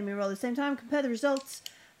and the enemy roll at the same time. Compare the results.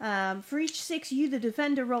 For each 6 you, the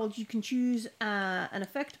defender, rolled, you can choose an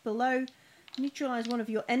effect below. Neutralize one of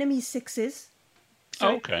your enemy's 6s.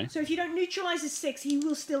 So, Okay. So if you don't neutralize his 6, he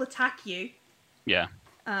will still attack you. Yeah.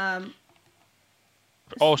 Um,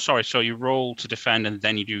 Oh, sorry. So you roll to defend, and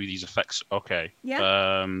then you do these effects. Okay.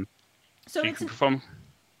 Yeah. So So you it's can perform.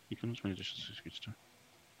 You can also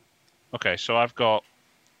Okay, so I've got.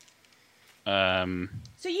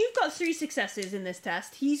 so you've got 3 successes in this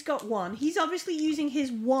test. He's got 1. He's obviously using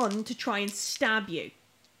his 1 to try and stab you.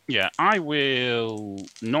 Yeah, I will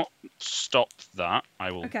not stop that.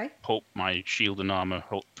 I will Okay. hope my shield and armor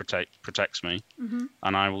protects me, Mm-hmm.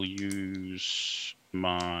 and I will use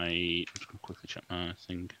my. I'm just going to quickly check my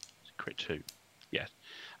thing. Crit 2. Yes.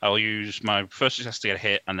 I will use my first success to get a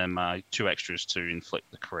hit, and then my 2 extras to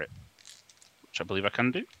inflict the crit, which I believe I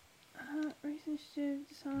can do. Initiative,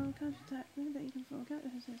 disarm, counterattack, that you can forget.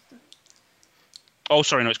 Oh,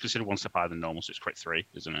 sorry, no, it's considered 1 step higher than normal, so it's crit 3,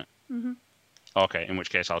 isn't it? Mm-hmm. Okay, in which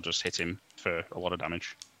case I'll just hit him for a lot of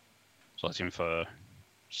damage. So I'll hit him for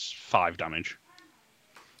 5 damage.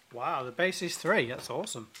 Wow, the base is 3. That's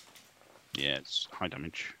awesome. Yeah, it's high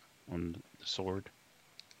damage on the sword.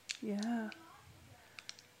 Yeah.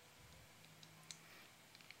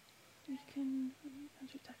 You can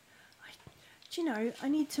counterattack. Do you know, I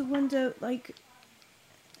need to wonder, like,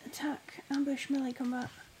 attack, ambush, melee combat.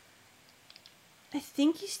 I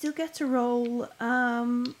think you still get to roll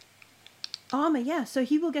armor, yeah. So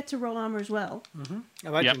he will get to roll armor as well. I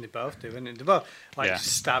imagine they both do, and they're both like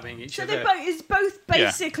stabbing each So other. they both, it's both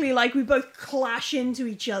basically like we both clash into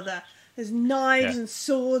each other. There's knives and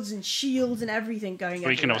swords and shields and everything going on.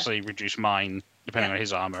 We can obviously reduce mine depending on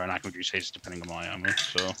his armor, and I can reduce his depending on my armor.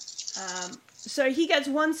 So he gets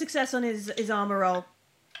 1 success on his armor roll.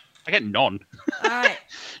 I get none. All right.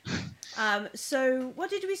 So what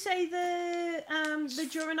did we say the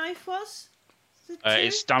Jura knife was? The 2?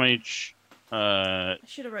 It's damage. I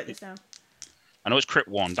should have wrote this down. I know it's crit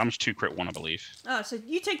 1. Damage 2, crit 1, I believe. Oh, so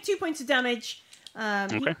you take 2 points of damage.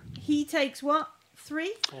 Okay. He takes what?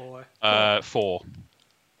 3? 4. 4.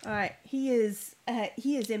 All right. He is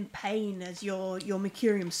in pain as your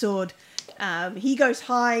Mercurium sword. He goes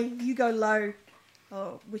high, you go low,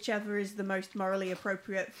 or whichever is the most morally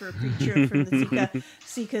appropriate for a creature from the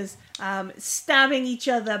Seekers. Stabbing each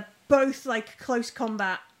other, both like close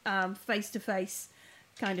combat, face to face,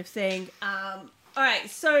 kind of thing. All right.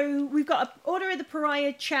 So we've got an Order of the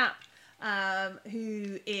Pariah chap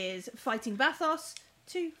who is fighting Bathos.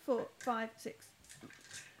 2, 4, 5, 6.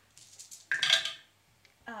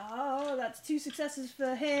 Oh, that's 2 successes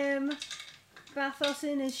for him. Bathos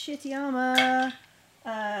in his shitty armor.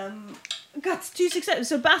 Got 2 successes.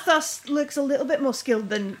 So Bathos looks a little bit more skilled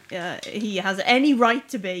than he has any right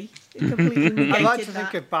to be. Completely negated I like to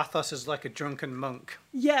that. think of Bathos as like a drunken monk.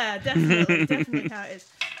 Yeah, definitely. Definitely how it is.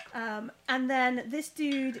 And then this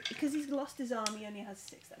dude, because he's lost his arm, he only has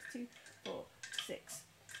 6. That's 2, 4, 6.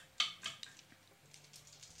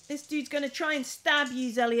 This dude's going to try and stab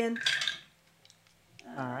you, Zelian.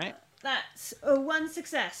 Alright. That's a 1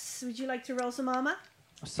 success. Would you like to roll some armor?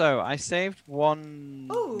 So I saved 1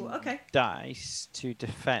 okay. dice to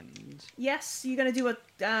defend. Yes, you're going to do what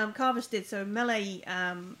Carvus did, so melee,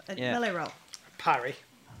 melee roll. Parry.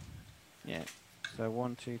 Yeah. So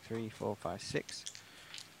 1, 2, 3, 4, 5, 6.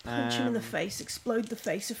 Punch him in the face, explode the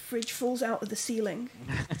face, a fridge falls out of the ceiling.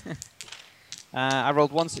 I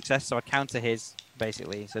rolled 1 success, so I counter his,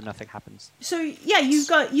 basically, so nothing happens. So yeah, you've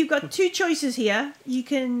got 2 choices here. You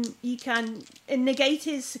can negate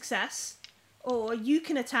his success, or you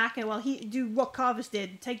can attack and he do what Carvus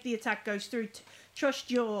did. Take the attack, goes through. Trust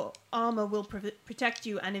your armor will protect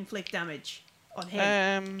you and inflict damage on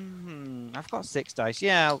him. I've got 6 dice.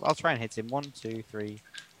 Yeah, I'll try and hit him. 1, 2, 3,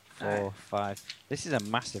 4, Alright. 5. This is a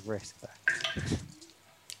massive risk,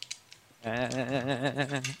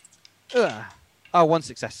 though. Oh, 1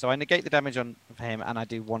 success. So I negate the damage on him, and I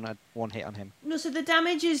do one hit on him. No, so the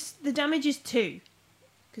damage is 2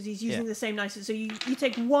 because he's using the same knife. So you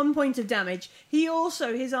take 1 point of damage.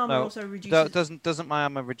 His armor also reduces. Doesn't my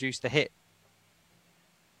armor reduce the hit?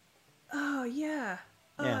 Oh yeah.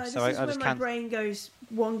 Yeah, This so I is when just my brain goes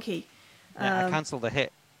wonky. Yeah, I cancel the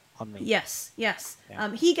hit on me. Yes. Yeah.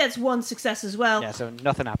 He gets 1 success as well. Yeah, so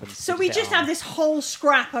nothing happens. So we just have this whole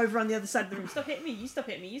scrap over on the other side of the room. Stop hitting me, you stop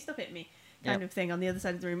hitting me, you stop hitting me. Kind of thing on the other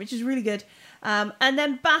side of the room, which is really good. And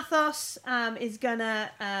then Bathos is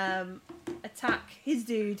gonna attack his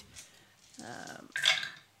dude.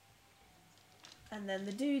 And then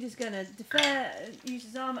the dude is gonna use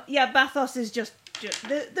his armor. Yeah, Bathos is just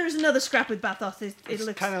there's another scrap with Bathos. It It's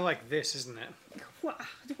looks kind of like this, isn't it? Wow.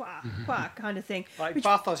 quack kind of thing. Like Which-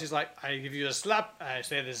 Bathos is like, I give you a slap, I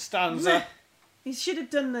say there's a stanza. He should have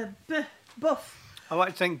done the buff. I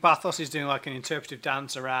like to think Bathos is doing like an interpretive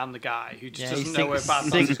dance around the guy who just Yeah, he doesn't know where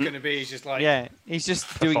sings- Bathos is going to be. He's just like, Yeah, he's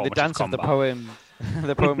just doing the Performative dance of the combat. poem,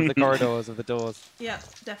 the poem of the corridors of the doors. Yeah,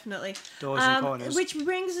 definitely. Doors and corners. Which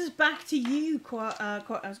brings us back to you, I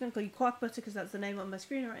was going to call you Quark Butter because that's the name on my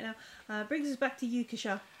screen right now. Brings us back to you,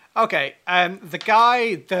 Kishar. Okay, the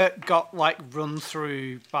guy that got like run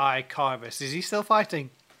through by Carvis, is he still fighting?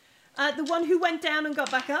 The one who went down and got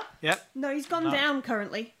back up? Yep. No, he's gone down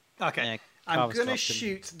currently. Okay. Yeah, I'm Carvis gonna dropped him.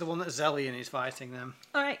 shoot the one that Zellion is fighting then.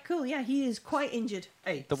 All right, cool. Yeah, he is quite injured.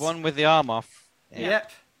 8. The one with the arm off.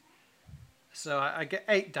 Yep. So I get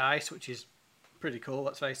 8 dice, which is pretty cool,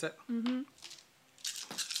 let's face it. A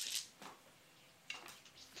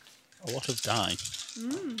lot of die.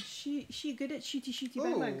 She good at shooty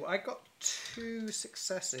bang bang. Ooh, I got 2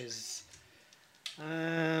 successes.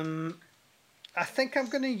 I think I'm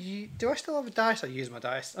going to do I still have a dice? I use my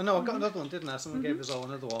dice. Oh no, I've got another one, didn't I? Someone gave us all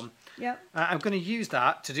another one. Yep. I'm going to use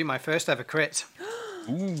that to do my first ever crit.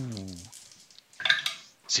 Ooh.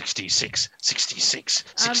 66, 66,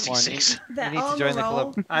 66. Their You need to armor join the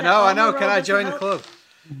roll- club. I their know. armor Can roll I doesn't join the help. club?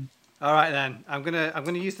 All right then. I'm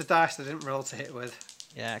gonna use the dice I didn't roll to hit with.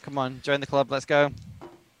 Yeah, come on, join the club. Let's go.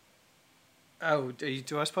 Oh,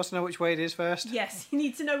 do I supposed to know which way it is first? Yes, you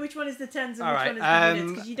need to know which one is the tens and All which right, one is the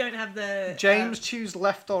units because you don't have the. James, choose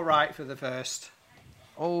left or right for the first.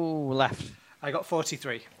 Oh, left. I got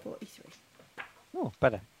 43. 43. Oh,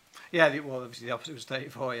 better. Yeah, well, obviously the opposite was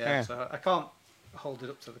 34. Yeah, Yeah. so I can't hold it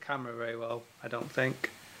up to the camera very well. I don't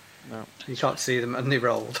think No. you can't see them, and they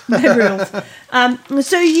rolled.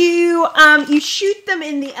 So you shoot them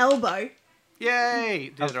in the elbow.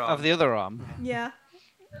 Yay! The other arm. Of the other arm. Yeah.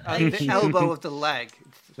 The elbow of the leg.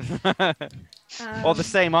 Or the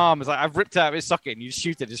same arm. It's like, I've ripped out his socket and you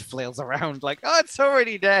shoot it, just flails around like, oh, it's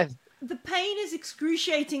already dead. The pain is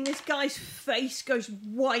excruciating. This guy's face goes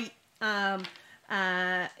white.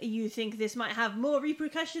 You think this might have more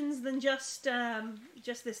repercussions than just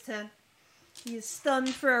this turn. He is stunned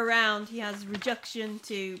for a round. He has reduction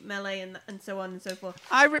to melee and so on and so forth.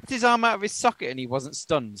 I ripped his arm out of his socket and he wasn't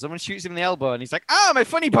stunned. Someone shoots him in the elbow and he's like, oh, my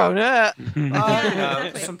funny bone. Oh, you know,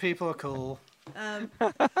 exactly. some people are cool. No,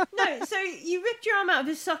 so you ripped your arm out of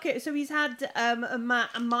his socket, so he's had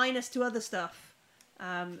a minus to other stuff.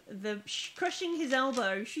 Crushing his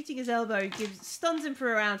elbow, shooting his elbow, stuns him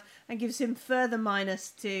for a round and gives him further minus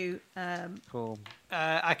to. Cool.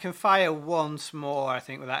 I can fire once more, I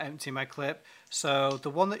think, without emptying my clip. So the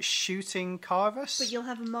one that's shooting Carvis. But you'll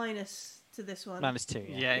have a minus to this one.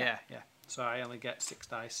 -2. Yeah. So I only get 6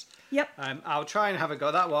 dice. Yep. I'll try and have a go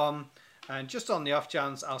at that one. And just on the off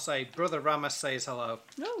chance, I'll say, Brother Ramus says hello.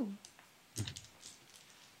 No.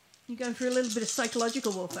 You're going for a little bit of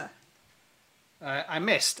psychological warfare. I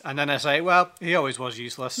missed. And then I say, well, he always was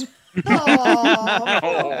useless. Oh,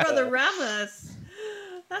 poor Brother Ramus.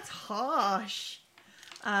 That's harsh.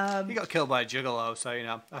 He got killed by a juggalo, so, you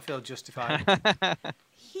know, I feel justified.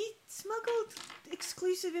 He smuggled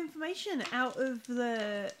exclusive information out of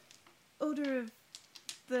the Order of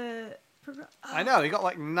the... I know, he got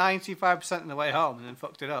like 95% on the way home and then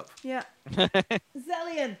fucked it up. Yeah.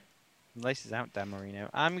 Zellion. Laces out, Dan Marino.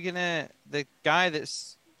 I'm gonna... The guy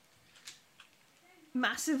that's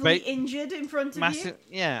Massively Ba- injured in front of massive...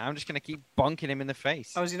 Yeah, I'm just gonna keep bonking him in the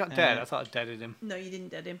face. Oh, is he not dead? I thought I deaded him. you. No, you didn't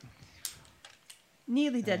dead him.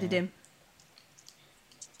 Nearly deaded him.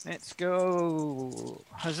 Let's go.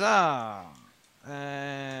 Huzzah!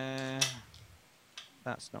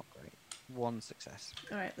 That's not great. 1 success.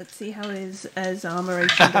 All right, let's see how his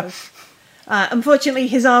armoration goes. Unfortunately,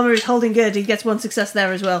 his armor is holding good. He gets 1 success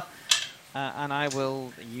there as well. And I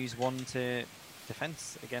will use 1 to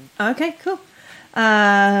defense again. Okay, cool.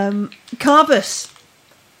 Carbus.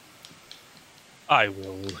 I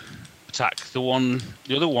will attack the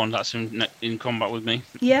other one that's in combat with me.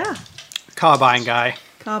 Yeah. Carbine guy.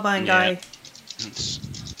 Carbine Yeah. guy. Let's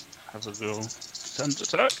have a go. Send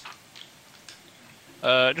attack.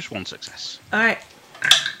 Just 1 success. All right.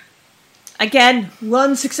 Again,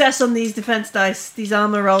 1 success on these defense dice. These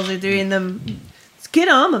armor rolls are doing them. It's good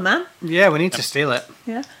armor, man. Yeah, we need to steal it.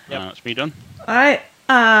 Yeah. That's me done. All right.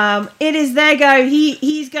 It is their go.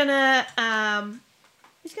 He's gonna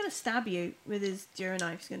stab you with his Dura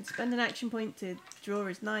knife. He's gonna spend an action point to draw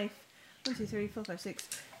his knife. 1, 2, 3, 4, 5, 6,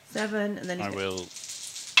 7, and then he's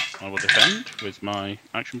I will defend with my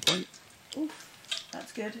action point. Oof,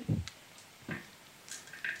 that's good.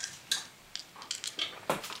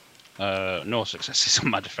 No successes on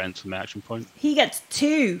my defense with my action point. He gets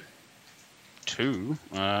 2. 2.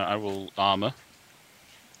 I will armor.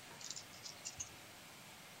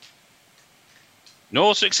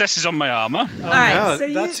 No successes on my armor. Oh Alright, no,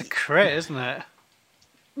 so that's a crit, isn't it?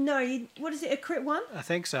 No, what is it? A crit one? I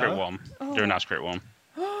think so. Crit 1. Oh. Very nice crit 1.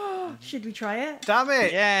 Should we try it? Damn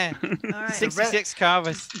it! Yeah. All right. 66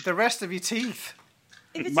 carvers. The rest of your teeth.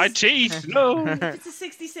 If it's My a, teeth! No! if it's a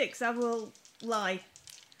 66, I will lie.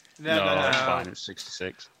 No, It's fine. It's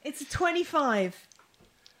 66. It's a 25.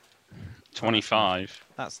 25.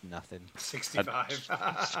 That's nothing. 65.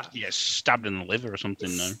 You get stabbed in the liver or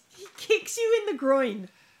something, no? He kicks you in the groin.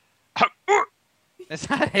 Is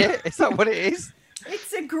that it? Is that what it is?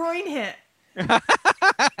 It's a groin hit.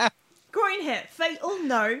 Groin hit. Fatal,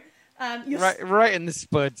 no. You're Right in the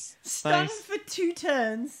spuds. stunned Nice. for 2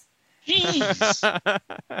 turns. Jeez!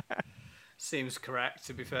 Seems correct,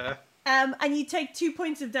 to be fair. And you take 2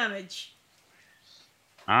 points of damage.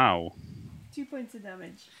 Ow. 2 points of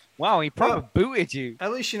damage. Wow, he probably Well- booted you.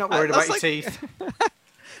 At least you're not worried about that's your like- teeth.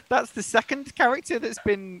 That's the second character that's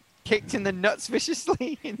been kicked in the nuts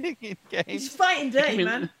viciously in the He's game. fighting dirty,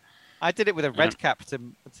 man. I did it with a red cap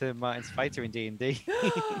to Martin's fighter in D&D.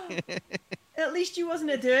 At least you wasn't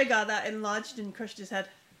a Durgar that enlarged and crushed his head.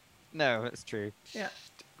 No, that's true. Yeah.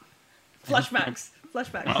 Flashbacks.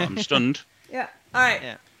 Flashbacks. Well, I'm stunned. Yeah. All right.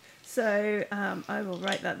 Yeah. So I will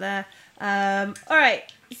write that there. All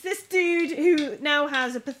right. It's this dude who now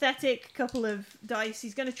has a pathetic couple of dice.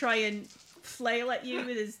 He's going to try and flail at you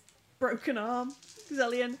with his broken arm,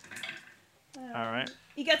 Xelian. All right.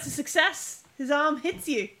 He gets a success. His arm hits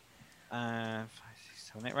you. 5,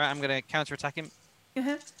 6, 7, 8. Right, I'm going to counter-attack him.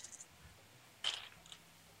 Uh-huh.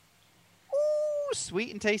 Ooh,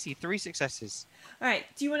 sweet and tasty. 3 successes. All right.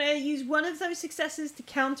 Do you want to use one of those successes to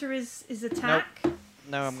counter his attack?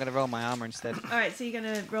 No, I'm going to roll my armor instead. All right. So you're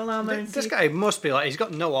going to roll armor and This see guy must be like, he's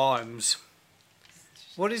got no arms.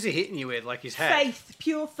 What is he hitting you with? Like his head? faith,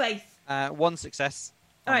 pure faith. 1 success.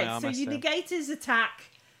 All on right. my So armor, you negate his attack.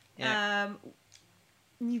 Yeah.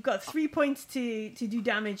 You've got 3 points to do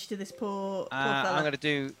damage to this poor fella. I'm going to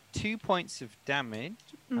do 2 points of damage,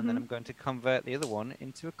 and then I'm going to convert the other one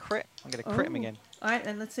into a crit. I'm going to crit him Oh. again. All right,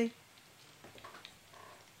 then let's see.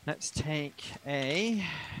 Let's take a...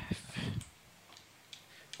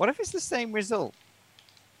 What if it's the same result?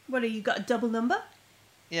 What, have you got a double number?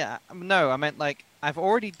 Yeah, no, I meant like, I've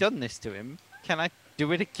already done this to him. Can I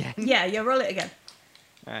do it again? Yeah, roll it again.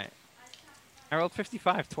 Alright. I rolled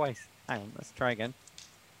 55 twice. Hang on, let's try again.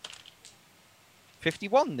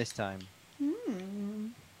 51 this time. All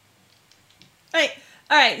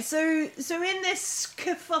right. So in this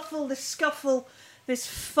kerfuffle, this scuffle, this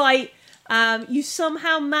fight, you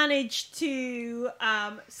somehow manage to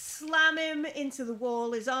slam him into the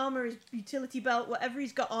wall. His armor, his utility belt, whatever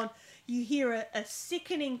he's got on. You hear a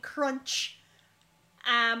sickening crunch,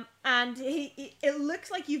 and it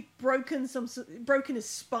looks like you've broken his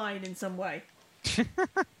spine in some way.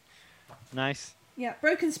 Nice. Yeah,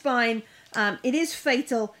 broken spine. It is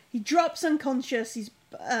fatal. He drops unconscious. He's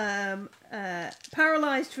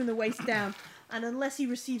paralyzed from the waist down, and unless he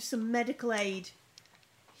receives some medical aid,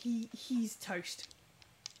 he's toast.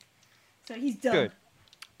 So he's done. Good.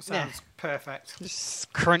 Sounds perfect.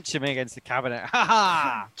 Just crunch him against the cabinet.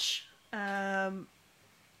 Ha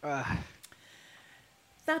ha!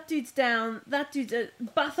 That dude's down. That dude's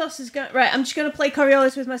Bathos is going. Right, I'm just going to play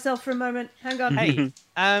Coriolis with myself for a moment. Hang on. Hey,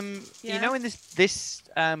 Yeah? you know in this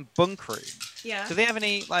bunk room, Yeah. do they have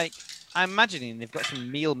any, like, I'm imagining they've got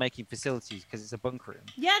some meal making facilities because it's a bunk room.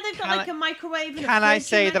 Yeah, they've got Can like I- a microwave. And Can a I fridge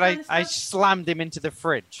say and that kind of I stuff? slammed him into the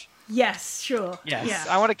fridge? Yes, sure. Yes. Yeah.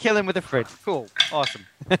 I want to kill him with a fridge. Cool. Awesome.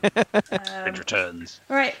 Fridge returns.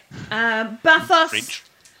 All right. Bathos. Fridge.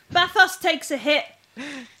 Bathos takes a hit.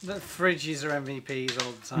 The fridges are MVPs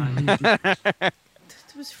all the time. There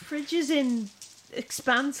was fridges in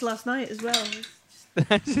Expanse last night as well.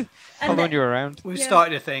 Hold on, you're around. We've Yeah.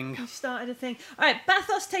 started a thing. We started a thing. All right,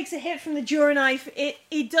 Bathos takes a hit from the Jura knife.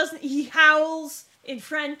 He doesn't. He howls in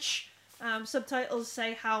French. Subtitles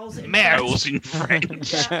say howls in Meows in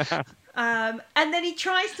French. French. And then he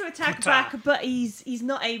tries to attack back, but he's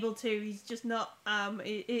not able to. He's just not.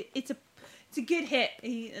 It's a good hit.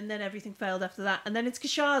 And then everything failed after that. And then it's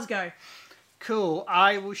Kashar's go. Cool.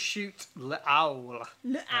 I will shoot L'Owl.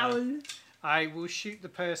 Le owl. I will shoot the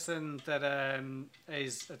person that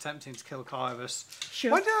is attempting to kill Carvus.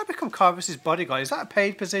 Sure. Why did I become Carvus's bodyguard? Is that a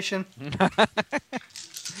paid position?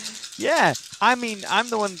 Yeah, I mean, I'm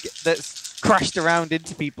the one that's crashed around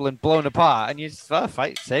into people and blown apart, and you just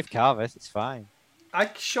fight, save Carvis. It's fine. I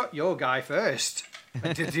shot your guy first.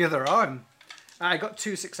 I did the other arm. I got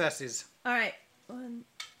 2 successes. All right. 1,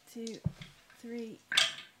 2, 3.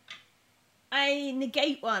 I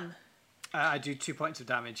negate 1. I do 2 points of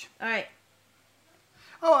damage. All right.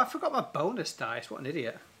 Oh, I forgot my bonus dice. What an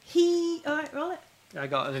idiot. All right, roll it. I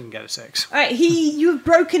didn't get a 6. All right, you've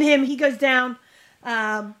broken him. He goes down.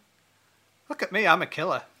 Look at me, I'm a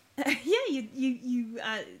killer. Yeah, you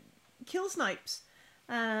kill snipes.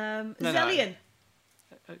 No, Zelian.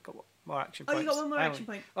 I got more action Oh, points. you got one more action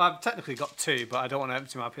point. Well, I've technically got 2, but I don't want to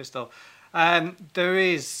empty my pistol. There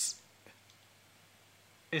is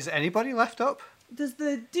anybody left up? Does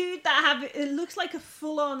the dude that have it looks like a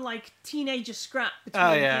full-on like teenager scrap between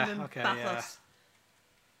Oh, yeah, him and okay, Bathos. yeah.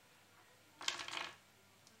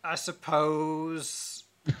 I suppose.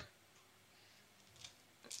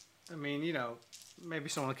 I mean, you know, maybe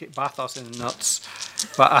someone will kick Bathos in the nuts,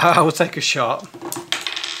 but I will take a shot.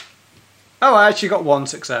 Oh, I actually got 1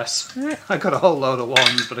 success. Right. I got a whole load of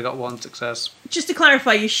 1s, but I got 1 success. Just to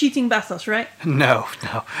clarify, you're shooting Bathos, right? No.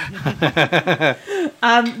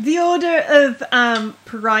 The Order of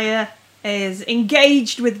Pariah is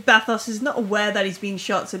engaged with Bathos, is not aware that he's being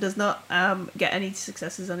shot, so does not get any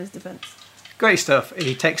successes on his defense. Great stuff.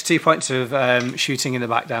 He takes 2 points of shooting in the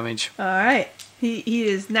back damage. All right. He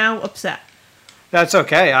is now upset. That's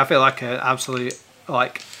okay. I feel like an absolute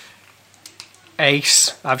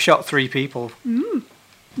ace. I've shot 3 people,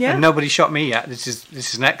 Yeah. and nobody shot me yet. This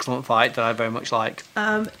is an excellent fight that I very much like.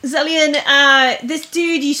 Zelian, this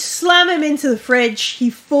dude, you slam him into the fridge. He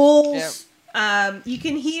falls. You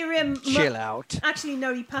can hear him. Chill out. Actually,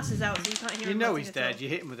 no, he passes out, so you can't hear You him. know mutting he's at all. dead. You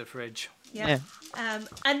hit him with a fridge. Yeah.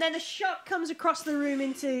 And then a shot comes across the room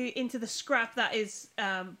into the scrap that is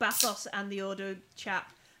Bathos and the Order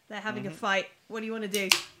chap. They're having a fight. What do you want to do?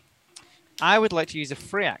 I would like to use a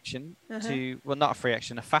free action Uh-huh. well, not a free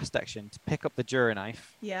action, a fast action to pick up the Jura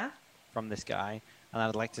knife Yeah. from this guy, and I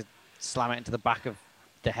would like to slam it into the back of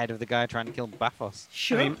the head of the guy trying to kill Bathos.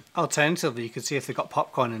 Sure. I mean, alternatively, you could see if they've got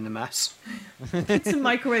popcorn in the mess. Put some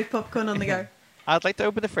microwave popcorn on the go. I'd like to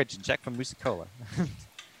open the fridge and check for Musa Cola.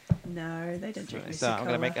 No, they don't drink So I'm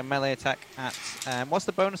going to make a melee attack at. What's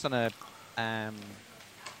the bonus on a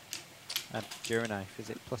Jura knife? Is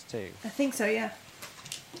it +2? I think so, yeah.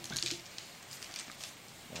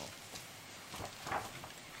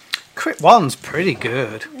 Crit 1's pretty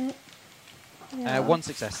good. Yeah. 1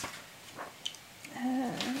 success.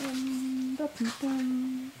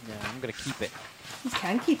 Bum. Yeah, I'm going to keep it. You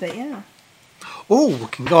can keep it, yeah. Oh, we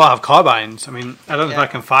can go out of carbines. I mean, I don't know if Yeah. I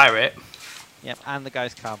can fire it. Yep, and the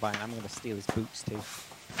guy's carbine. I'm going to steal his boots too. His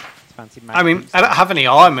fancy I mean, boots. I don't have any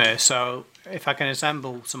armour, so if I can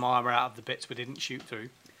assemble some armour out of the bits we didn't shoot through.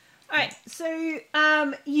 Alright, so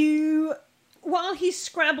you, while he's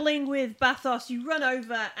scrabbling with Bathos, you run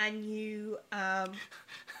over and you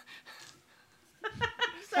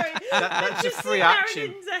sorry, That's a just free see action.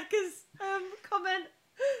 Aaron Zecker's comment.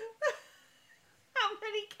 How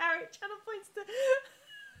many carrot channel points to...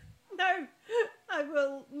 No, I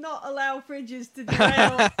will not allow fridges to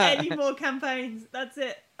derail any more campaigns. That's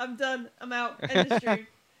it. I'm done. I'm out. End of stream.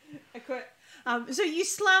 I quit. So you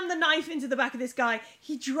slam the knife into the back of this guy.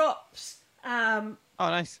 He drops. Oh,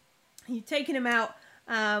 nice. You've taken him out.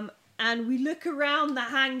 And we look around the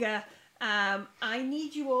hangar. I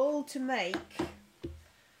need you all to make...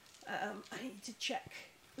 I need to check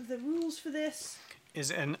the rules for this. Is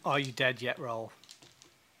it an "Are you dead yet" roll?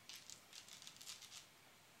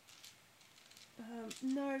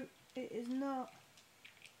 No, it is not.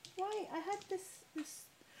 Why? I had this.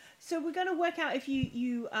 So we're going to work out if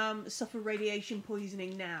you suffer radiation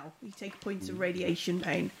poisoning now. You take points of radiation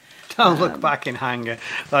pain. Don't look back in hangar.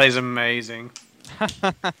 That is amazing.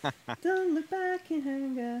 Don't look back in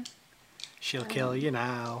hangar. She'll kill you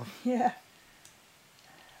now. Yeah.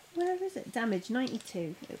 Where is it? Damage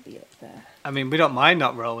 92. It'll be up there. I mean, we don't mind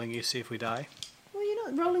not rolling. You see if we die. Well,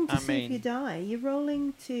 you're not rolling to I see if mean- you die. You're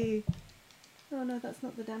rolling to... Oh no, that's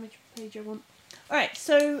not the damage page I want. Alright,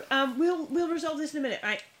 so we'll resolve this in a minute,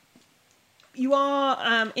 right? You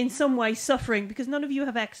are in some way suffering because none of you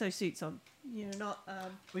have exosuits on. You're not...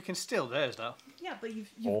 We can steal theirs though. Yeah, but you've...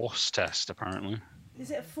 Force test, apparently.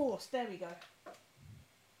 Is it a force? There we go.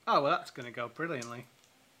 Oh well, that's going to go brilliantly.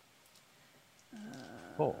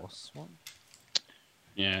 Force? What?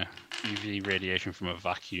 Yeah, UV radiation from a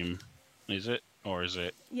vacuum. Is it? Or is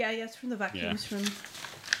it? Yeah, it's from the vacuums from...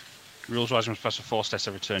 Rules-wise, you must pass a force test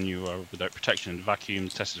every turn you are without protection in the vacuum.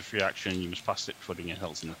 The test is a free action. You must pass it before doing anything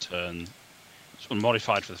else in the turn. It's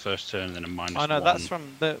unmodified for the first turn and then a -1. Oh no, that's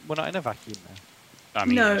from the. We're not in a vacuum now. I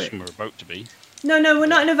mean, No. we're about to be. No, we're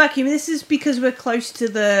not in a vacuum. This is because we're close to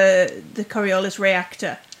the Coriolis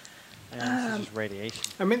reactor. Yeah, this is just radiation.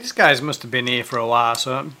 I mean, these guys must have been here for a while,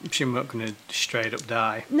 so I'm assuming we're not going to straight up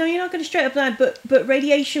die. No, you're not going to straight up die, but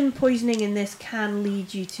radiation poisoning in this can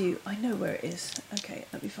lead you to... I know where it is. Okay,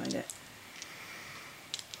 let me find it.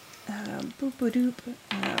 Boop-a-doop.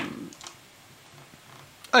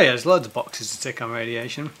 Oh yeah, there's loads of boxes to tick on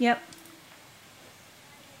radiation. Yep.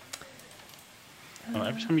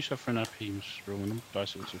 Every time you suffer an RP, you must roll a number of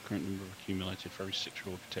dice equal to the current number accumulated for every 6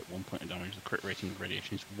 roll to take 1 point of damage. The crit rating of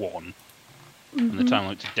radiation is 1. And the time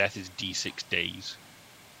limit to death is D6 days.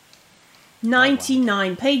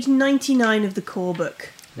 99. Page 99 of the core book.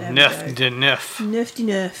 There we Neuf go. de neuf. Neuf de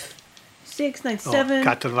neuf. 697.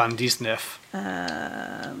 99.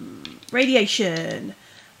 Radiation.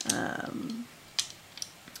 The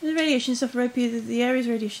radiation suffer repeated. The area's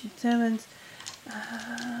radiation determines.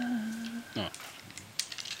 Oh.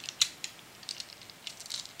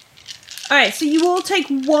 Alright, so you all take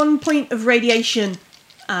 1 point of radiation.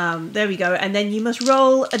 There we go. And then you must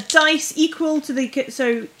roll a dice equal to the...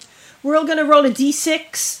 So we're all going to roll a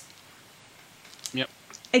d6. Yep.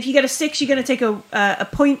 If you get a 6, you're going to take a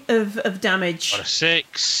point of damage. Got a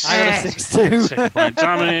 6. I got a Alright. 6 too. 6 point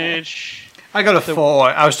damage. I got a 4.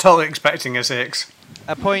 I was totally expecting a 6.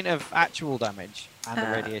 A point of actual damage and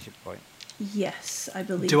a radiation point. Yes, I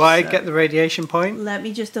believe Do I so. get the radiation point? Let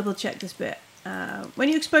me just double check this bit. When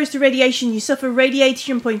you're exposed to radiation, you suffer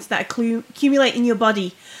radiation points that accumulate in your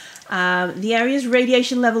body. The area's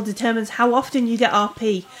radiation level determines how often you get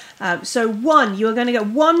RP. So 1, you are going to get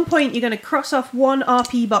 1 point. You're going to cross off 1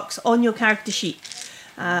 RP box on your character sheet.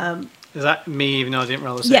 Is that me even though I didn't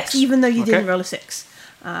roll a 6? Yes, even though you Okay. didn't roll a 6.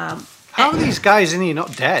 How are these guys in here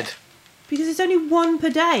not dead? Because it's only 1 per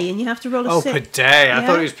day, and you have to roll a Oh, 6. per day. I Yeah.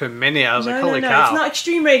 thought it was per minute. I was like, holy cow. It's not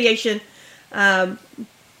extreme radiation.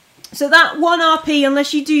 So that 1 RP,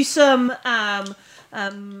 unless you do some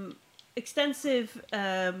extensive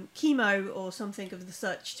chemo or something of the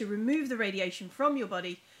such to remove the radiation from your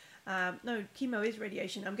body. No, chemo is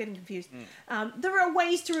radiation. I'm getting confused. There are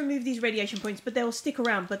ways to remove these radiation points, but they will stick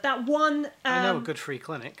around. But that one, I know a good free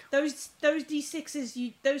clinic. those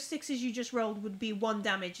d6s, those 6s you just rolled would be 1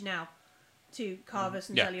 damage now to Carvus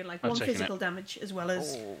and Yeah, Zelian, like I'm 1 taking physical it. damage as well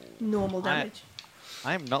as Oh. normal damage.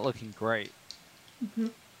 I am not looking great.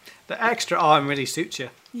 The extra arm really suits you.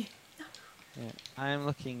 Yeah, I am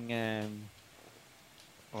looking.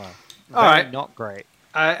 Well, All very right. not great.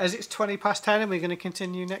 As it's 20 past 10, and we're going to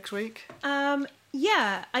continue next week.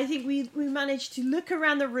 Yeah, I think we managed to look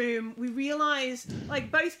around the room. We realised,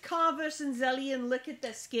 like, both Carvus and Zelian look at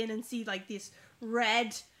their skin and see, like, this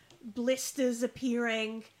red blisters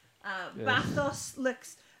appearing. Bathos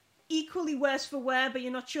looks equally worse for wear, but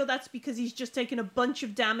you're not sure that's because he's just taken a bunch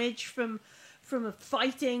of damage from a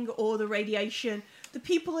fighting or the radiation. The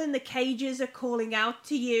people in the cages are calling out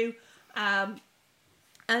to you, and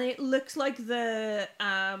it looks like the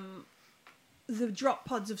drop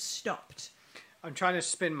pods have stopped. I'm trying to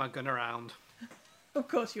spin my gun around. Of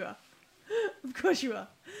course you are. Of course you are.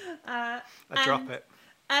 I drop it.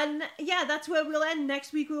 And yeah, that's where we'll end.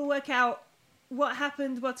 Next week we'll work out what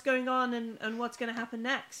happened, what's going on, and what's going to happen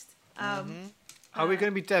next. Are we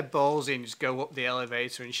going to be dead ballsy and just go up the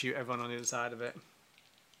elevator and shoot everyone on the other side of it?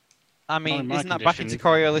 I mean, in my isn't that back into condition-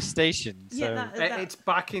 Coriolis Station? So Yeah, that- It's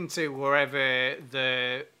back into wherever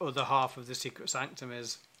the other half of the secret sanctum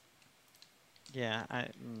is. yeah,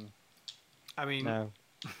 I mean, no.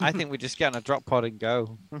 I think we just get on a drop pod and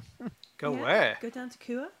go. go yeah, where? Go down to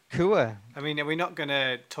Kua. Kua. I mean, are we not going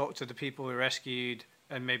to talk to the people we rescued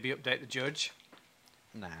and maybe update the judge?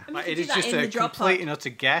 Nah. And we Like, can it do is that just in a the drop complete pod. and utter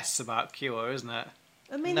guess about Cure, isn't it?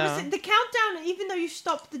 I mean, No. listen, the countdown, even though you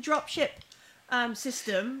stopped the dropship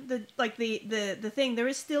system, the thing, there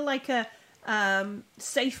is still like a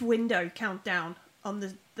safe window countdown on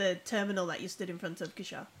the terminal that you stood in front of,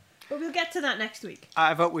 Kishar. But we'll get to that next week.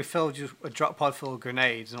 I vote we filled just a drop pod full of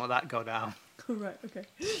grenades and let that go down. Right, okay.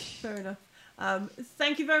 Fair enough.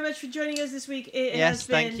 Thank you very much for joining us this week. It Yes, has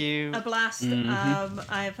been thank you. a blast.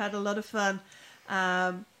 I have had a lot of fun.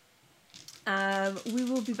 We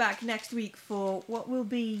will be back next week for what will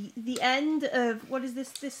be the end of... What is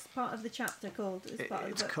this part of the chapter called? Part of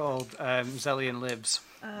the It's book. called Zelian Lives.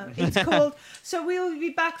 It's called... So we will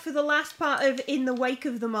be back for the last part of In the Wake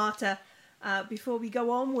of the Martyr before we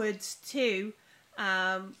go onwards to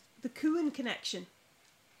the Kuan Connection,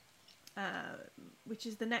 which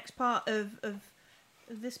is the next part of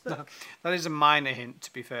this book. That is a minor hint,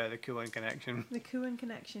 to be fair, the Kuan connection. The Kuan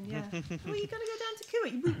Connection, yeah. Well, you're gonna go down to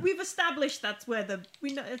Kua. We've established that's where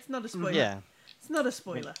we know it's not a spoiler. Yeah, It's not a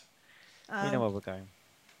spoiler. we know where we're going.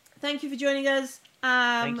 Thank you for joining us.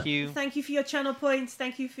 Thank you. Thank you for your channel points.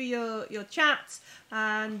 Thank you for your chats.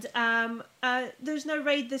 And there's no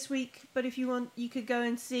raid this week, but if you want, you could go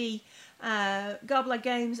and see Gobbler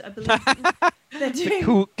Games. I believe They're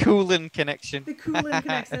doing Coolan connection. the Coolan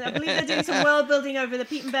connection. I believe they're doing some world building over there.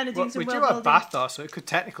 Pete and Ben are doing Well, some we world do have building. Bath though, so it could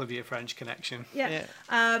technically be a French connection. Yeah.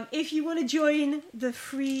 If you want to join the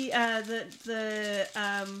free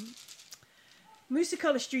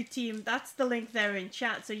Musicola Street team, that's the link there in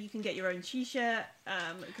chat, so you can get your own t-shirt.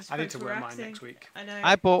 I need to wear mine next week. I know.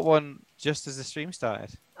 I bought one just as the stream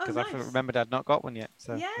started because nice. I remembered I'd not got one yet.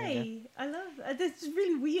 So Yay! I love. It's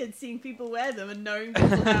really weird seeing people wear them and knowing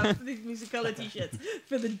people have these Musicola t-shirts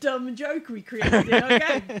for the dumb joke we created in our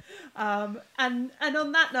game. And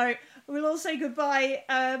on that note, we'll all say goodbye.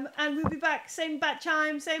 And we'll be back, same bat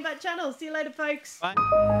chime, same bat channel. See you later, folks.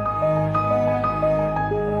 Bye.